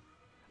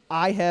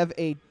 I have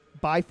a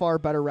by far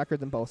better record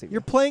than both of you.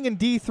 You're playing in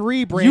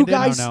D3, Brandon. You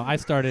guys- No, I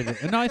started.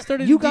 No, I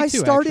started. You in guys D2,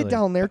 started actually.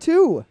 down there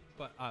too.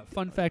 But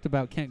fun fact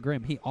about Kent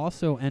Graham, he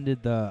also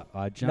ended the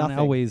John Nothing.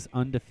 Elway's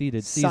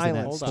undefeated season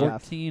Silence, at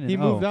Jeff. 14 and He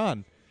 0. moved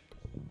on.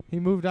 He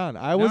moved on.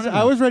 I No, was no, I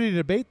no. was ready to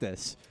debate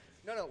this.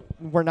 No,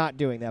 we're not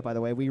doing that. By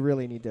the way, we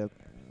really need to.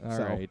 All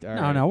So- right.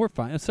 No, we're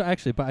fine. So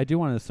actually, but I do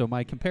want to. So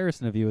my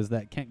comparison of you is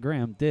that Kent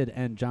Graham did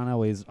end John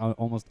Elway's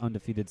almost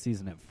undefeated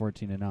season at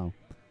 14 and 0.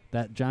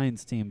 That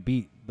Giants team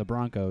beat the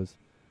Broncos.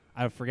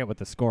 I forget what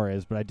the score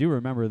is, but I do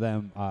remember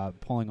them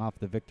pulling off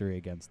the victory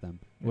against them.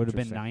 It would have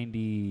been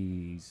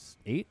Interesting.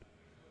 98,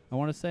 I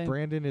want to say.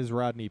 Brandon is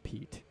Rodney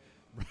Pete.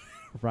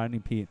 Rodney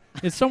Pete.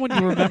 It's someone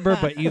you remember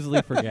but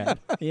easily forget.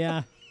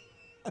 Yeah.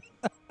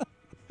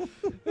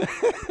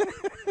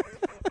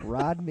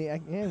 Rodney,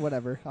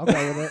 whatever. I'll go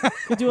with it.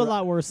 Could do a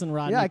lot worse than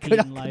Rodney Yeah, I Pete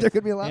could. in life. There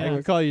could be a lot. Yeah. I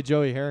would call you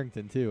Joey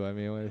Harrington too. I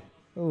mean,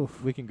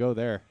 Oof, we can go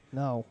there.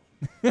 no.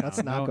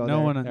 Let's not go there.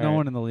 No All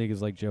one in the league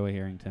is like Joey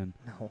Harrington.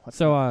 No, let's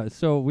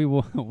So we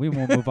will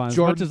move on. As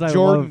Jordan, much as I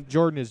Jordan, love,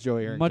 Jordan is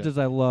Joey Harrington. much as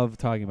I love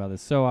talking about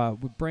this. So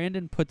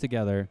Brandon put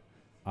together.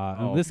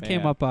 Oh, this came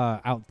man. up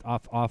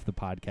off the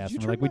podcast. you And we're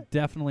turn like, we my-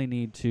 definitely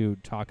need to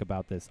talk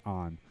about this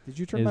on. Did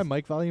you turn my is-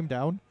 mic volume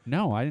down?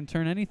 No, I didn't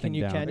turn anything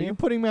down. Are you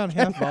putting me on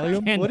half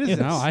volume? Can What is you?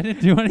 this? No, I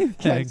didn't do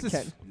anything. Ken,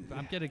 Ken.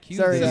 I'm getting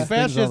accused Sorry, of these This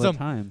is things all the fascism.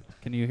 time.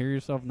 Can you hear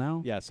yourself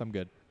now? Yes, I'm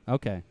good.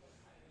 Okay.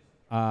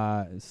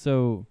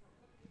 So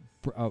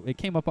it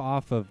came up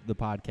off of the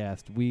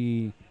podcast.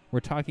 We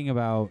were talking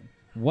about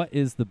what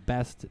is the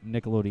best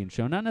Nickelodeon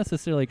show. Not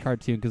necessarily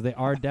cartoon, because they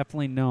are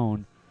definitely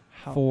known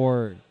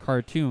for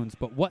cartoons,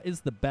 but what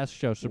is the best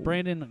show? So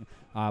Brandon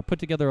put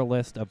together a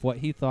list of what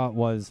he thought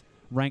was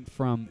ranked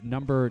from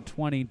number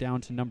 20 down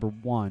to number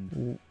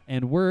 1.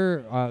 And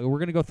we're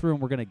going to go through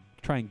and we're going to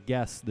try and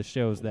guess the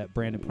shows that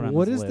Brandon put on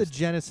What this is the list.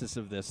 genesis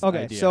of this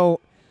Okay, idea? so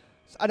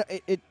I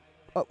don't,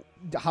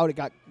 how it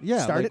got yeah,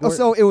 started. like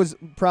So it was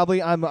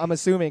probably. I'm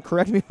assuming.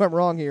 Correct me if I'm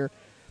wrong here.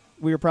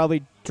 We were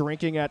probably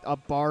drinking at a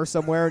bar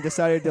somewhere and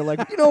decided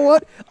to you know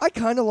what? I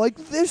kind of like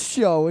this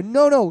show, and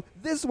no,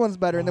 this one's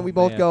better. And then Oh, we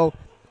both man. go,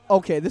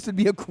 okay, this would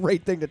be a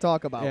great thing to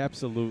talk about.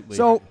 absolutely.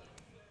 So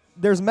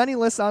there's many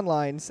lists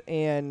online,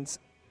 and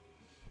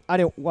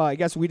I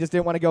guess we just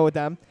didn't want to go with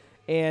them.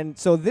 And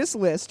so this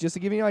list, just to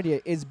give you an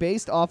idea, is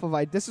based off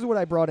of this is what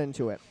I brought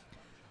into it.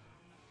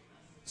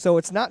 So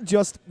it's not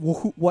just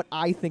what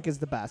I think is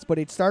the best, but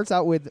it starts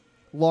out with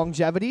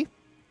longevity,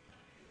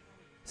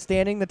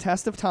 standing the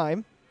test of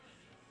time,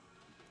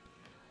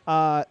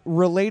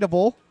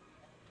 relatable,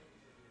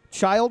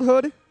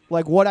 childhood,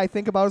 like what I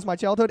think about as my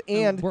childhood,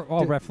 and we're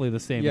all roughly the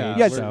same yeah, age.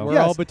 Yes, we're, so we're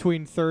yes. all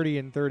between 30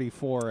 and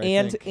 34. I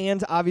think.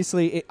 and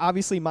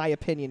obviously my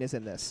opinion is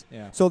in this.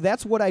 Yeah. So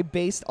that's what I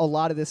based a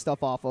lot of this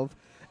stuff off of.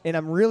 And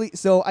I'm really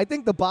so I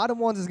think the bottom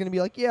ones is going to be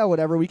like, yeah,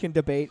 whatever, we can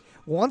debate.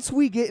 Once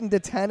we get into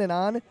 10 and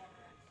on,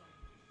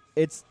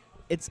 it's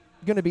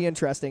going to be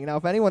interesting. Now,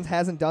 if anyone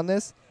hasn't done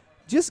this,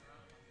 just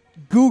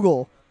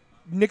Google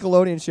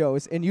Nickelodeon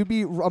shows and you'd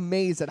be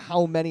amazed at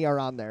how many are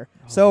on there.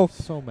 Oh, So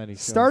so many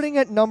shows. starting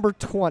at number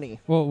 20.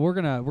 Well, we're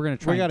gonna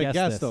try We and gotta guess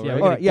guess this. though, Yeah, right?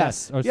 we're All gonna right,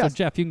 yes, guess. yes. So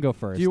Jeff, you can go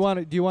first. Do you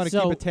want to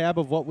So- keep a tab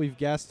of what we've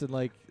guessed and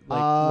write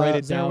it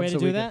Is there down? a way so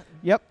to we do can- that?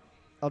 Yep.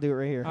 I'll do it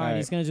right here. All right, Alright.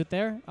 he's going to do it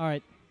there? All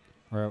right.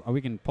 Or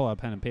we can pull out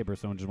pen and paper if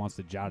someone just wants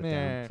to jot it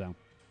Nah. down.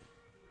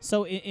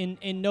 So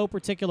in no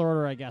particular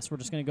order, I guess we're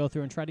just going to go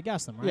through and try to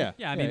guess them, right? Yeah.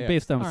 Yeah, I mean,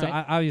 based on All so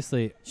right.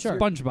 obviously, Sure.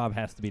 SpongeBob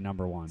has to be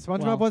number one.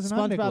 SpongeBob Well, wasn't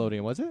on SpongeBob-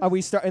 Nickelodeon, was it? Are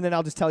we start? And then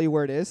I'll just tell you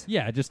where it is.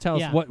 Yeah, just tell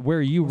Yeah. us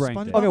where you Was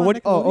ranked it. SpongeBob Okay. on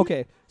What? Oh, Nickelodeon?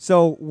 okay.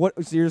 So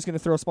what? So you're just gonna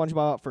throw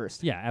SpongeBob out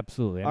first. Yeah,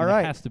 absolutely. I All mean,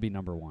 right. it has to be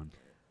number one.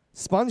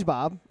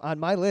 SpongeBob on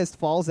my list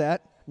falls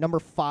at number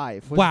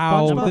 5.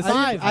 Wow, SpongeBob this-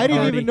 five. I didn't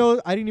already. even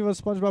know. I didn't even know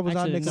SpongeBob was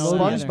on Actually, didn't know that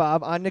Nickelodeon. either.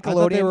 SpongeBob on I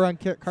thought they Nickelodeon were on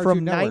Cartoon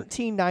from Network.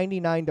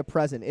 1999 to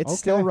present. It's Okay.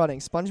 still running.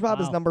 SpongeBob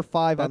is Wow. number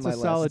 5 That's on my a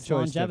solid list.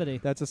 choice. Tim. Longevity.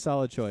 That's a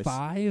solid choice.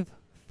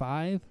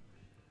 Five.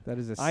 That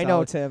is a I solid.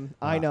 know, Tim.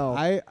 I know.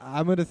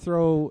 I'm gonna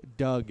throw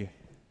Doug.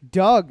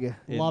 Doug,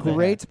 Love it.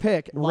 great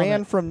pick. Love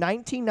ran it. from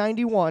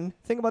 1991.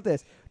 Think about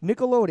this.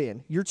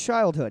 Nickelodeon, your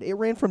childhood. It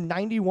ran from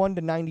 91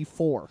 to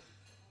 94.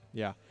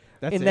 Yeah.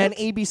 That's And it? then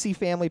ABC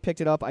Family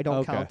picked it up. I don't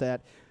Okay. count that.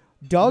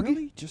 Doug,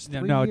 Really? Just No,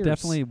 3 no, it years.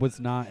 definitely was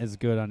not as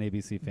good on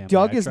ABC Family.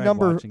 Doug I is tried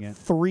number watching it.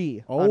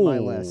 3 on my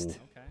Oh. list.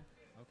 Okay.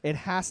 It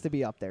has to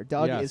be up there.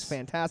 Doug Yes. is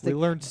fantastic. We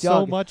learned Doug,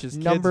 so much as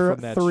kids number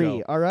from that 3.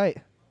 show. All right.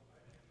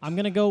 I'm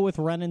going to go with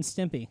Ren and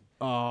Stimpy.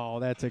 Oh,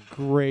 that's a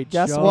great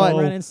Guess show. what?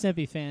 Ren and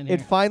Stimpy fan here.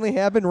 It finally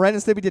happened. Ren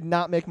and Stimpy did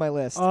not make my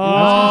list. Oh,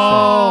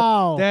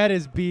 Wow. that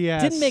is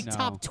BS. Didn't make No.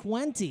 top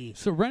 20.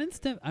 So Ren and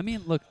Stimpy. I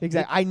mean, look.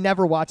 Exactly. I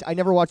never watched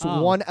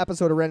Oh. one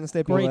episode of Ren and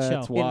Stimpy. Great show.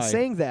 That's In why.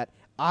 saying that,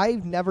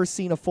 I've never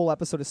seen a full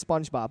episode of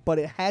SpongeBob, but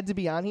it had to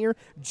be on here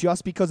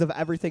just because of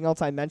everything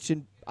else I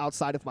mentioned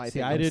outside of my See,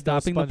 opinion. I I'm didn't know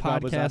stopping the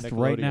SpongeBob was on podcast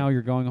right Nickelodeon. now.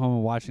 You're going home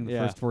and watching the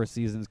Yeah. first 4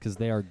 seasons because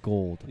they are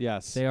gold.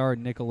 Yes. They are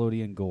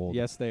Nickelodeon gold.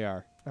 Yes, they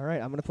are. All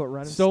right, I'm going to put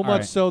Ren and So All much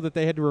right. so that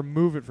they had to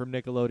remove it from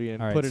Nickelodeon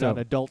and All right, put it so- on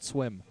Adult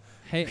Swim.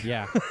 Hey,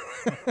 yeah.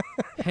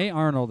 Hey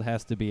Arnold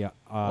has to be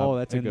Oh,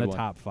 that's a in good the one.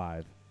 top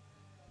 5.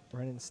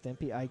 Ren and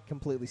Stimpy. I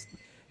completely.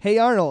 Hey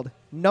Arnold,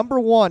 number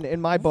 1 in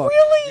my book.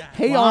 Really?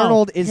 Hey Wow.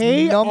 Arnold is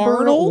Hey number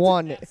Arnold?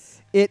 1.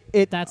 It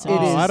That's it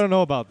awesome. is. I don't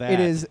know about that. It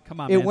is. Come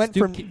on, it man. went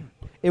Stoop from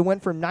it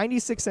went from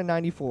 96 and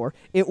 94.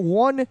 It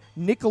won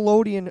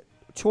Nickelodeon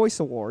Choice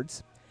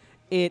Awards.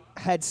 It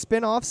had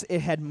spin-offs. It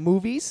had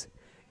movies.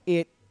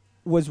 It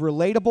was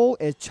relatable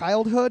as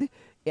childhood.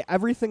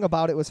 Everything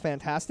about it was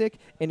fantastic,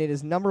 and it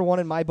is number 1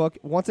 in my book.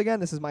 Once again,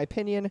 this is my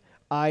opinion.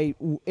 And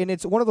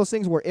it's one of those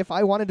things where if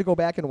I wanted to go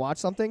back and watch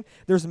something,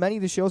 there's many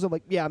of the shows I'm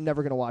like, yeah, I'm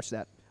never going to watch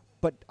that.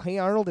 But Hey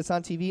Arnold, it's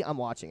on TV. I'm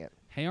watching it.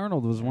 Hey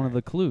Arnold was one of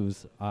the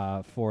clues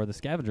for the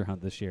scavenger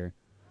hunt this year.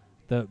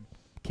 The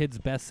kid's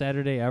best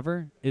Saturday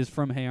ever is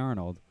from Hey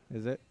Arnold.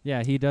 Is it?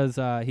 Yeah, he does.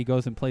 He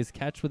goes and plays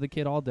catch with the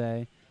kid all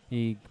day.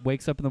 He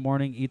wakes up in the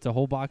morning, eats a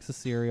whole box of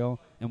cereal,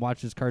 and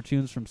watches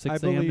cartoons from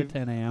 6 a.m. to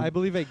 10 a.m. I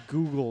believe I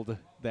Googled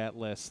that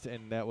list,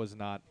 and that was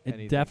not It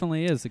anything.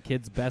 definitely is. The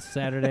kid's best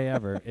Saturday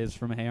ever is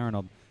from Hey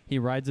Arnold. He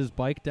rides his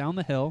bike down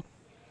the hill.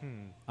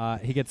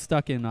 He gets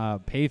stuck in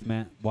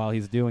pavement while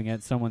he's doing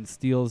it. Someone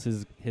steals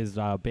his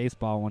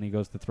baseball when he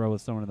goes to throw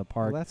with someone in the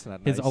park. Well, that's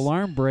not His nice.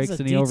 alarm breaks This is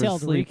a and he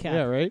detailed oversleeps. recap.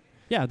 Yeah, right?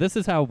 Yeah, this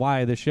is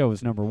why the show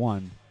is number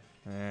 1.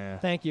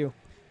 Thank you,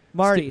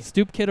 Marty.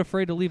 Stoop kid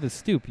afraid to leave his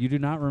stoop. You do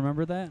not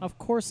remember that? Of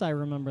course I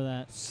remember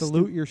that.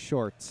 Salute your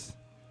shorts.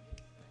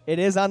 It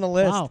is on the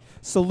list. Wow.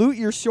 Salute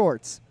Your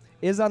Shorts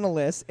is on the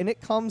list, and it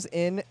comes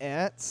in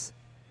at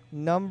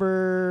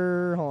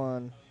number. Hold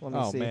on, let me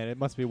Oh see. man, it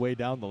must be way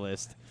down the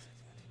list.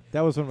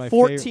 That was one of my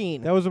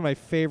 14. That was one of my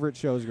favorite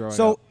shows growing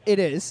So up. it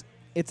is.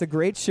 It's a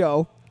great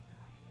show.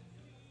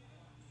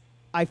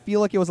 I feel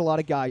like it was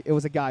It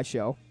was a guy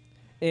show.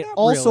 It Not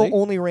also really.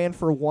 only ran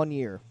for 1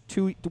 year,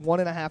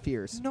 1.5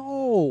 years.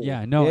 No.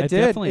 Yeah, no, It it,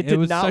 did. definitely It did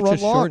was not such run a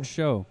short long.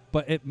 show,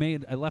 but it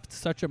left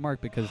such a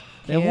mark because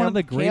they have one of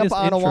the Camp greatest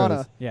intros.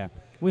 Anawana. Yeah,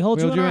 We hold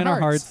We'll you do in our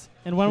hearts.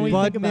 And when we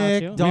think about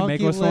Budnick, you, we Donkey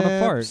make us on a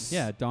fart. Lips.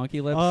 Yeah,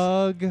 Donkey Lips.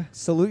 Ugh.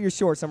 Salute Your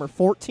Shorts, number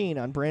 14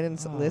 on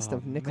Brandon's Oh, list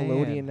of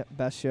Nickelodeon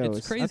best shows.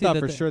 It's crazy I thought that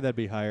for the- sure that'd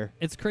be higher.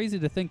 It's crazy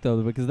to think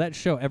though, because that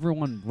show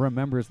everyone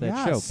remembers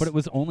that show, Yes. but it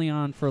was only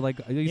on for like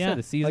you Yeah. said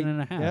a season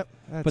and a half. Yep.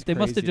 That's But they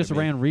must have crazy just to me.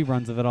 ran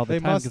reruns of it all the They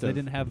time must because they have.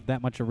 didn't have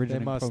that much They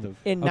original. must have.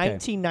 In Okay.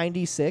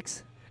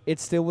 1996, it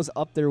still was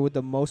up there with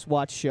the most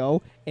watched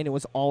show, and it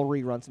was all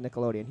reruns of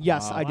Nickelodeon.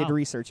 Yes, Wow. I did Wow.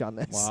 research on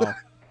this. Wow.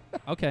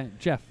 Okay,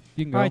 Jeff,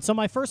 you can go. all right, so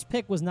my first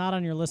pick was not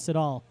on your list at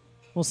all.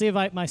 We'll see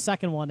if my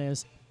second one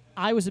is.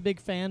 I was a big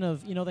fan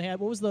of, they had,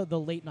 what was the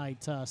late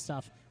night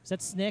stuff? Was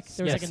that Snick?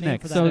 There was Yeah, like a name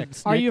Snick. for that. So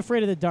Are Snick- You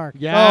Afraid of the Dark?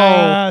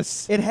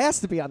 Yes. It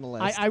has to be on the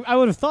list. I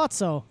would have thought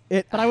so.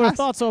 It But I would have has-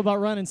 thought so about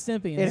Ren and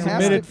Stimpy. It And has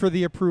Submitted to- for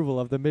the approval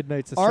of the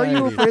Midnight Are Society.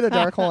 You Afraid of the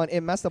Dark? Hold on. It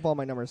messed up all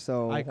my numbers.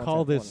 So I one,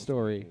 call two, this 1,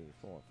 story 2, 3,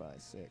 4,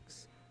 5,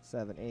 6,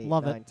 7, 8,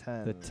 Love it. 9,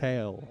 10, The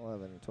Tale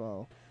 11,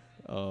 12,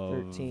 of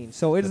 13.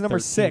 So it is the number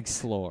 13th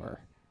 6. floor.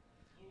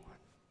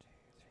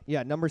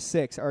 Yeah, number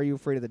 6. Are You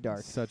Afraid of the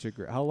Dark? Such a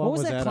great. How long what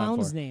was that that on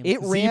clown's for? name?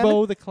 It ran.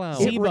 Zebo the clown.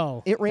 It,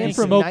 Zebo. it ran Thank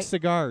from you. Smoked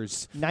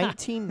cigars.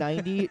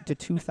 1990 to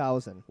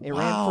 2000. It ran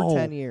Wow. for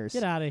 10 years.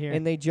 Get out of here.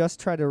 And they just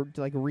tried to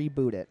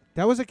reboot it.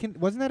 That was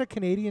wasn't that a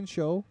Canadian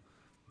show?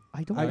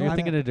 I don't I- know. You're I'm-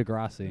 thinking of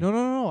Degrassi.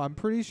 No. I'm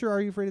pretty sure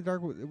Are You Afraid of the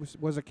Dark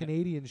was a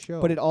Canadian show.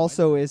 But it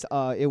also is.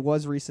 It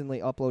was recently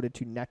uploaded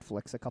to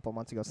Netflix a couple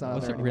months ago. It's not on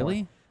Was there it anymore.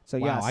 really? So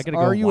Wow, yes, I gotta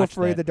Are go You watch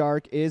Afraid that. of the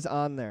Dark is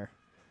on there.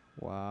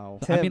 Wow.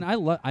 I mean,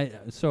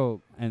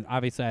 and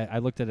obviously I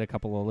looked at a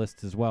couple of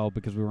lists as well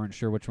because we weren't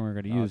sure which one we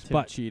were going to use. Tim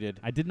But cheated.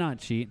 I did not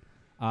cheat.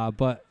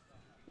 But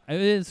it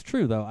is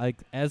true though. Like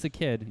as a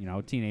kid,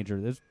 teenager,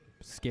 it's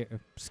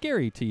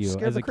scary to you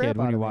Scared as the a crap kid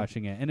when out you're of me.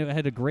 watching it, and it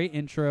had a great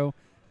intro,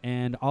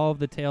 and all of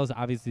the tales.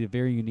 Obviously, a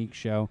very unique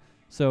show.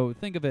 So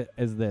think of it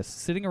as this: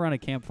 sitting around a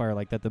campfire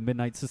like that. The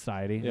Midnight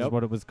Society is Yep.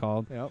 what it was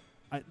called. Yep.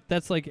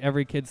 That's like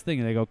every kid's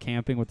thing. They go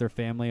camping with their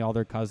family, all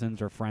their cousins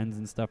or friends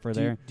and stuff are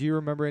there. Do you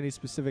remember any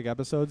specific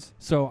episodes?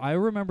 So I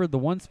remember the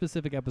one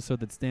specific episode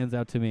that stands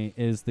out to me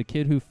is the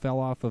kid who fell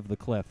off of the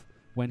cliff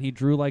when he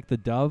drew like the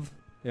dove.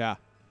 Yeah.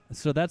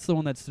 So that's the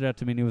one that stood out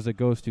to me. And he was a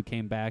ghost who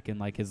came back and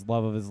like his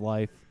love of his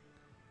life.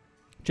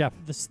 Jeff,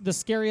 The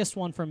scariest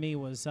one for me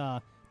was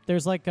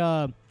there's like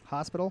a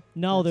Hospital?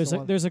 no That's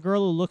there's the a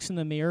girl who looks in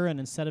the mirror and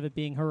instead of it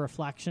being her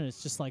reflection,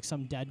 it's just like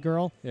some dead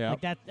girl. Yeah.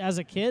 Like that as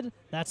a kid,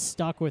 that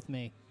stuck with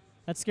me.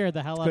 That scared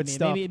the hell out good of me.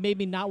 stuff. It made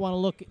me not want to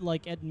look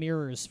like at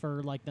mirrors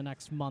for like the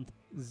next month.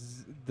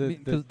 The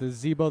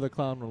Zebo the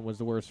clown one was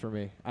the worst for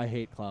me. I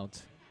hate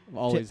clowns. I've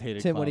always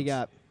hated Tim, clowns. what do you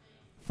got?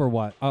 for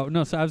what? Oh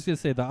no, so I was gonna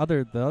say the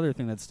other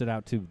thing that stood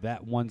out to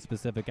that one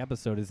specific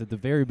episode is at the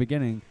very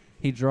beginning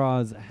he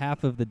draws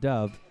half of the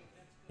dove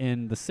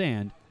in the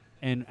sand,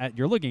 and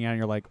you're looking at it and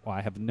you're like, oh,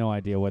 I have no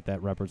idea what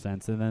that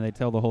represents, and then they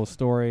tell the whole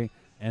story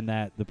and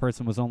that the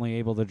person was only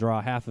able to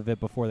draw half of it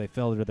before they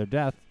fell to their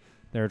death.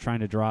 They were trying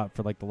to draw it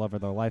for like the love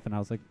of their life, and I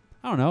was like,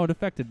 I don't know, it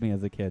affected me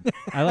as a kid.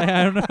 I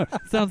don't know.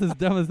 It sounds as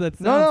dumb as that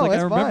sounds. No, like I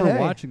it's remember fine, hey.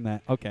 watching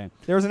that. Okay.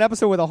 There was an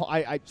episode with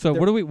a So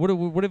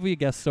what have we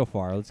guessed so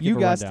far? Let's give you a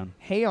guessed rundown.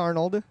 Hey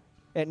Arnold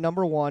at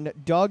number 1,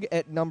 Doug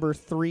at number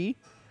 3,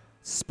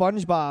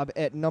 SpongeBob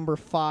at number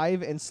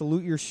 5, and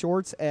Salute Your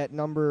Shorts at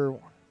number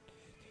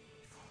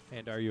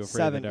And Are You Afraid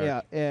 7. of the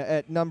Dark? Yeah,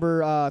 at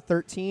number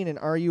 13, and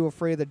Are You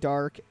Afraid of the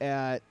Dark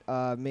at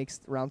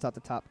rounds out the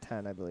top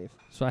 10, I believe.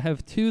 So I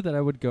have two that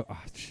I would go.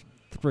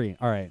 3.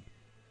 All right.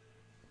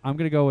 I'm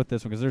going to go with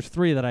this one because there's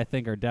 3 that I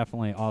think are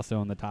definitely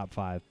also in the top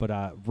 5.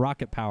 But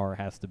Rocket Power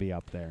has to be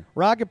up there.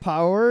 Rocket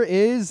Power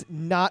is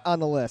not on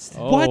the list.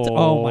 What?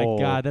 Oh,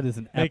 my God. That is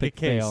an Make epic a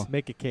case. fail.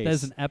 Make a case. That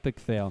is an epic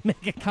fail.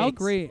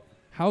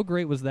 How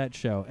great was that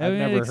show? I've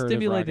never it heard of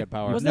stimulated- Rocket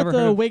Power. I've Was never that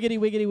heard the of- wiggity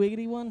wiggity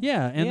wiggity one?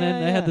 Yeah, and Yeah,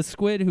 then they had yeah. the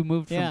squid who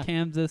moved Yeah. from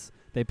Kansas.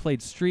 They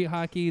played street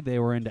hockey. They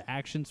were into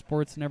action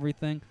sports and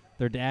everything.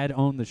 Their dad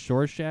owned the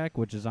Shore Shack,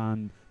 which is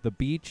on the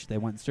beach. They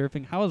went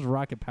surfing. How is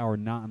Rocket Power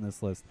not on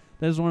this list?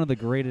 That is one of the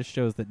greatest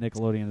shows that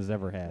Nickelodeon has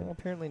ever had. Well,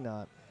 apparently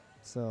not.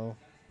 So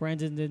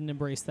Brandon didn't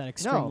embrace that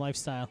extreme No.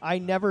 lifestyle. I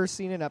never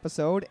seen an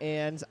episode,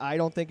 and I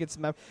don't think it's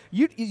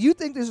you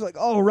think this is like,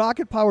 oh,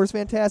 Rocket Power is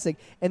fantastic,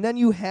 and then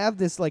you have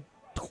this like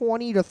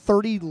 20 to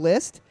 30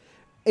 list.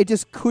 It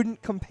just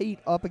couldn't compete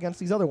up against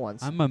these other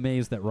ones. I'm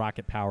amazed that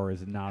Rocket Power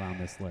is not on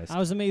this list. I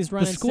was amazed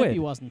Ren the and squid. Stimpy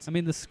wasn't. I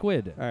mean, the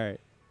squid. All right.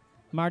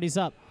 Marty's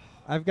up.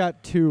 I've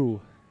got 2,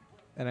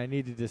 and I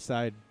need to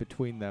decide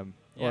between them.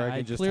 Or I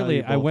can just tell clearly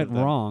you I both went of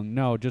them. wrong.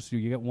 No, just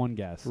you get one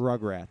guess.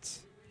 Rugrats.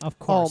 Of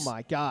Oh course.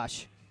 my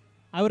gosh!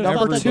 I would have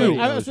Number thought two.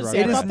 I was gonna It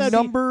say, I is thought that'd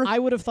number- be, I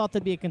would have thought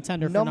that'd be a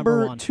contender for number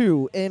Number 1.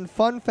 2. And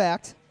fun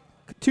fact,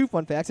 2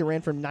 fun facts. It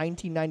ran from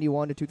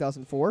 1991 to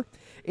 2004.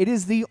 It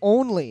is the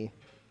only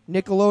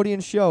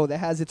Nickelodeon show that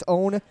has its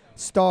own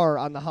star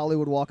on the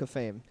Hollywood Walk of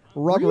Fame.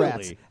 Rugrats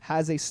Really?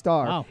 has a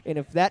star, Wow. and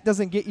if that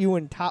doesn't get you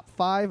in top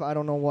 5, I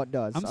don't know what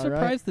does. I'm all right?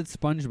 surprised that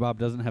SpongeBob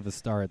doesn't have a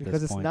star at because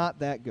this it's point. not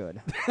that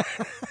good.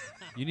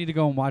 You need to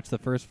go and watch the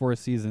first 4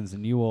 seasons,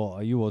 and you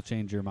will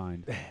change your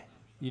mind.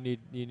 You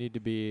need to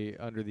be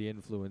under the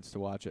influence to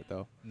watch it,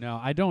 though. No,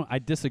 I don't. I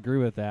disagree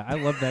with that. I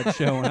loved that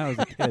show when I was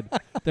a kid.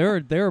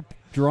 There are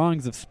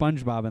drawings of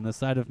SpongeBob on the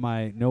side of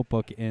my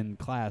notebook in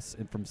class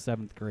from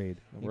 7th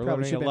grade. You We're probably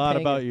learning a should've been lot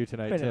paying about it- you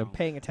tonight, Been Tim.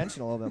 paying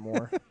attention a little bit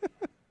more.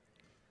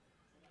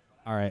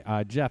 All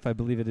right, Jeff, I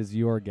believe it is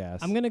your guess.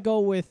 I'm going to go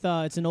with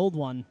it's an old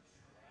one.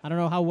 I don't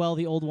know how well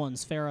the old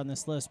ones fare on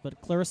this list, but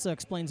Clarissa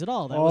Explains It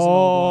All. That was an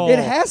old one.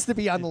 It has to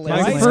be on the list.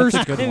 My Right? first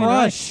That's a good one.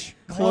 crush.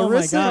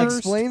 Clarissa Oh my God.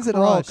 Explains It First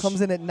All crush.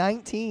 comes in at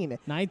 19.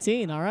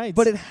 19, all right.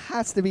 But it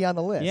has to be on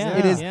the list. Yeah,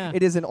 it is. yeah.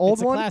 It is an old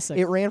It's a one. classic.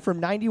 It ran from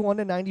 91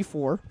 to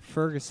 94.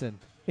 Ferguson,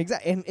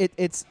 Exactly, and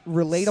it's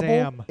relatable.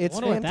 Sam. It's I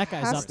wonder what that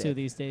fantastic. guy's up to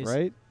these days.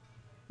 right?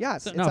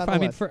 Yes, So, it's no, on the I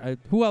mean, list.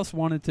 who else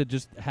wanted to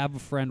just have a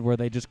friend where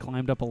they just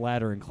climbed up a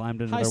ladder and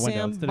climbed into Hi, their window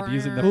Sam. instead of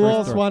using the Who first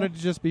else door? wanted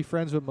to just be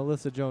friends with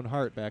Melissa Joan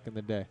Hart back in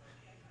the day?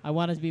 I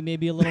wanted to be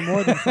maybe a little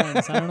more than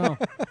friends. I don't know.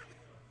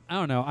 I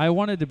don't know. I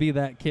wanted to be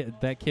that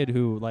kid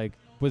who like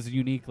was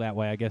unique that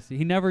way. I guess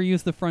he never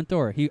used the front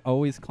door. He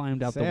always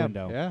climbed out the Sam,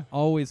 window. yeah.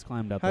 Always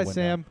climbed out Hi, the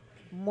window.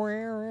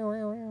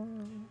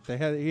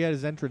 Sam. He had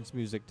his entrance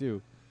music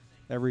too.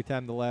 Every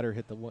time the ladder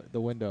hit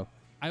the window.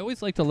 I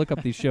always like to look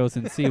up these shows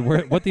and see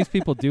what these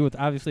people do with.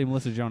 Obviously,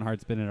 Melissa Joan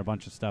Hart's been in a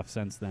bunch of stuff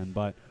since then,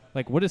 but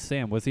like, what is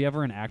Sam? Was he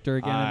ever an actor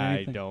again? in I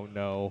anything? don't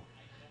know.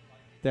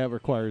 That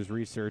requires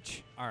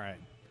research. All right.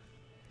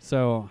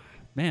 So,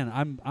 man,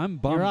 I'm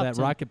bummed You're up, that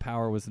Tim. Rocket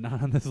Power was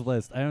not on this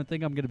list. I don't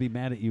think I'm going to be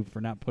mad at you for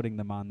not putting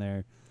them on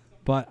there,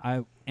 but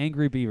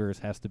Angry Beavers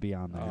has to be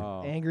on there.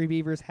 Oh. Angry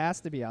Beavers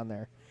has to be on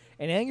there.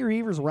 And Angry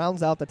Beavers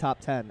rounds out the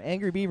top 10.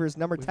 Angry Beavers,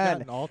 number We've 10,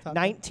 gotten all top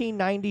 10?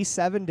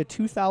 1997 to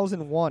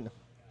 2001.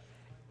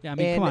 Yeah, I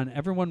mean, come And on.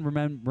 Everyone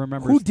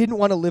remembers. Who didn't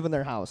want to live in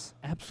their house?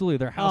 Absolutely.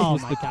 Their house Oh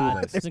was my the God,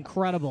 coolest. it's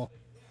incredible.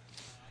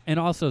 And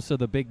also, so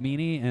the Big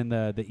Meanie and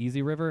the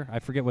Easy River, I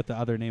forget what the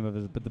other name of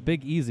it is, but the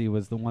Big Easy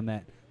was the one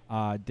that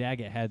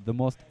Daggett had the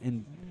most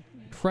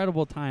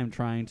incredible time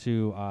trying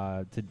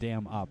to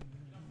dam up.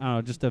 I don't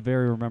know, just a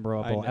very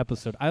memorable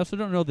episode. I also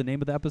don't know the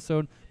name of the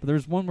episode, but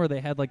there's one where they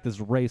had like this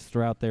race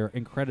throughout their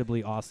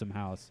incredibly awesome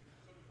house.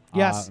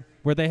 Yes.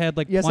 Where they had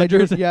like Yes,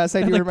 plungers. I do. Yes, I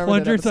they had, do like, remember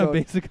that plungers on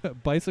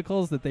episode.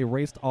 bicycles that they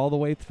raced all the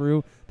way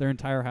through their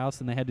entire house,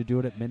 and they had to do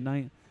it at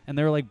midnight. And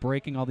they were like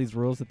breaking all these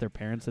rules that their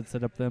parents had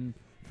set up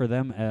for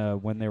them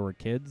when they were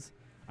kids.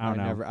 I don't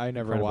know. I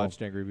never Incredible.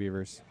 watched Angry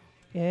Beavers.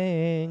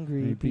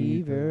 Angry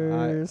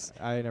Beavers.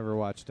 I never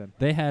watched them.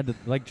 They had,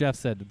 like Jeff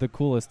said, the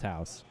coolest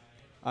house.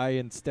 I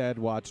instead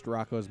watched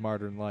Rocco's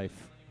Modern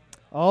Life.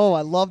 Oh,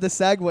 I love the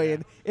segue,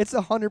 and it's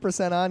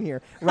 100% on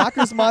here.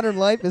 Rocker's Modern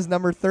Life is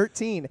number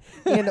 13.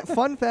 And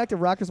fun fact of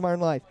Rocker's Modern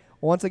Life,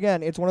 once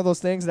again, it's one of those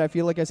things that I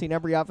feel like I've seen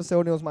every episode,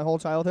 and it was my whole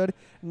childhood,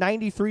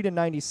 93 to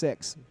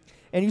 96.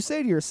 And you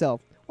say to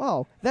yourself,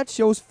 wow, that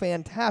show's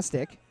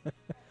fantastic.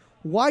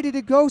 Why did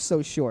it go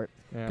so short?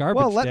 Yeah. Garbage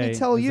Well, let me Day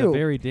tell is you, a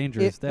very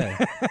dangerous day.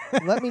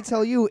 Let me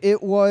tell you,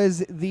 it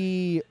was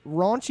the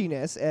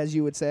raunchiness, as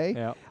you would say,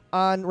 Yeah.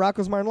 on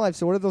Rocco's Modern Life.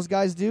 So what did those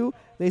guys do?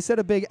 They said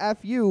a big F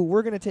you,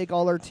 we're going to take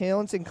all our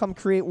talents and come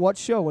create what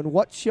show? And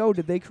what show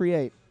did they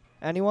create?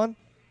 Anyone?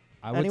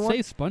 I would Anyone? say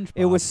SpongeBob.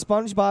 It was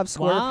SpongeBob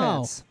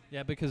SquarePants.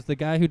 Yeah, because the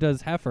guy who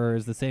does Heifer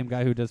is the same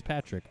guy who does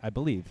Patrick, I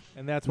believe.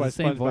 And that's It's why the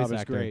same voice SpongeBob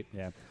is actor. great.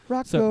 Yeah.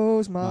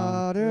 Rocco's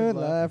Modern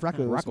Life.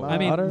 Rocco's Rocco. Modern I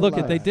mean, Life.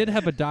 look, they did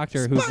have a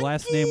doctor whose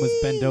last name was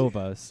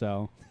Bendova,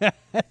 so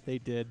They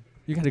did.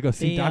 you got to go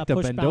see They, Dr.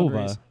 push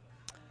boundaries.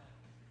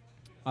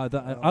 Bendova. The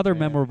other man.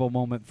 memorable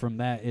moment from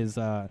that is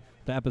the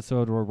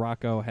episode where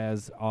Rocco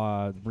has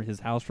his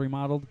house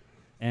remodeled,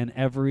 and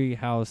every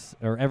house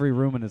or every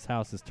room in his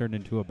house is turned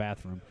into a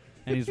bathroom.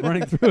 And he's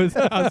running through his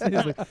house. And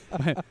he's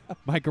like,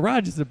 my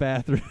garage is a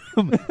bathroom.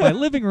 My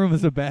living room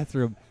is a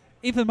bathroom.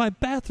 Even my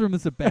bathroom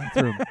is a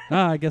bathroom.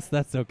 I guess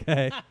that's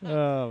okay.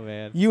 Oh,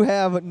 man. You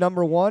have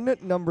number 1,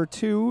 number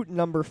 2,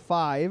 number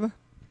 5.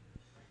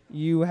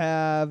 You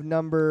have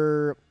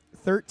number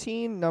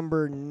 13,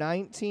 number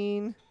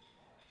 19,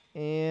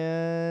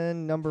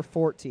 and number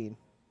 14.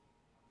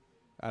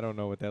 I don't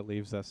know what that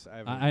leaves us. I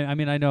haven't- I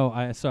mean, I know.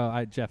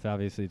 Jeff,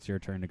 obviously, it's your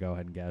turn to go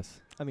ahead and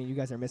guess. I mean, you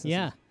guys are missing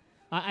Yeah. some.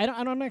 I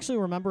don't actually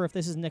remember if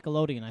this is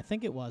Nickelodeon. I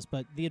think it was,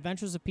 but The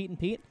Adventures of Pete and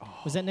Pete,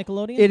 was that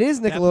Nickelodeon? It is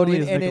Definitely Nickelodeon,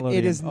 is and it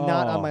Nickelodeon. is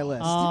not on my Oh.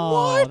 list.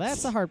 Oh,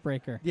 that's a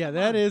heartbreaker. yeah,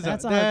 that is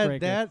That's a that, heartbreaker.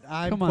 that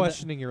I'm Come on,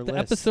 questioning your The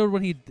list. episode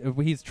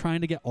when he's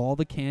trying to get all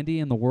the candy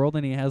in the world,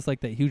 and he has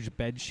like that huge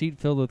bed sheet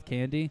filled with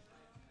candy.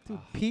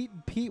 Dude,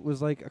 Pete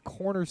was like a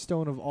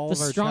cornerstone of all The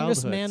of our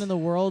strongest man childhoods. in the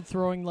world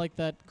throwing like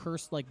that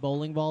cursed like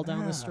bowling ball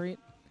down Yeah. the street.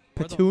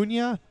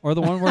 Petunia. Or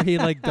the one where he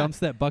like dumps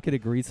that bucket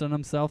of grease on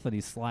himself and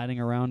he's sliding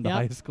around to Yep.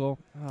 high school.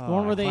 The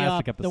one where they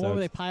classic the one where episodes.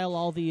 they pile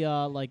all the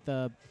like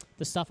the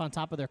stuff on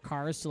top of their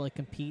cars to like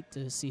compete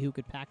to see who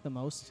could pack the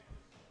most.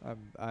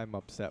 I'm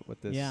upset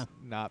with this Yeah.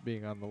 not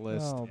being on the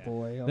list. Oh,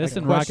 boy. This I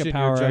and question Rocket your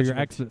Power are your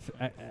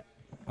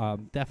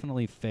judgment.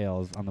 definitely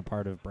fails on the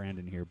part of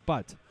Brandon here.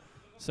 But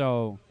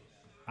so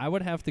I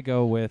would have to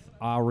go with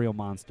Real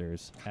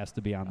Monsters. Has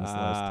to be on this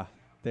list.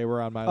 They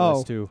were on my Oh,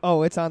 list too.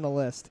 oh, it's on the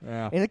list.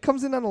 Yeah. And it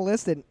comes in on the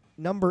list at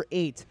number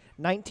 8,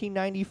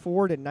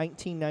 1994 to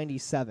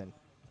 1997.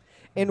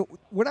 And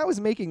when I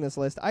was making this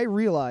list, I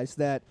realized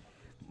that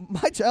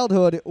my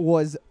childhood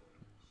was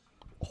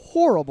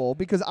horrible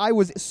because I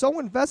was so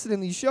invested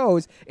in these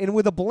shows, and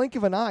with a blink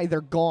of an eye,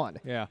 they're gone.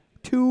 Yeah.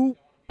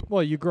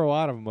 Well, you grow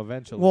out of them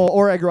eventually. Well,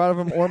 or I grow out of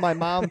them, or my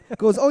mom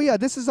goes, "Oh yeah,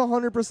 this is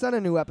 100%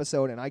 a new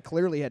episode," and I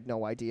clearly had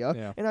no idea.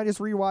 Yeah. And I just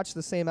rewatched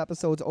the same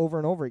episodes over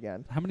and over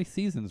again. How many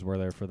seasons were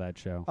there for that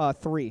show?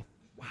 3.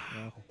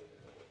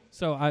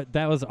 So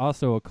that was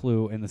also a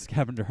clue in the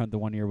scavenger hunt the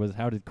one year was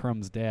how did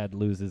Crumb's dad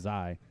lose his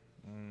eye?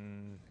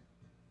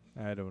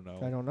 I don't know.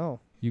 I don't know.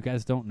 You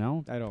guys don't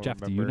know? I don't Jeff,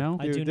 remember. do you know?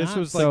 I Dude, do this not.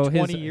 was So like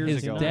 20 his, years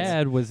his ago.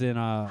 dad was in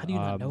How do you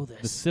not know the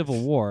this?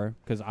 Civil War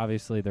because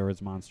obviously there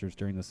was monsters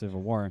during the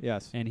Civil War.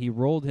 Yes. And he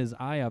rolled his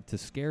eye up to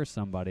scare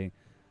somebody,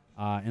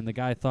 and the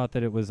guy thought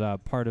that it was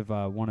part of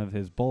one of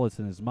his bullets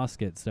in his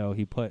musket, so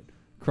he put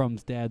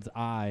Crumb's dad's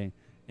eye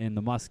in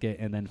the musket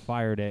and then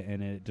fired it,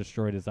 and it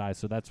destroyed his eye.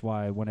 So that's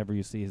why whenever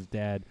you see his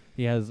dad,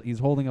 he's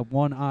holding up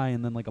one eye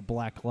and then like a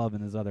black club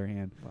in his other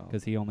hand Wow.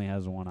 because he only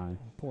has one eye.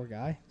 Poor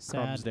guy.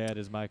 Crumb's Sad. dad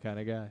is my kind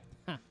of guy.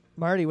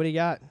 Marty, what do you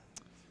got?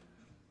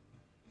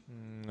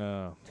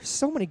 No. There's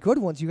so many good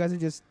ones. You guys are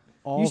just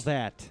All s-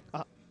 that.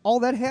 all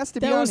that has to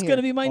be That on was here. going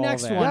to be my All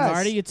next that. one, Yes.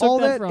 Marty. You took all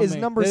that that from is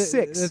me. number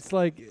 6. It's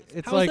like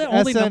How is that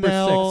only SNL number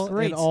 6?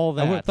 Great. and all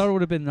I that. thought it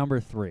would have been number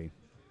 3.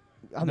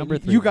 I mean, number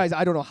 3. You guys,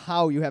 I don't know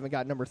how you haven't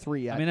got number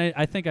 3 yet. I mean,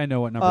 I think I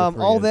know what number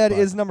 3 all is. that but-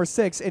 is number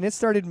 6, and it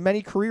started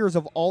many careers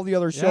of all the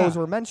other shows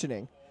Yeah. we're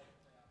mentioning.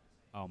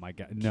 Oh my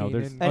god! No,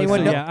 there's Keenan- Anyone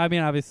so know- Yeah, I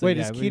mean, obviously. Wait,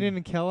 yeah, is Keenan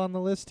and Kel on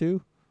the list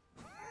too?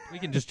 We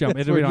can just jump.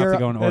 As We don't have we're- to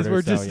go in as order.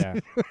 we're So just- yeah.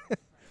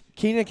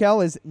 Keenan and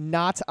Kel is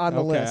not on the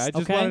okay, list. I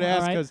just Okay, wanted to ask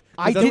alright. because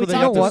I that's did where they you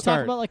got know to what? Let's talk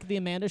start. about like the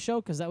Amanda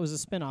show because that was a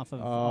spin-off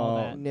of all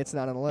that. It's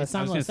not on the list. It's not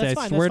I on was the gonna list. say, That's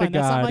I fine. swear That's to fine.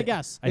 That's not God, my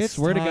guess. I It's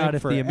swear to time God,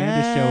 if for the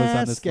Amanda show is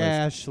on this Ask list.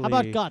 Ashley. How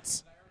about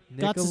Guts?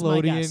 Guts is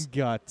my guess. Nickelodeon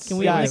Guts. Can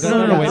we Yeah, have is Nickelodeon that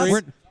No, number Guts?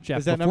 three? Jeff,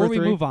 Is that before number we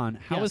 3? move on,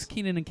 how Yes. is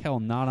Keenan and Kel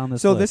not on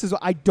this So list? this is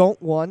I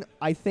don't want.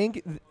 I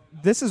think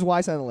this is why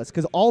it's on the list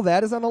because all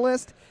that is on the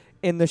list,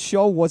 and the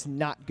show was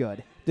not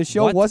good. The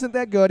show What? wasn't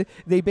that good.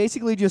 They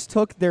basically just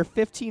took their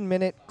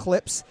 15-minute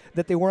clips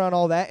that they were on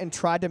all that and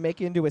tried to make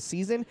it into a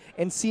season.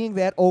 And seeing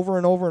that over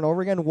and over and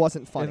over again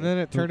wasn't funny. And then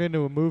it turned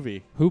into a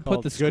movie. Who put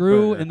called the Good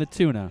screw Burger. in the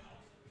tuna?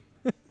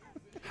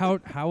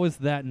 How is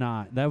that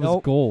not? That was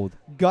Nope. gold.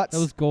 Guts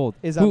That was gold.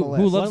 is who, on the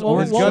list. Who loves What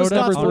orange was Guts soda?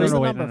 Guts? number What was three?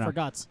 the wait, number no. for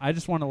Guts? I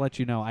just want to let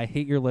you know I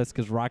hate your list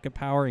because Rocket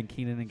Power and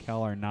Keenan and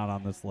Kel are not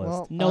on this list.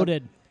 Well,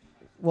 Noted.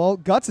 Well,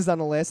 Guts is on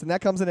the list, and that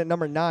comes in at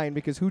number 9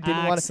 because who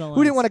didn't want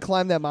Excellent. to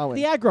climb that mountain?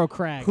 The aggro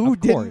crag. Who Of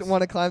didn't course.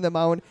 want to climb that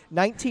mountain?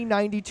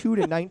 1992 to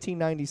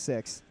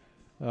 1996.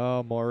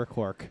 Oh, Maura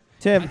Quark.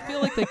 I Tim, feel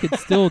like they could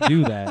still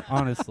do that,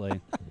 honestly.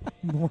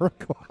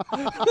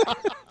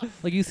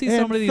 Like you see In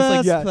some of these, first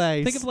like Yes.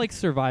 place. think of like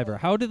Survivor.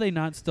 How do they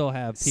not still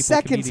have people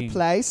second competing?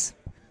 place.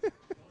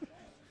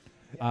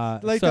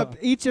 Like so,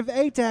 each of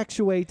 8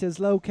 actuators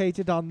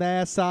located on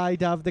their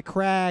side of the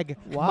crag.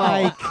 Wow.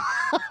 Mike.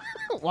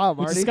 Wow, We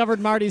Marty. discovered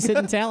Marty's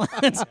hidden talent,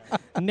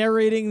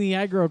 narrating the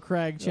aggro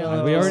crag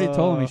challenge. we already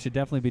told him he should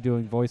definitely be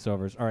doing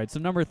voiceovers. All right, so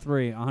number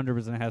 3,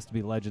 100% has to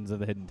be Legends of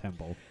the Hidden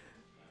Temple.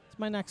 It's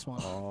my next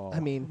one. I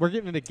mean, we're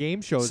getting into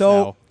game shows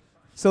So- now.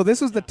 so this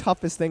was the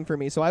toughest thing for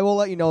me. So I will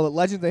let you know that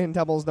Legends of the Hidden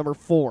Temple is number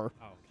 4.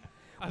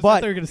 I But-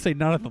 thought they were going to say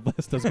none of the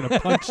list. I was going to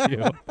punch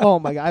you. Oh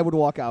my god, I would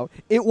walk out.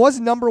 It was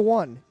number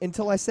 1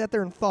 until I sat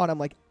there and thought. I'm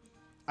like,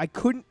 I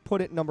couldn't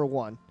put it number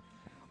 1.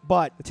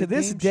 But It's to a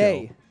this game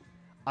day, show.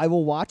 I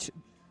will watch.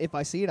 If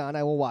I see it on,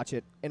 I will watch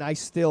it, and I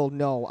still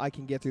know I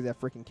can get through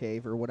that freaking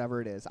cave or whatever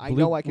it is. I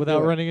know I can without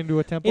do it. running into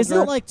a temple Isn't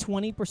guard? it like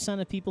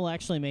 20% of people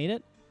actually made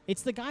it?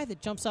 It's the guy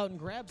that jumps out and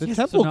grabs The you.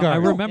 temple So no, I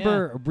guard.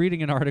 remember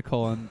reading an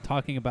article and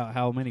talking about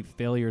how many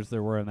failures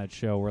there were in that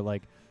show where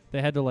like they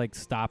had to like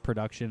stop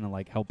production and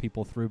like help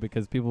people through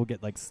because people would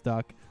get like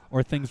stuck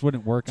or things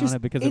wouldn't work Just on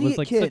it because it was idiot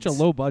like such a kids.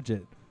 low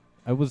budget.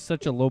 It was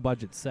such a low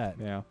budget set.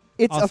 Yeah.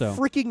 It's Also- a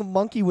freaking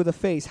monkey with a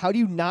face. How do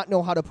you not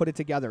know how to put it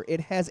together?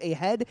 It has a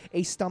head,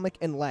 a stomach,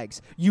 and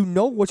legs. You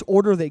know which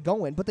order they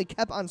go in, but they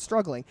kept on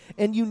struggling.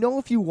 And you know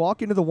if you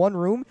walk into the one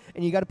room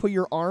and you got to put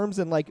your arms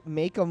and like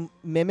make them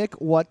mimic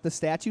what the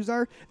statues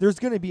are, there's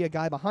going to be a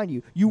guy behind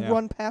you. You Yeah.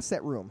 run past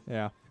that room.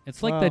 Yeah.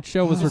 It's like Wow. that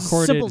show was Just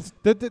recorded.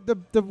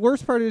 simple- The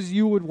worst part is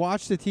you would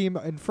watch the team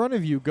in front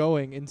of you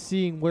going and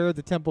seeing where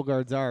the temple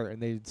guards are,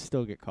 and they'd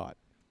still get caught.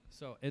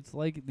 So it's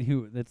like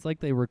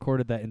they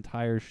recorded that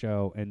entire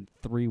show in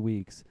 3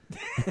 weeks,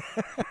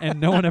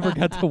 and no one ever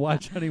got to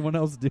watch anyone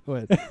else do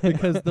it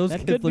because those That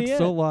kids could looked be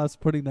so it.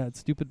 lost putting that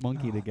stupid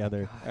monkey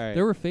together. All right.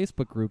 There were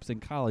Facebook groups in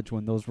college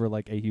when those were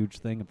like a huge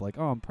thing of like,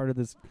 oh, I'm part of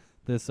this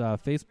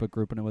Facebook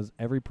group, and it was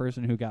every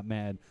person who got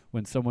mad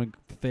when someone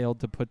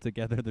failed to put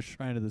together the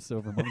Shrine of the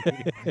Silver Monkey.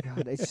 Oh my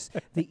God, it's just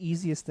the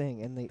easiest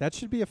thing. And they, That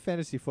should be a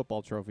fantasy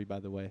football trophy,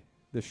 by the way.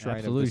 The Shrine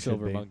Absolutely of the should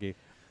Silver be. Monkey.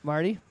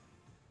 Marty,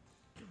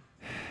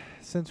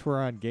 Since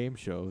we're on game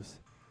shows,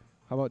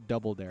 how about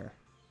Double Dare?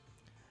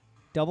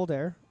 Double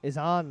Dare is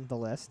on the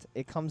list.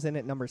 It comes in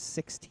at number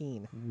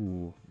 16.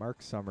 Ooh,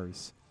 Mark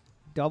Summers.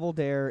 Double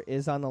Dare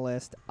is on the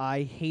list.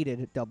 I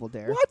hated Double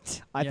Dare.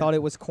 What? I Yeah. thought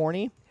it was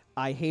corny.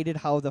 I hated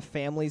how the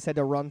families had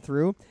to run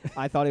through.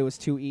 I thought it was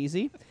too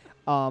easy.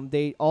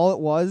 They all it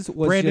was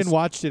Brandon just,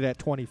 watched it at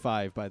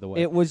 25, by the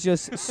way. it was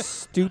just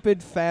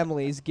stupid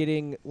families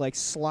getting like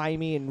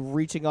slimy and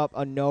reaching up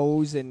a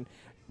nose, and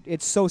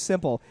it's so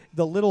simple.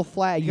 The little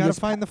flag you gotta just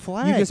find the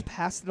flag. you just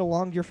passed it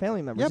along to your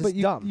family members. yeah, It's but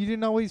you, dumb. you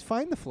didn't always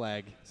find the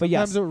flag. But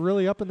yes. Sometimes it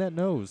really up in that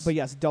nose. But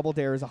yes, Double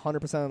Dare is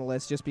 100% on the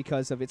list just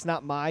because of it's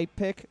not my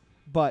pick,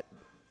 but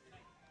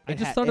I it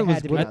just ha- thought it it was.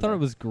 had to be I on thought there. it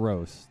was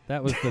gross.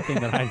 That was the thing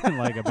that I didn't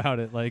like about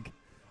it. Like,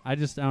 I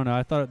don't know.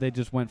 I thought they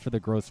just went for the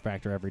gross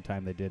factor every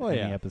time they did Oh, any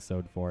yeah.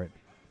 episode for it.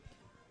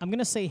 I'm going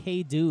to say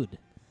Hey Dude.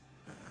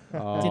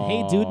 Oh, Did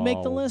Hey Dude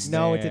make the list?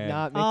 No, it did man.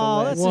 not make Oh,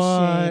 the that's list.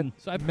 a shame.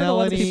 So I've heard a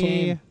lot of people.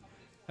 Melanie.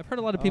 I've heard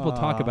a lot of people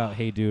talk about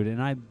Hey Dude,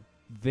 and I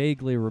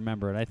vaguely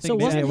remember it. I think So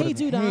maybe I wasn't would've- Hey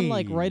Dude on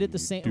like right at the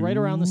Hey same, right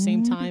around the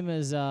same Dude. time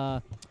as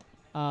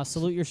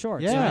Salute Your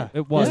Shorts? Yeah, right?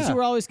 it was. Those two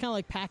were always kind of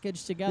like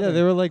packaged together. Yeah,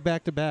 they were like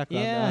back to back.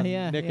 Yeah, on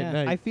yeah, Nick yeah. at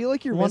Night. I feel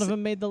like you're One of missing.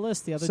 them made the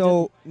list. The other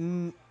So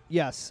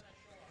yes,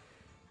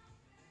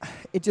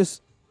 it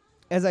just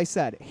as I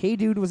said, Hey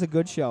Dude was a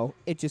good show.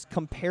 It just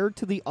compared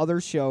to the other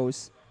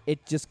shows,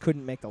 it just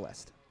couldn't make the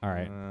list. All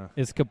right. Uh,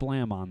 Is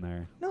Kablam on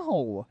there?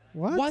 No,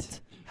 what?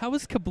 How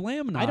is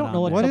Kablam not I don't on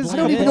know what there? What is I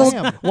don't even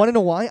Kablam? know. Want to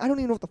know why? I don't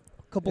even know what the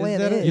Kablam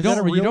that a- is. You that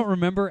don't. real- You don't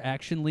remember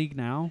Action League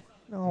now?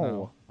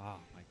 No. Oh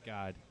my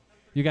God.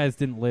 You guys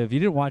didn't live. You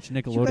didn't watch You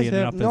guys Nickelodeon have-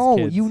 enough No, as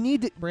kids. you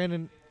need to.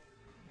 Brandon,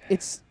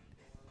 It's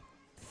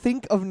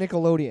think of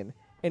Nickelodeon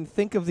and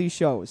think of these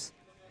shows.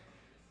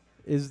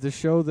 Is the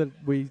show that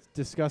we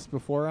discussed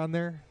before on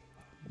there?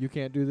 You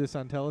can't do this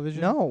on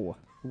television? No.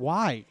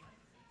 Why?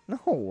 No.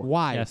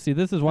 Why? Yeah, see,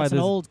 this is why That's an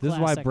old this is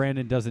why classic.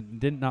 Brandon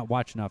did not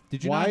watch enough.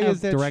 Did you Why not have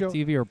is that show-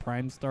 DirecTV or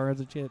Prime Star as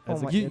a kid? Oh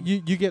As a my- kid?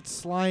 You get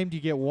slimed, you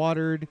get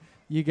watered,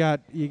 you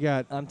got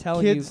I'm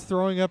telling kids you.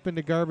 throwing up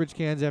into garbage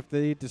cans after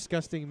they eat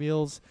disgusting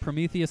meals.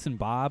 Prometheus and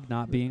Bob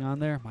not being on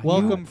there. My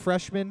Welcome God.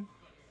 freshmen.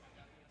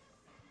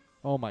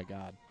 Oh my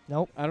God.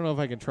 Nope. I don't know if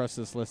I can trust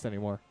this list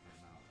anymore.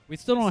 We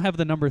still don't have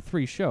the number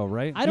 3 show,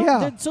 right? I don't.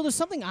 Yeah. So there's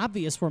something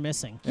obvious we're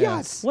missing. Yeah.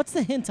 Yes. What's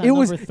the hint on It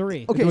was- number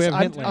 3? Okay, Do we so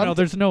have Hintland? no,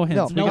 there's no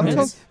hints. No We I'm got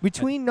hints. telling-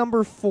 between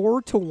number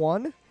 4 to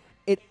 1,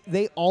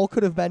 they all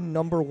could have been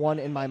number 1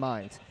 in my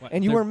mind. What,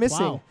 And you they're- are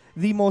missing wow.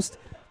 the most.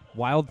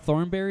 Wild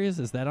Thornberries,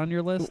 is that on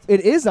your list? It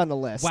is on the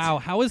list. Wow,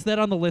 how is that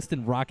on the list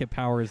and Rocket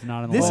Power is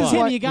not on the This list? is Tim,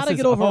 why- you got to This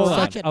get is over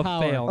such Rocket a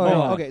Power. fail. Okay,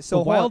 Hold on. okay, so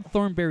the hold Wild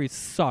Thornberries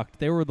sucked.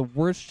 They were the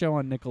worst show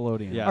on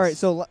Nickelodeon. Yeah. All right,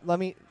 so let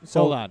me.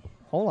 So Hold on.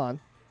 Hold on.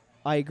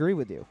 I agree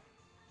with you.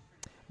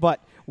 But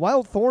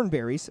Wild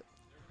Thornberries,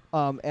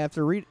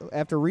 after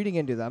reading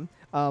into them,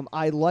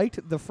 I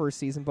liked the first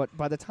season, but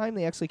by the time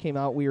they actually came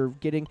out, we were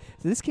getting.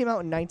 This came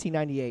out in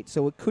 1998,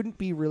 so it couldn't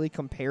be really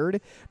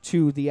compared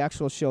to the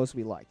actual shows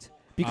we liked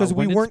because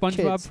when we did weren't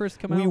SpongeBob kids. first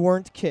come We out?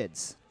 weren't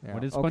kids. Yeah.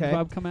 When did Okay.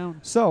 SpongeBob come out?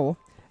 So,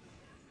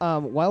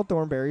 Wild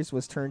Thornberries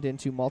was turned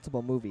into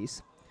multiple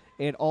movies.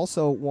 It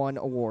also won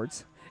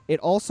awards. It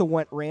also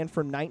ran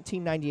from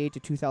 1998 to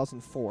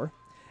 2004,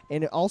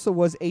 and it also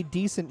was a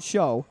decent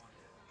show.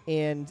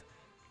 And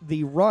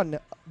the run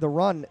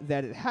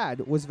that it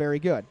had was very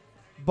good.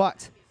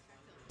 But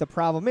the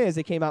problem is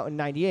it came out in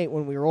 98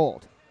 when we were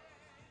old.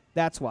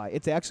 That's why.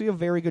 It's actually a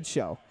very good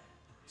show.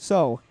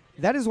 So,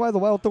 that is why the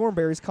Wild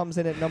Thornberries comes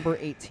in at number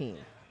 18.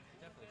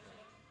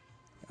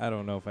 I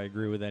don't know if I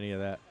agree with any of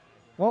that.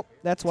 Well,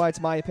 that's why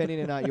it's my opinion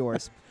and not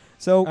yours.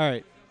 So, All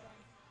right.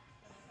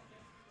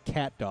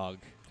 Cat Dog.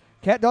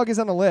 Cat Dog is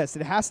on the list.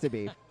 It has to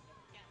be.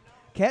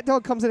 Cat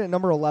Dog comes in at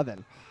number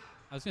 11.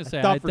 I was going to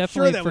say, thought I for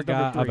definitely sure that was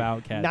number forgot 3.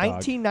 about Cat Dog.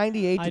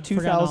 1998 to I'd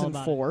forgotten all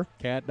about 2004.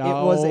 Cat It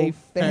Dog. was a Cat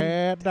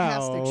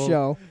fantastic Dog.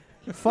 show.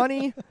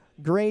 Funny,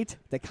 great.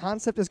 The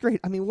concept is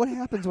great. I mean, what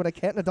happens when a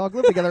cat and a dog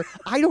live together?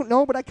 I don't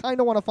know, but I kind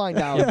of want to find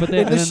out. Yeah, but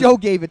and the then- show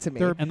gave it to me.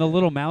 And the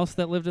little mouse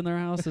that lived in their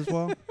house as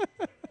well?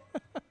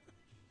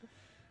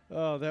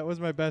 Oh, that was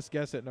my best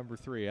guess at number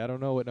 3. I don't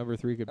know what number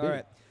 3 could be. All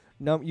right.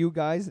 You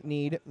guys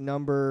need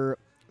number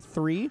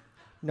 3,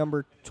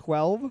 number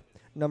 12,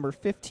 number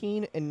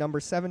 15, and number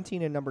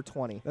 17, and number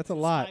 20. That's a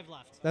lot. 5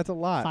 left. That's a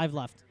lot. 5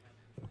 left.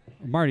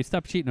 Marty,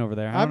 stop cheating over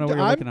there. I don't know what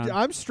you're looking on.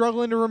 I'm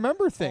struggling to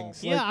remember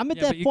things. Yeah, I'm at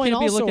Yeah, but that you point can't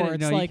be also looking where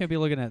at, it's you like can't be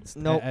looking at,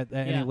 Nope. at Yeah.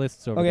 any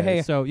lists over Okay, there.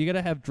 hey. So you got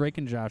to have Drake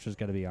and Josh has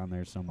got to be on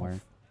there somewhere.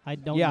 I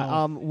don't Yeah,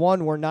 know.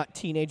 one, we're not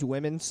teenage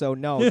women, so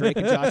no, Drake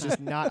and Josh is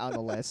not on the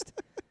list.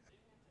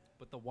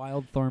 But the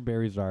Wild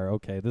Thornberries are.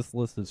 Okay, this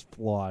list is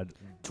flawed.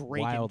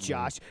 Drake wildly. and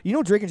Josh. You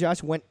know Drake and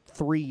Josh went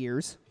 3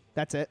 years.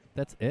 That's it.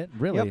 That's it?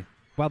 Really? Yep.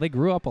 Wow, they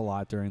grew up a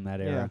lot during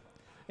that era.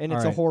 And All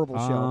it's right, a horrible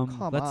show.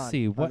 Come let's on.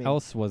 see. I What mean,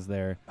 else was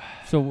there?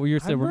 So you're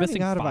saying I'm we're running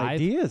missing out 5? of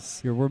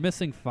ideas. We're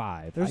missing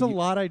 5. There's a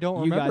lot I don't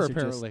You remember, guys are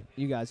apparently. just.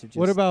 You guys are just.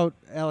 What about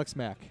Alex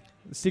Mack?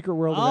 The Secret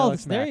World of Oh,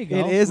 Alex there Mack. you go.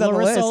 It is on the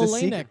Larissa list.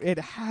 It's Oleynik. secret. It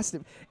has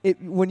to.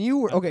 It when you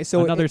were okay.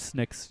 So Another it,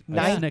 Snicks,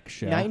 nine- Snick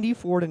show.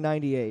 94 to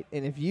 98,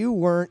 and if you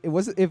weren't, it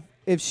was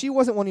if she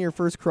wasn't one of your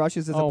first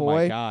crushes as a Oh boy.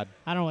 my God.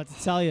 I don't know what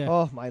to tell you.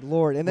 Oh my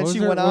lord! And then What she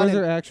was her, went what on, was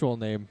her and, actual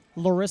name?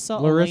 Larissa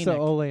Larissa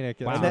Oleynik.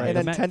 Oleynik. Wow, That's then- right. and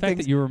then the 10 fact things-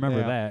 that you remember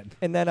Yeah. that.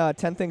 and then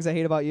 10 Things I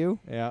Hate About You.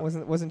 Yeah.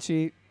 Wasn't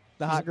she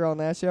the hot girl in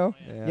that show?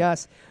 Yeah.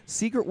 Yes.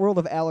 Secret World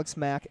of Alex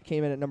Mack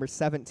came in at number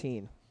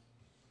 17.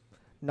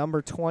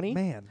 Number 20,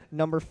 Man.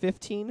 number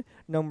 15,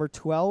 number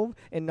 12,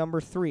 and number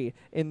 3.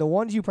 And the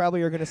ones you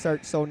probably are going to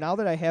start. So now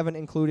that I haven't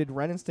included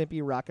Ren and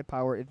Stimpy, Rocket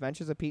Power,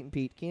 Adventures of Pete and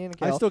Pete, Keenan and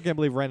I Kel. still can't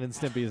believe Ren and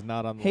Stimpy is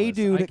not on the Hey, list.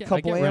 dude, I get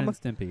Ren Kablam.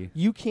 and Stimpy.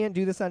 You can't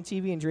do this on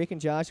TV. And Drake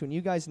and Josh, when you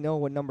guys know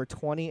what number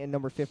 20 and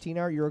number 15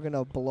 are, you're going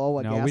to blow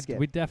a No, gasket.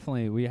 we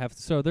definitely we have.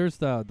 So there's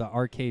the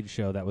arcade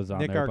show that was on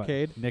Nick there. but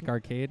Arcade? Nick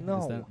Arcade. No.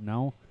 Is that,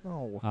 no.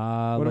 no.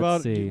 What Let's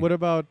about see. what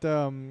about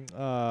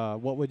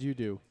what would you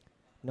do?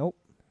 Nope.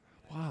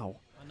 Wow.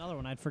 Another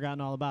one I'd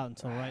forgotten all about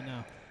until right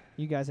now.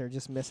 You guys are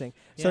just missing.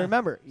 So Yeah.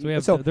 remember. So we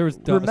have so there was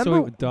Doug,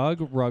 remember, Doug,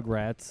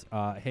 Rugrats,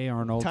 Hey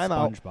Arnold, time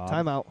out. SpongeBob.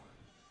 Time out.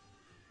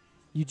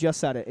 You just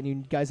said it, and you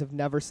guys have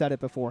never said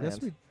it beforehand.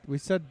 Yes, we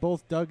said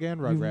both Doug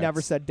and Rugrats. You've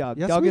never said Doug.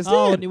 Yes, Doug we is did.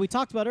 Oh, we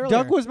talked about earlier.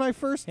 Doug was my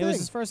first It thing. was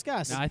his first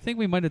guess. Now, I think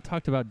we might have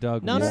talked about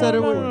Doug. No, no, said no,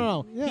 it no, would-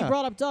 no, no. He Yeah.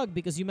 brought up Doug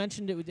because you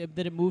mentioned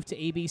that it moved to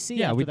ABC.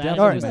 Yeah, after we that.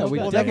 definitely Alright, Yeah, talked we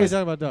about Doug definitely is-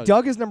 talked about Doug.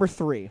 Doug is number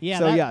 3. Yeah,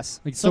 So that- yes.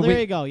 Like, So, we- there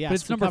you go. Yes, but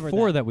it's we number covered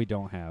 4 that. that we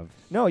don't have.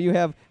 No, you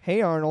have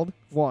Hey Arnold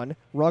 1,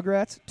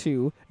 Rugrats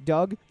 2,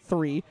 Doug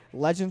 3,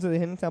 Legends of the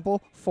Hidden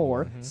Temple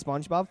 4,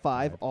 SpongeBob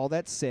 5, All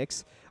That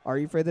 6, Are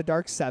You Afraid of the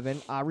Dark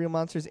 7, Real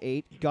Monsters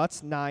 8,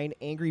 Guts 9,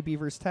 Angry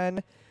Beavers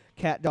 10,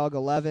 Cat Dog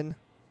 11,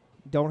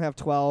 Don't have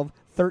 12.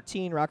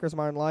 13, Rockers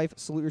Modern Life.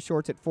 Salute Your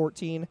Shorts at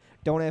 14.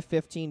 Don't have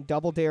 15.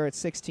 Double Dare at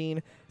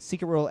 16.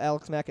 Secret World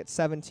Alex Mack at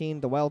 17.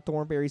 The Wild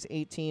Thornberries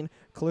 18.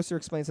 Callister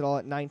Explains It All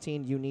at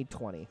 19. You need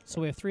 20.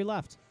 So we have 3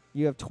 left.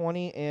 You have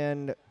 20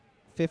 and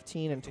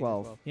 15 and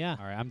 12. Yeah.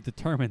 All right, I'm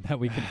determined that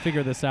we can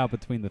figure this out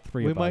between the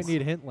three We of might us.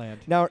 need Hintland.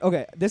 Now,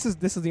 okay, this is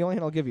the only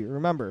hint I'll give you.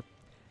 Remember,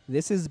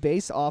 this is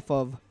based off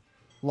of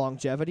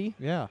longevity,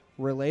 Yeah.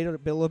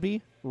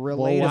 relatability,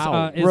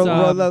 wow.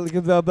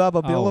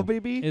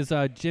 relatability. Is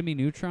Jimmy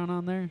Neutron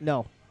on there?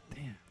 No,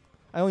 Damn.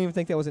 I don't even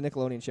think that was a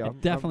Nickelodeon show.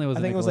 It definitely was I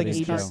a think it was like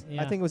Nickelodeon ABC. show.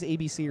 Yeah. I think it was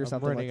ABC or I'm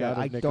something like running that. out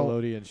I of don't.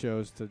 Nickelodeon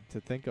shows to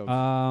think of.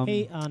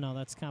 Hey, no,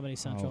 that's Comedy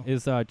Central.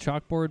 Is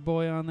Chalkboard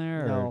Boy on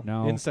there? No. Or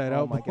no. Oh Inside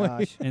Out. my Boy.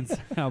 gosh!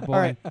 Inside Out Boy. All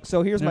right,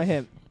 so here's my No.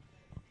 hint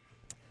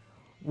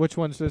Which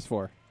one's this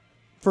for?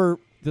 for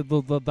The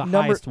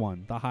Number- highest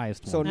one. The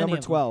highest so one. Any number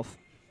of them. 12.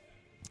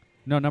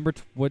 No, number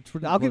which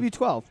one? I'll give you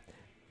 12.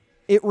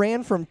 It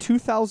ran from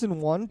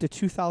 2001 to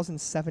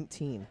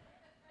 2017.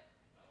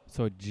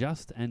 So it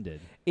just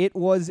ended. It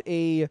was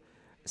a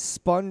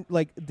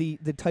like the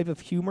type of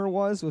humor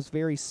was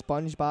very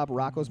SpongeBob,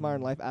 Rocko's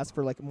Modern Life, as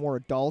for like more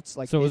adults,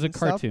 like So it was a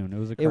kids and stuff. cartoon. It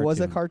was a It cartoon. was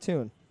a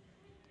cartoon.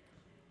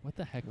 What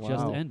the heck just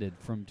Wow. ended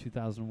from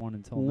 2001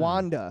 until now?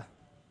 Wanda.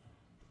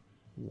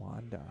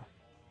 Wanda.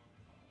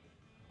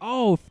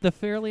 Oh, the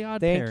Fairly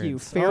Odd Thank Parents. you,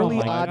 Fairly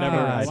oh my Odd I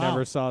Parents. never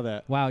Wow. saw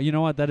that. Wow, you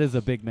know what? That is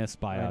a big miss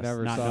by I us.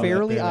 never not saw knowing that.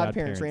 Fairly Fairly Odd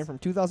Parents ran from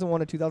 2001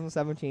 to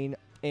 2017,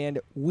 and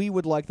we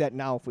would like that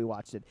now if we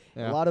watched it.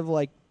 Yeah. A lot of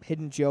like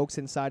hidden jokes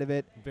inside of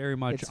it. Very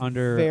much It's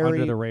under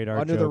very the radar.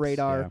 under the jokes,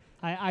 radar.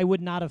 yeah. I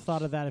would not have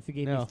thought of that if you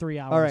gave No. me 3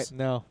 hours. All right.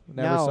 No,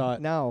 never saw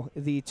it. Now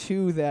the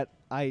two that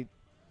I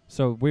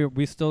So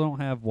we still don't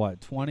have what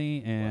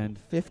 20 and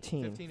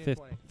 15.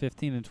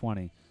 15 and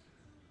 20.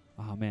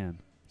 Oh man.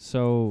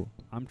 So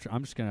I'm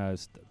just gonna.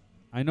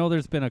 I know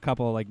there's been a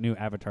couple of like new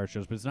Avatar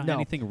shows, but it's not No.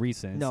 anything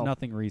recent. No. It's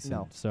nothing recent.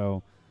 No.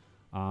 So,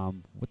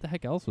 what the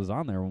heck else was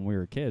on there when we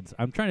were kids?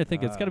 I'm trying to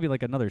think. It's got to be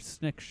like another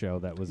Snick show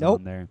that was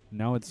Nope. on there.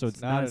 No, it's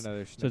not not.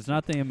 another. So it's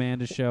not the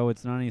Amanda show.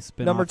 It's not any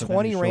spin. Number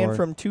 20 ran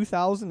from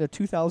 2000 to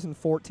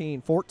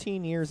 2014.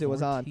 14 years it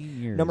was on.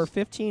 Years. Number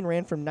 15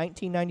 ran from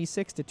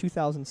 1996 to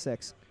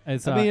 2006.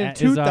 Is, I mean, in is,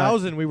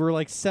 2000 we were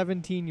like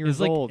 17 years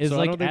is like old, is so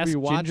like I don't think Ask we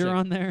watched Ginger it.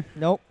 on there?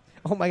 Nope.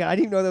 Oh my god, I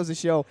didn't even know that was a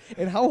show.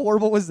 And how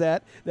horrible was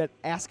that? That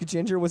Ask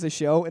Ginger was a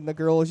show, and the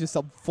girl was just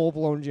a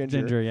full-blown ginger.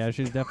 Ginger, yeah,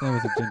 she definitely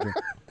was a ginger.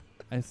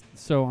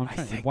 So I'm I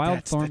trying. think Wild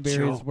that's the Thornberries.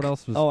 joke. What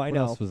else was? Oh, I what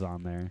know. else was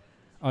on there?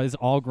 Is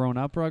All Grown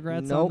Up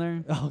Rugrats Nope. on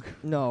there? Oh,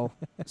 No.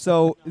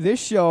 So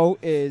this show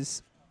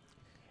is,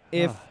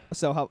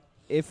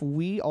 if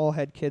we all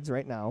had kids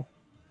right now,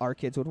 our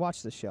kids would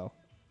watch this show.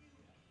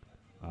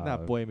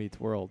 not Boy Meets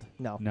World.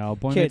 No. No,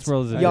 Boy Kids, Meets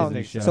World is a young.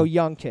 Disney show. So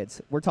young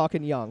kids. We're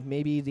talking young,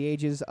 maybe the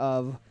ages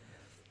of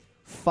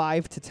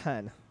 5 to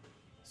 10.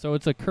 So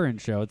it's a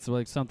current show. It's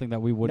like something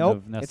that we wouldn't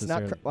Nope, have it's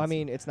not. necessarily. I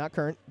mean, it's not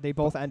current. They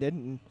both ended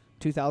in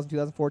 2000,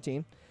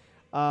 2014.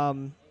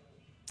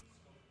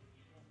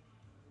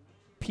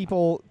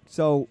 People.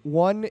 So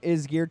one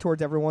is geared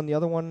towards everyone. The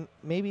other one,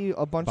 maybe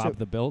a bunch Bob of.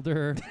 the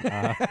Builder.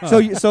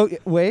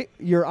 Wait,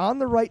 you're on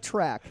the right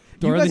track.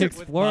 Dora you guys the are-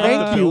 Explorer.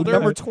 Thank you. Builder?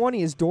 Number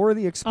 20 is Dora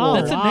the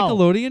Explorer. That's a wow.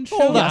 Nickelodeon show.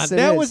 Hold Yes, on,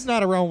 it that is. was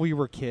not around when we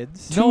were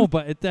kids. No,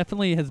 but it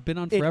definitely has been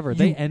on It- forever. you-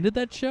 They ended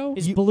that show.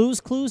 Is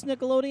Blue's Clues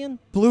Nickelodeon?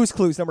 Blue's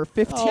Clues, number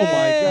 15. Oh my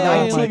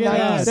God.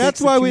 1996 That's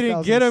to why we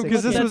didn't get him,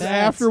 because 2006. this Look was at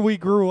that. after we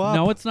grew up.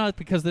 No, it's not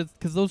because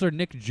those are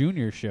Nick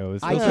Jr. shows.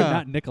 I Those could- are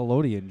not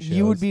Nickelodeon shows.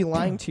 You would be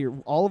lying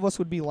to all of us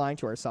would be lying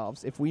to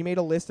ourselves if we made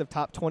a list of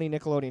top 20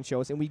 Nickelodeon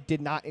shows and we did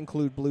not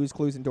include Blue's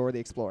Clues and Dora the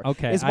Explorer.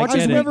 Okay, As I much get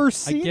as it. we- never I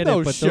seen get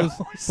those it, but shows.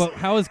 But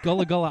how is Gullah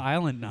Gullah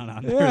Island not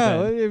on there? Yeah,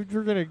 then? if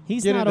you're gonna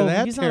He's get not into over.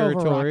 that He's not over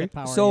territory. Rocket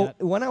Power So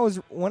yet. when I was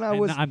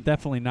I'm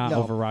definitely not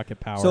No. over Rocket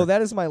Power. so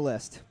that is my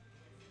list.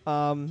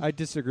 I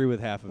disagree with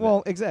half of it.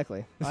 Well,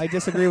 exactly. I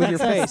disagree with your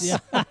face.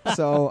 Yeah.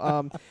 So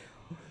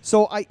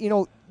I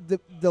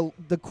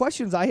the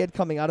questions I had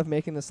coming out of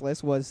making this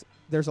list was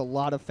there's a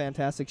lot of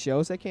fantastic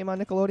shows that came on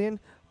Nickelodeon,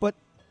 but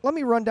let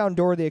me run down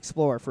Dora the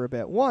Explorer for a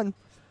bit. One,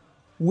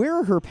 where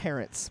are her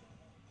parents?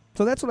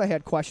 So that's what I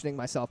had questioning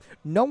myself.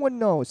 No one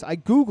knows. I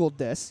Googled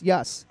this.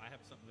 Yes. I have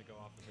something to go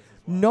off of this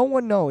as No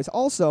one knows.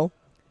 Also,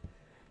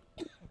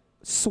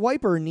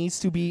 Swiper needs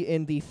to be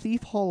in the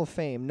Thief Hall of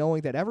Fame,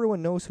 knowing that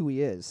everyone knows who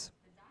he is.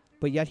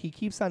 But yet he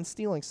keeps on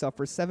stealing stuff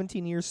for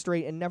 17 years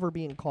straight and never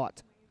being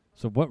caught.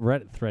 So what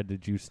Reddit thread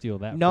did you steal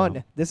that None.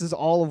 from? This is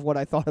all of what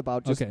I thought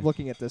about just Okay.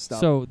 looking at this stuff.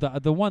 So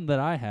the one that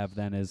I have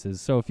then is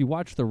so if you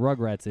watch the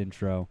Rugrats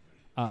intro,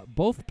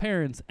 both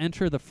parents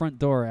enter the front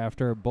door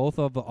after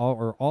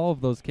all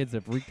of those kids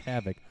have wreaked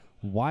havoc.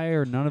 Why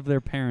are none of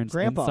their parents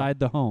Grandpa. inside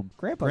the home?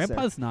 Grandpa's there.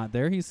 Grandpa's not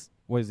there. Is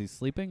he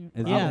sleeping?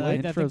 Is Yeah, the I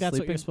intro think that's what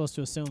sleeping? you're supposed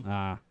to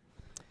assume.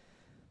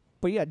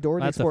 But yeah, Dora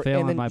the That's a Explorer. fail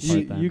and on then my you,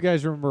 part then. you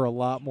guys remember a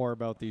lot more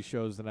about these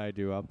shows than I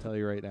do. I'll tell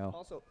you right now.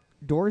 Also,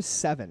 Dora's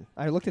 7.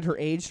 I looked at her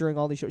age during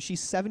all these shows. She's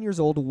 7 years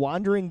old,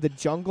 wandering the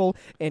jungle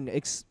and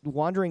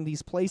wandering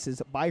these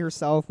places by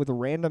herself with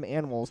random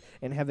animals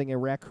and having a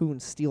raccoon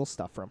steal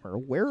stuff from her.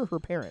 Where are her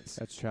parents?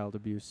 That's child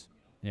abuse.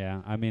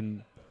 Yeah, I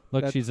mean,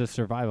 look, she's a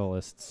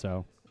survivalist,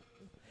 so.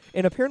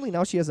 And apparently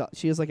now she has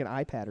like an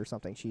iPad or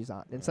something she's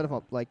on. Instead of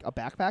a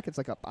backpack, it's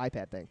like an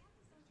iPad thing.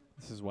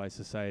 This is why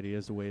society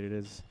is the way it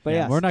is. But yeah,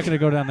 yes. we're not going to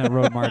go down that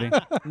road, Marty.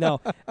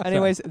 No.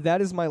 Anyways, that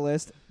is my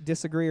list.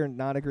 Disagree or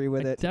not agree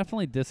with I it.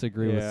 definitely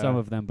disagree with some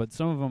of them, but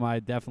some of them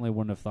I definitely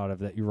wouldn't have thought of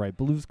that. You're right.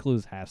 Blue's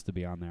Clues has to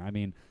be on there. I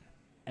mean,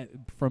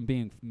 from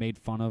being made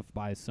fun of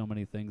by so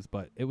many things,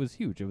 but it was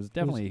huge. It was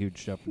definitely a huge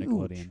show for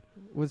Nickelodeon.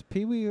 Was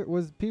Pee Wee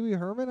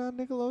Herman on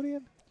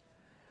Nickelodeon?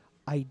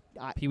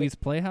 Pee-wee's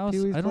Playhouse?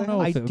 Pee-wee's I don't know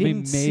Playhouse? if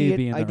it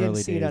maybe in the early days. I didn't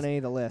see it on any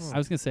of the lists. I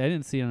was going to say, I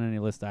didn't see it on any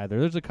list either.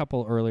 There's a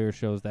couple earlier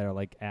shows that are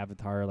like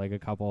Avatar, like a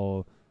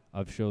couple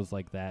of shows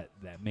like that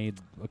made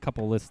a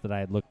couple lists that I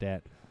had looked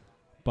at.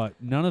 But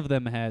none of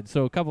them had,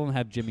 so a couple of them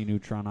have Jimmy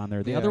Neutron on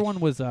there. The other one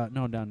was,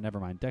 no, never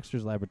mind.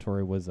 Dexter's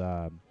Laboratory was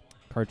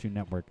Cartoon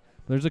Network.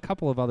 There's a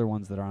couple of other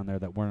ones that are on there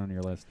that weren't on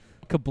your list.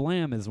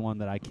 Kablam is one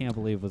that I can't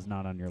believe was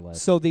not on your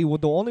list. So the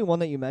only one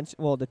that you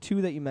mentioned, well, the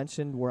two that you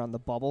mentioned were on the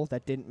bubble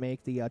that didn't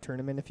make the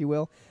tournament, if you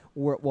will,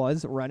 where it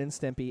was Ren and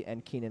Stimpy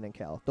and Kenan and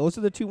Kel. Those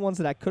are the two ones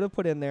that I could have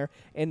put in there,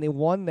 and the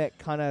one that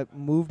kind of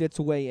moved its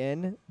way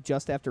in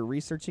just after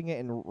researching it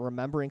and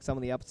remembering some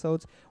of the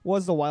episodes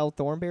was the Wild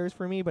Thornberrys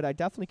for me, but I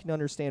definitely can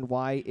understand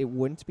why it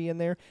wouldn't be in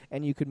there,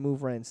 and you could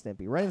move Ren and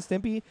Stimpy. Ren and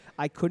Stimpy,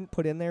 I couldn't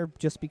put in there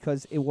just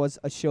because it was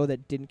a show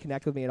that didn't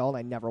connect with me at all, and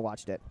I never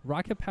watched it.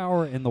 Rocket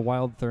Power and the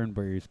Wild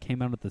Thornberrys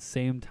came out at the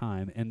same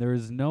time, and there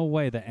is no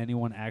way that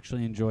anyone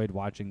actually enjoyed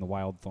watching the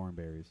Wild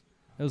Thornberrys.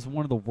 It was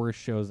one of the worst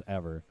shows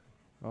ever.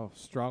 Oh,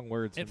 strong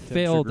words. It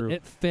failed.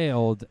 It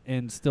failed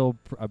and still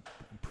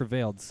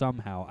prevailed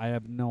somehow. I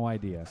have no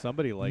idea.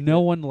 Somebody liked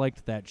No it. one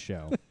liked that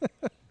show.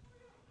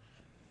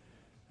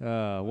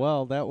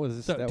 Well, that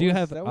was. So, that do you was,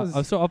 have? That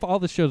was, so, of all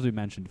the shows we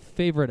mentioned,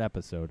 favorite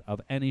episode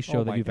of any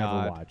show that you've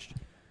ever watched?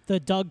 The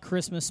Doug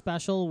Christmas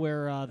special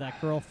where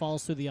that girl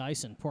falls through the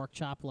ice and Pork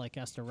Chop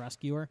has to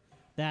rescue her.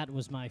 That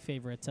was my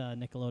favorite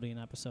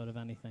Nickelodeon episode of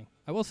anything.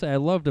 I will say I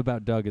loved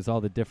about Doug is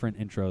all the different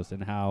intros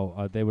and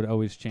how they would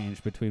always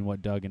change between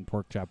what Doug and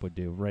Pork Chop would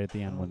do right at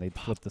the end when they'd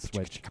flip the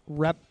switch.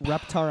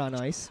 Reptar on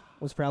Ice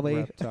was probably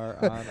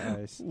Reptar on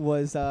Ice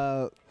was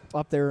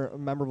up there, a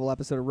memorable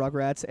episode of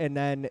Rugrats, and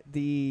then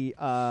the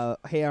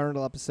Hey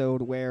Arnold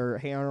episode where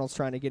Hey Arnold's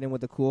trying to get in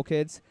with the cool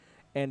kids,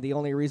 and the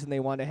only reason they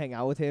wanted to hang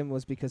out with him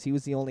was because he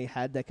was the only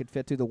head that could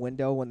fit through the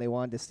window when they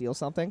wanted to steal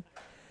something.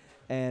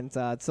 And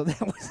so that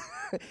was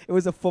it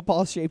was a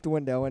football-shaped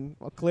window, and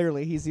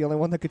clearly he's the only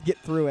one that could get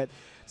through it.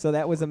 So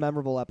that was a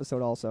memorable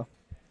episode also.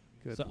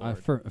 Good so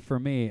Lord. for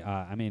me,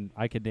 I mean,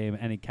 I could name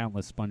any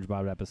countless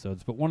SpongeBob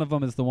episodes, but one of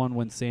them is the one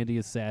when Sandy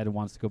is sad and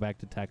wants to go back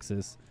to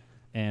Texas,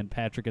 and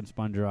Patrick and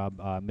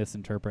SpongeBob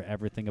misinterpret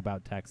everything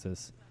about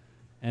Texas.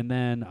 And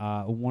then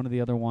one of the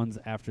other ones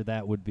after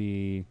that would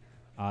be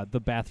the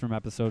bathroom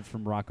episode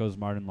from Rocko's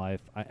Modern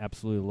Life. I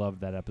absolutely love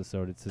that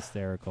episode. It's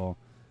hysterical.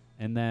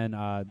 And then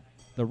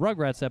the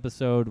Rugrats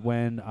episode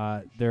when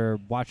they're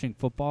watching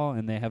football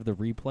and they have the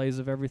replays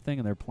of everything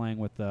and they're playing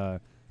with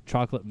the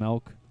chocolate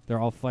milk. They're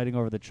all fighting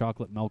over the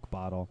chocolate milk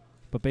bottle.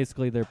 But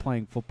basically they're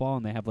playing football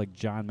and they have like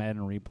John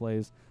Madden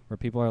replays where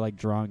people are like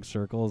drawing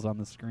circles on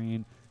the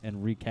screen and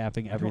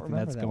recapping everything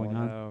that's going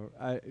on.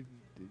 No,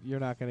 you're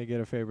not going to get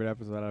a favorite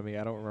episode out of me.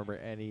 I don't remember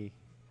any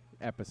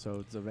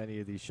episodes of any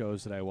of these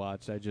shows that I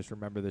watched. I just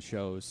remember the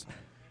shows.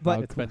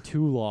 But it's been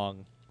too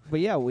long. But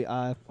yeah, we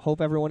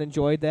hope everyone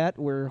enjoyed that.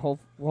 We're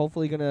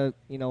hopefully gonna,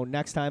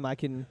 next time I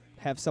can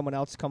have someone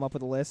else come up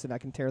with a list and I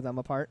can tear them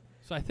apart.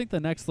 So I think the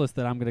next list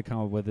that I'm going to come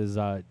up with is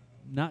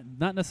not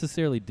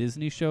necessarily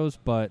Disney shows,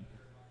 but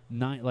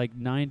like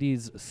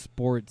 90s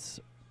sports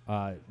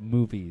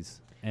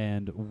movies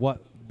and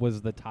what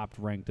was the top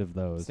ranked of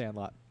those.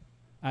 Sandlot.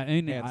 I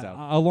mean, Hands down.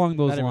 along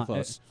those Not even lines,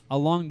 close.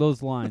 along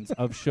those lines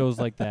of shows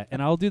like that,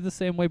 and I'll do the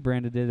same way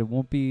Brandon did.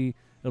 It'll be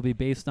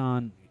based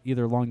on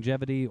either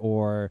longevity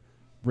or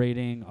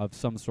rating of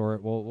some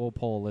sort. We'll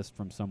pull a list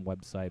from some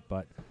website,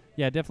 but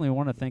yeah, definitely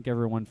want to thank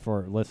everyone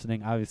for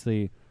listening.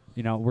 Obviously,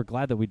 we're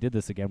glad that we did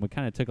this again. We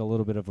kind of took a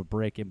little bit of a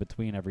break in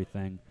between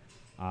everything.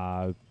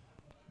 A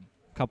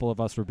couple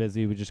of us were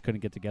busy; we just couldn't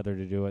get together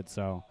to do it.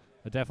 So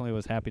I definitely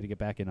was happy to get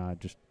back and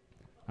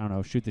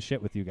shoot the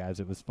shit with you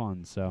guys. It was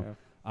fun. So. Yeah.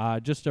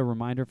 Just a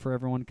reminder for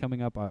everyone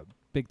coming up,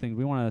 big thing.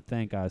 We want to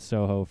thank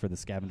Soho for the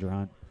scavenger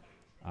hunt,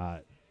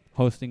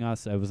 hosting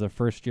us. It was their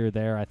first year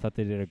there. I thought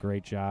they did a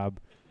great job.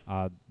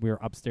 We were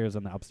upstairs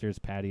on the upstairs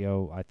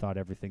patio. I thought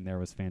everything there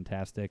was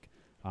fantastic.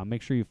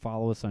 Make sure you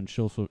follow us on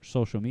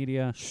social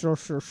media.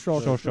 Social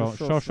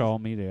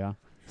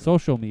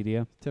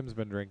media. Tim's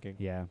been drinking.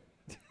 Yeah.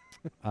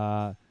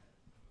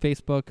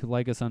 Facebook,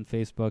 like us on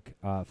Facebook.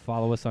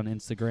 Follow us on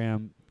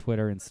Instagram,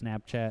 Twitter, and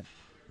Snapchat.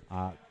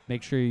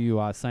 Make sure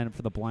you sign up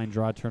for the blind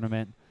draw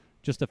tournament.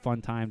 Just a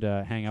fun time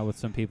to hang out with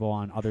some people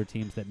on other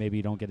teams that maybe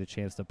you don't get a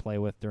chance to play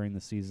with during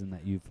the season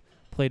that you've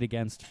played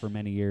against for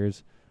many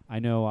years. I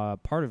know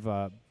part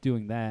of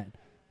doing that,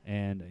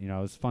 and it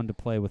was fun to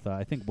play with.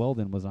 I think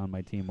Weldon was on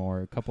my team,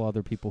 or a couple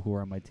other people who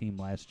were on my team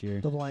last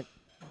year. The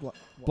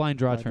blind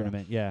Draw draw.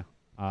 tournament, yeah.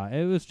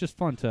 It was just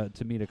fun to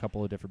meet a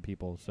couple of different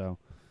people. So,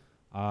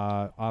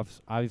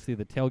 obviously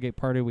the tailgate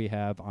party we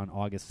have on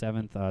August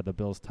 7th, the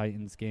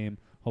Bills-Titans game.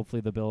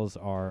 Hopefully the Bills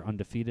are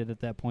undefeated at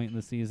that point in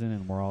the season,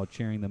 and we're all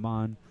cheering them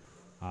on.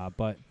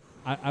 But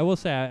I will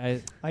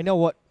say I know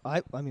what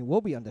I mean.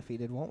 We'll be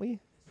undefeated, won't we?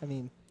 I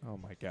mean, Oh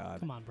my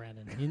God. Come on,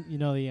 Brandon. You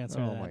know the answer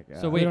to Oh that. my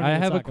God. So We wait, don't I need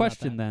to have a talk about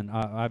question that. then.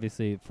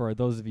 Obviously, for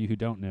those of you who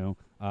don't know,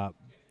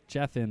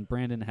 Jeff and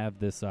Brandon have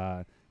this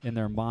in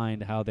their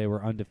mind how they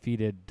were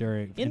undefeated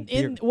during.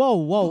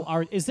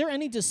 Whoa. Is there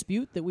any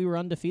dispute that we were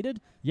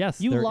undefeated?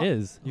 Yes, you there lo-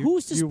 is.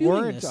 Who's You disputing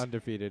weren't this?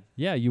 undefeated.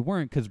 Yeah, you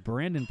weren't because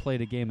Brandon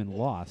played a game and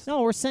lost.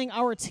 No, we're saying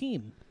our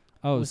team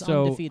was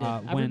so undefeated.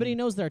 Everybody when,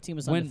 knows that our team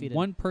is when undefeated.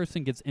 one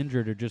person gets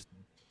injured or just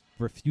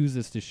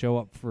refuses to show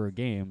up for a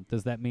game,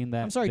 does that mean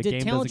that I'm sorry, the did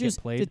game Talent doesn't Juice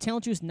get played? did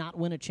Talent Juice not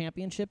win a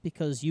championship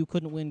because you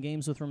couldn't win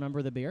games with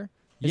Remember the Beer?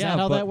 Is yeah, that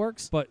how but, that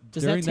works? But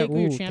Does during that take your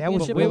Ooh, that was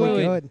championship wait,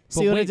 really away? good.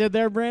 See what I wait. did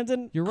there,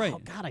 Brandon? You're right. Oh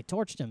God, I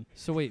torched him.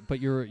 So wait,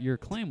 but your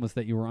claim was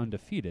that you were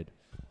undefeated.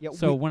 Yeah.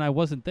 So when I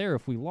wasn't there,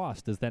 if we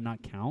lost, does that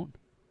not count?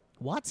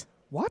 What?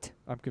 what?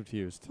 I'm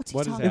confused. What's he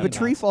What is talking If a about?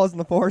 tree falls in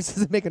the forest,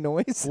 does it make a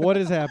noise? What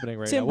is happening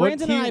right Tim, now? What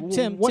Brandon and I,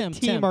 team, what Tim,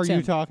 team are you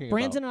Tim. talking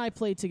Brandon about? and I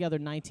played together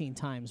 19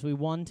 times. We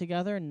won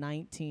together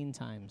 19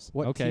 times.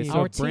 What Okay, team? so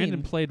Our Brandon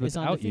team played is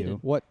without undefeated. you.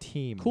 What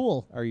team?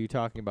 Cool. Are you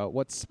talking about?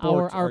 What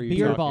sport Our are you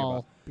beer talking ball,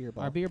 about? Beer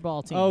ball. our beer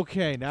ball team.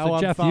 Okay, now So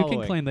I'm Jeff, following. you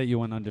can claim that you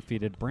went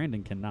undefeated.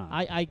 Brandon cannot.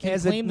 I can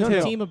As a- claim no, that the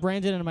no. team of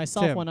Brandon and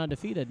myself Tim. went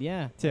undefeated.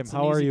 Yeah. Tim, It's an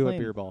how are easy you claim. at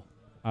beer ball?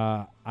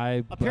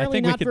 I Apparently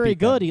think we not could very beat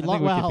them. good. He I think we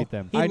could well, beat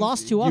them. he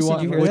lost to us. You a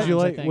want- number of would times, you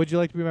I like? think. Would you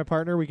like to be my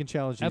partner? We can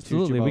challenge these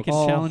Absolutely, two. we can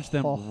Oh, challenge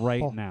them oh,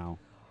 right oh. now.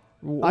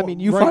 I mean,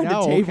 you right find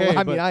now, a table. okay,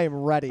 I but mean, I am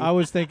ready. I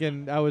was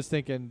thinking.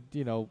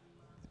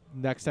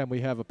 Next time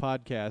we have a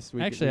podcast,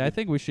 we Actually, could, I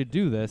think we should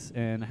do this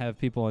and have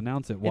people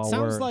announce it while It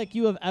sounds we're like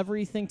you have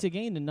everything to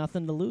gain and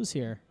nothing to lose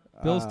here.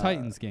 Bills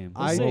Titans game.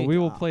 I- Well, we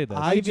will play this.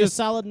 I'll give you a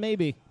solid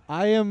maybe.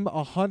 I am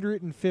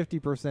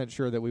 150%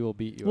 sure that we will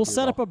beat you. We'll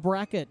set up a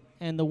bracket,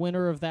 and the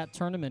winner of that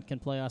tournament can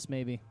play us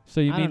maybe.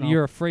 so you I don't mean know.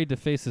 you're afraid to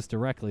face us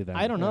directly then?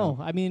 I don't know.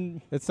 I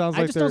mean, It sounds I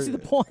like just don't they're- see the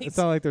point. It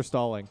sounds like they're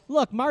stalling.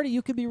 look, Marty,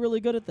 you could be really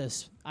good at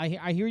this. I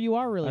hear you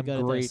are really I'm good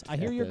at this. great I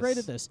hear at you're great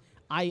this. at this.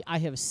 I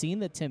have seen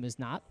that Tim is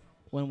not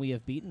when we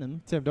have beaten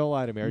him Tim, don't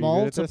lie to me. Are you good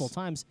at multiple this?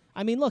 times.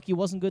 I mean, look, he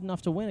wasn't good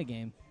enough to win a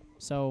game.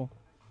 So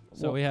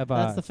So we have.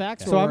 that's the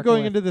facts. So we're I'm working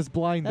going with. into this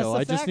blind, That's though. the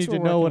I just facts need to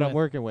we're know what working I'm with.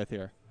 working with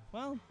here.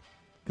 Well,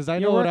 Because I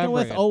you're know what working I'm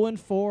with bringing.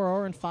 0-4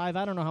 or 0-5.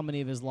 I don't know how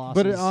many of his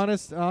losses. But an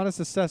honest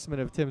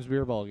assessment of Tim's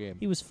beer ball game.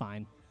 He was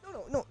fine.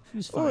 no. He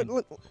was Oh, fine.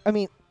 look, I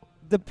mean,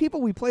 the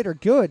people we played are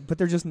good, but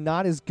they're just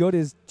not as good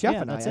as Jeff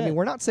Yeah, and I. that's I it. mean,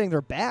 we're not saying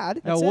they're bad.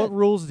 Now, That's what it.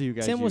 rules do you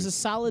guys Tim was a use?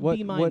 solid what,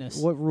 B minus.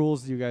 What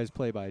rules do you guys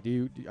play by?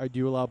 Do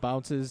you allow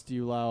bounces? Do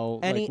you allow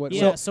Any- like what?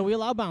 Yeah, so we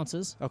allow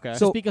bounces. Okay.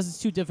 So- Just because it's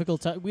too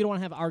difficult to, we don't want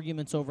to have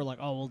arguments over like,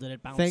 oh, well, did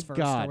it bounce Thank first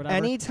God. or whatever.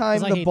 Anytime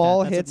 'Cause I the hate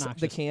ball that. That's hits the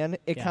obnoxious. can,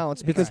 it Yeah.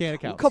 counts. Hits the Because can, it a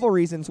counts. couple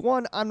reasons.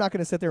 One, I'm not going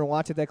to sit there and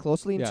watch it that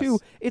closely. And Yes. two,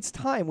 it's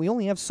time. We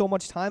only have so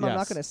much time. I'm not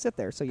Yes. going to sit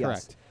there. So, yes.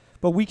 Correct.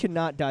 But we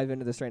cannot dive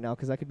into this right now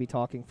because I could be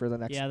talking for the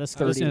next Yeah, this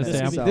 30 I was gonna minutes.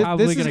 say, I'm so. Thi-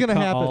 probably this is gonna gonna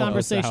cut happen. all of us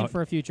Conversation out.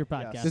 for a future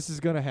podcast. Yes. This is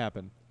going to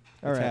happen.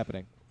 All It's right.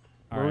 happening.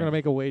 All We're right. going to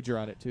make a wager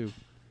on it too.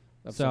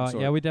 of So some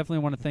sort. yeah, we definitely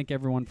want to thank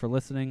everyone for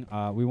listening.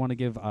 We want to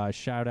give a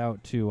shout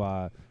out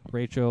to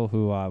Rachel,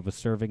 who was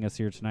serving us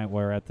here tonight.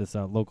 We're at this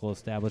local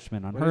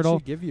establishment on What did Hurdle.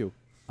 she give you?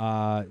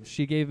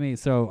 She gave me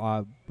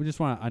we just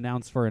want to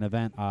announce for an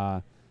event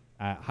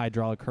at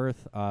Hydraulic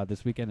Hearth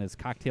this weekend is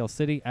Cocktail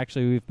City.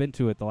 Actually, we've been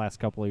to it the last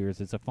couple of years.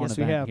 It's a fun Yes,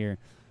 we event have. here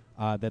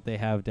that they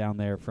have down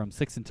there from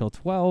 6 until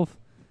 12.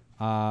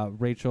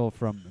 Rachel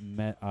from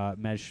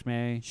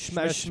Meshme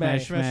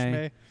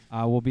Shmesh.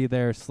 will be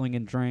there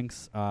slinging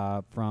drinks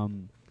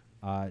from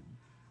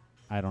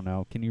I don't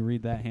know. Can you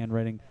read that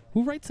handwriting?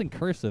 Who writes in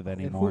cursive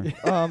anymore?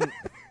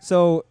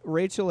 So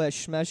Rachel at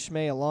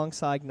Shmesh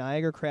alongside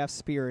Niagara Craft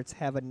Spirits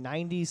have a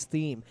 90s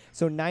theme.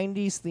 So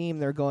 90s theme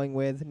they're going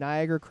with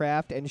Niagara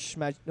Craft and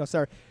Shmesh. No,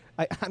 sorry.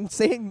 I'm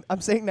saying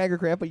Niagara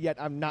Craft, but yet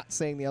I'm not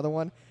saying the other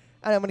one.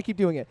 And I'm going to keep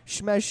doing it.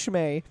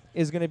 Shmesh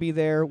is going to be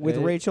there with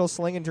Hey. Rachel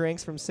slinging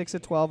drinks from 6 to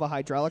 12, a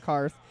hydraulic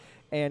hearth.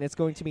 And it's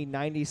going to be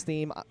 90s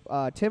theme.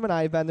 Tim and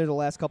I have been there the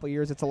last couple of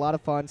years. It's a lot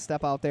of fun.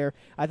 Step out there.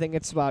 I think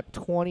it's about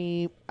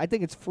 20. I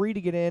think it's free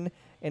to get in,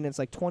 and it's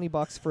like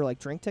 $20 for like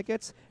drink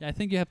tickets. Yeah, I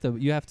think you have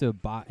to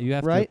buy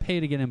Right? to pay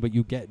to get in, but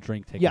you get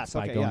drink tickets Yes,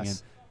 by okay, going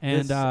yes. in.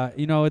 And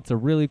This- it's a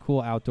really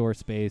cool outdoor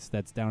space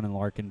that's down in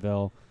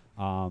Larkinville.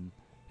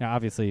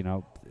 Obviously,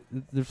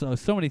 there's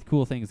so many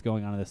cool things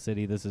going on in the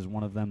city. This is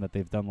one of them that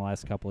they've done the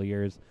last couple of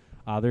years.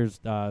 There's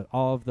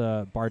all of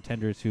the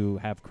bartenders who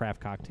have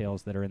craft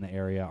cocktails that are in the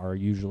area are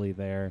usually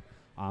there.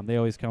 They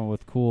always come up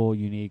with cool,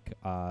 unique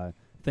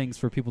things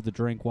for people to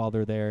drink while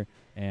they're there,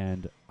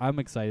 and I'm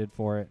excited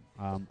for it.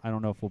 I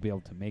don't know if we'll be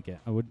able to make it.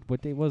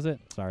 What date was it?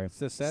 Sorry. It's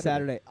this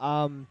Saturday.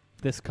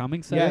 this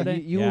coming Yeah,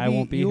 Saturday. you will I be-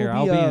 won't be you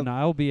will here. be,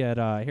 I'll be at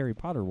Harry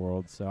Potter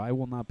World, so I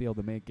will not be able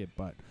to make it.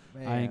 But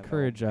I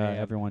encourage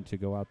everyone to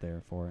go out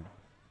there for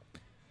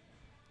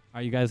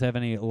it. You guys have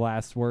any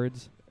last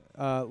words?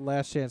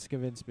 Last chance to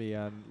convince me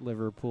on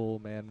Liverpool,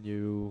 Man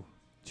U,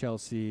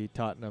 Chelsea,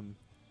 Tottenham.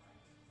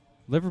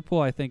 Liverpool,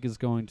 I think, is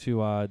going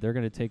to they're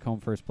going to take home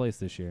first place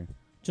this year.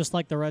 Just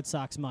like the Red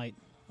Sox might.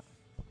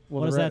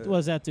 Well, What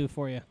does that do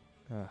for you?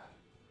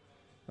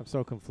 I'm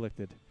so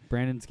conflicted.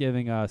 Brandon's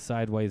giving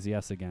sideways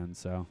yes again.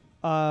 So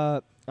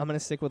I'm gonna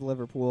stick with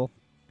Liverpool.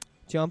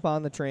 Jump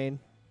on the train.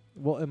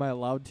 Well, am I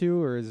allowed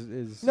to, or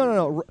is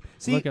No.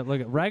 See, look at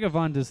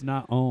Ragavon does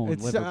not own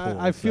It's Liverpool.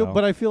 I feel, so.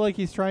 but I feel like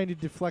he's trying to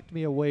deflect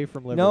me away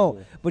from Liverpool.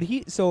 no, but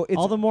it's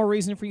All the more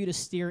reason for you to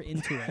steer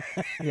into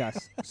it.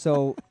 yes.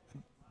 So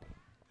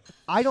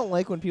I don't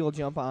like when people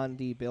jump on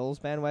the Bills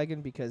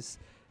bandwagon because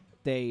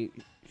they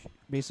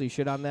basically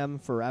shit on them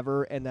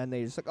forever, and then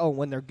they just like, oh,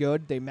 when they're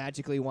good, they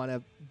magically want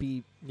to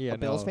be Yeah,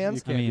 Bills no, fans?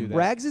 You can't I mean, do that.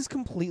 Rags is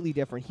completely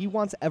different. He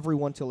wants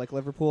everyone to like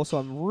Liverpool, so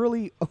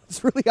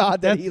it's really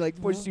odd that he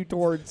like pushed you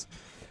towards.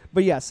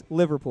 But yes,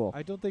 Liverpool.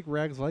 I don't think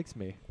Rags likes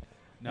me.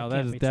 No, That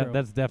can't be true.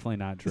 that's definitely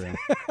not true.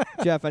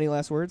 Jeff, any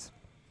last words?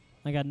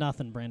 I got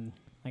nothing, Brandon.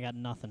 I got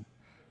nothing.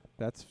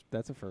 That's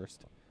a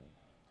first.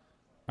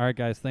 All right,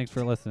 guys, thanks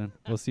for listening.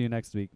 We'll see you next week.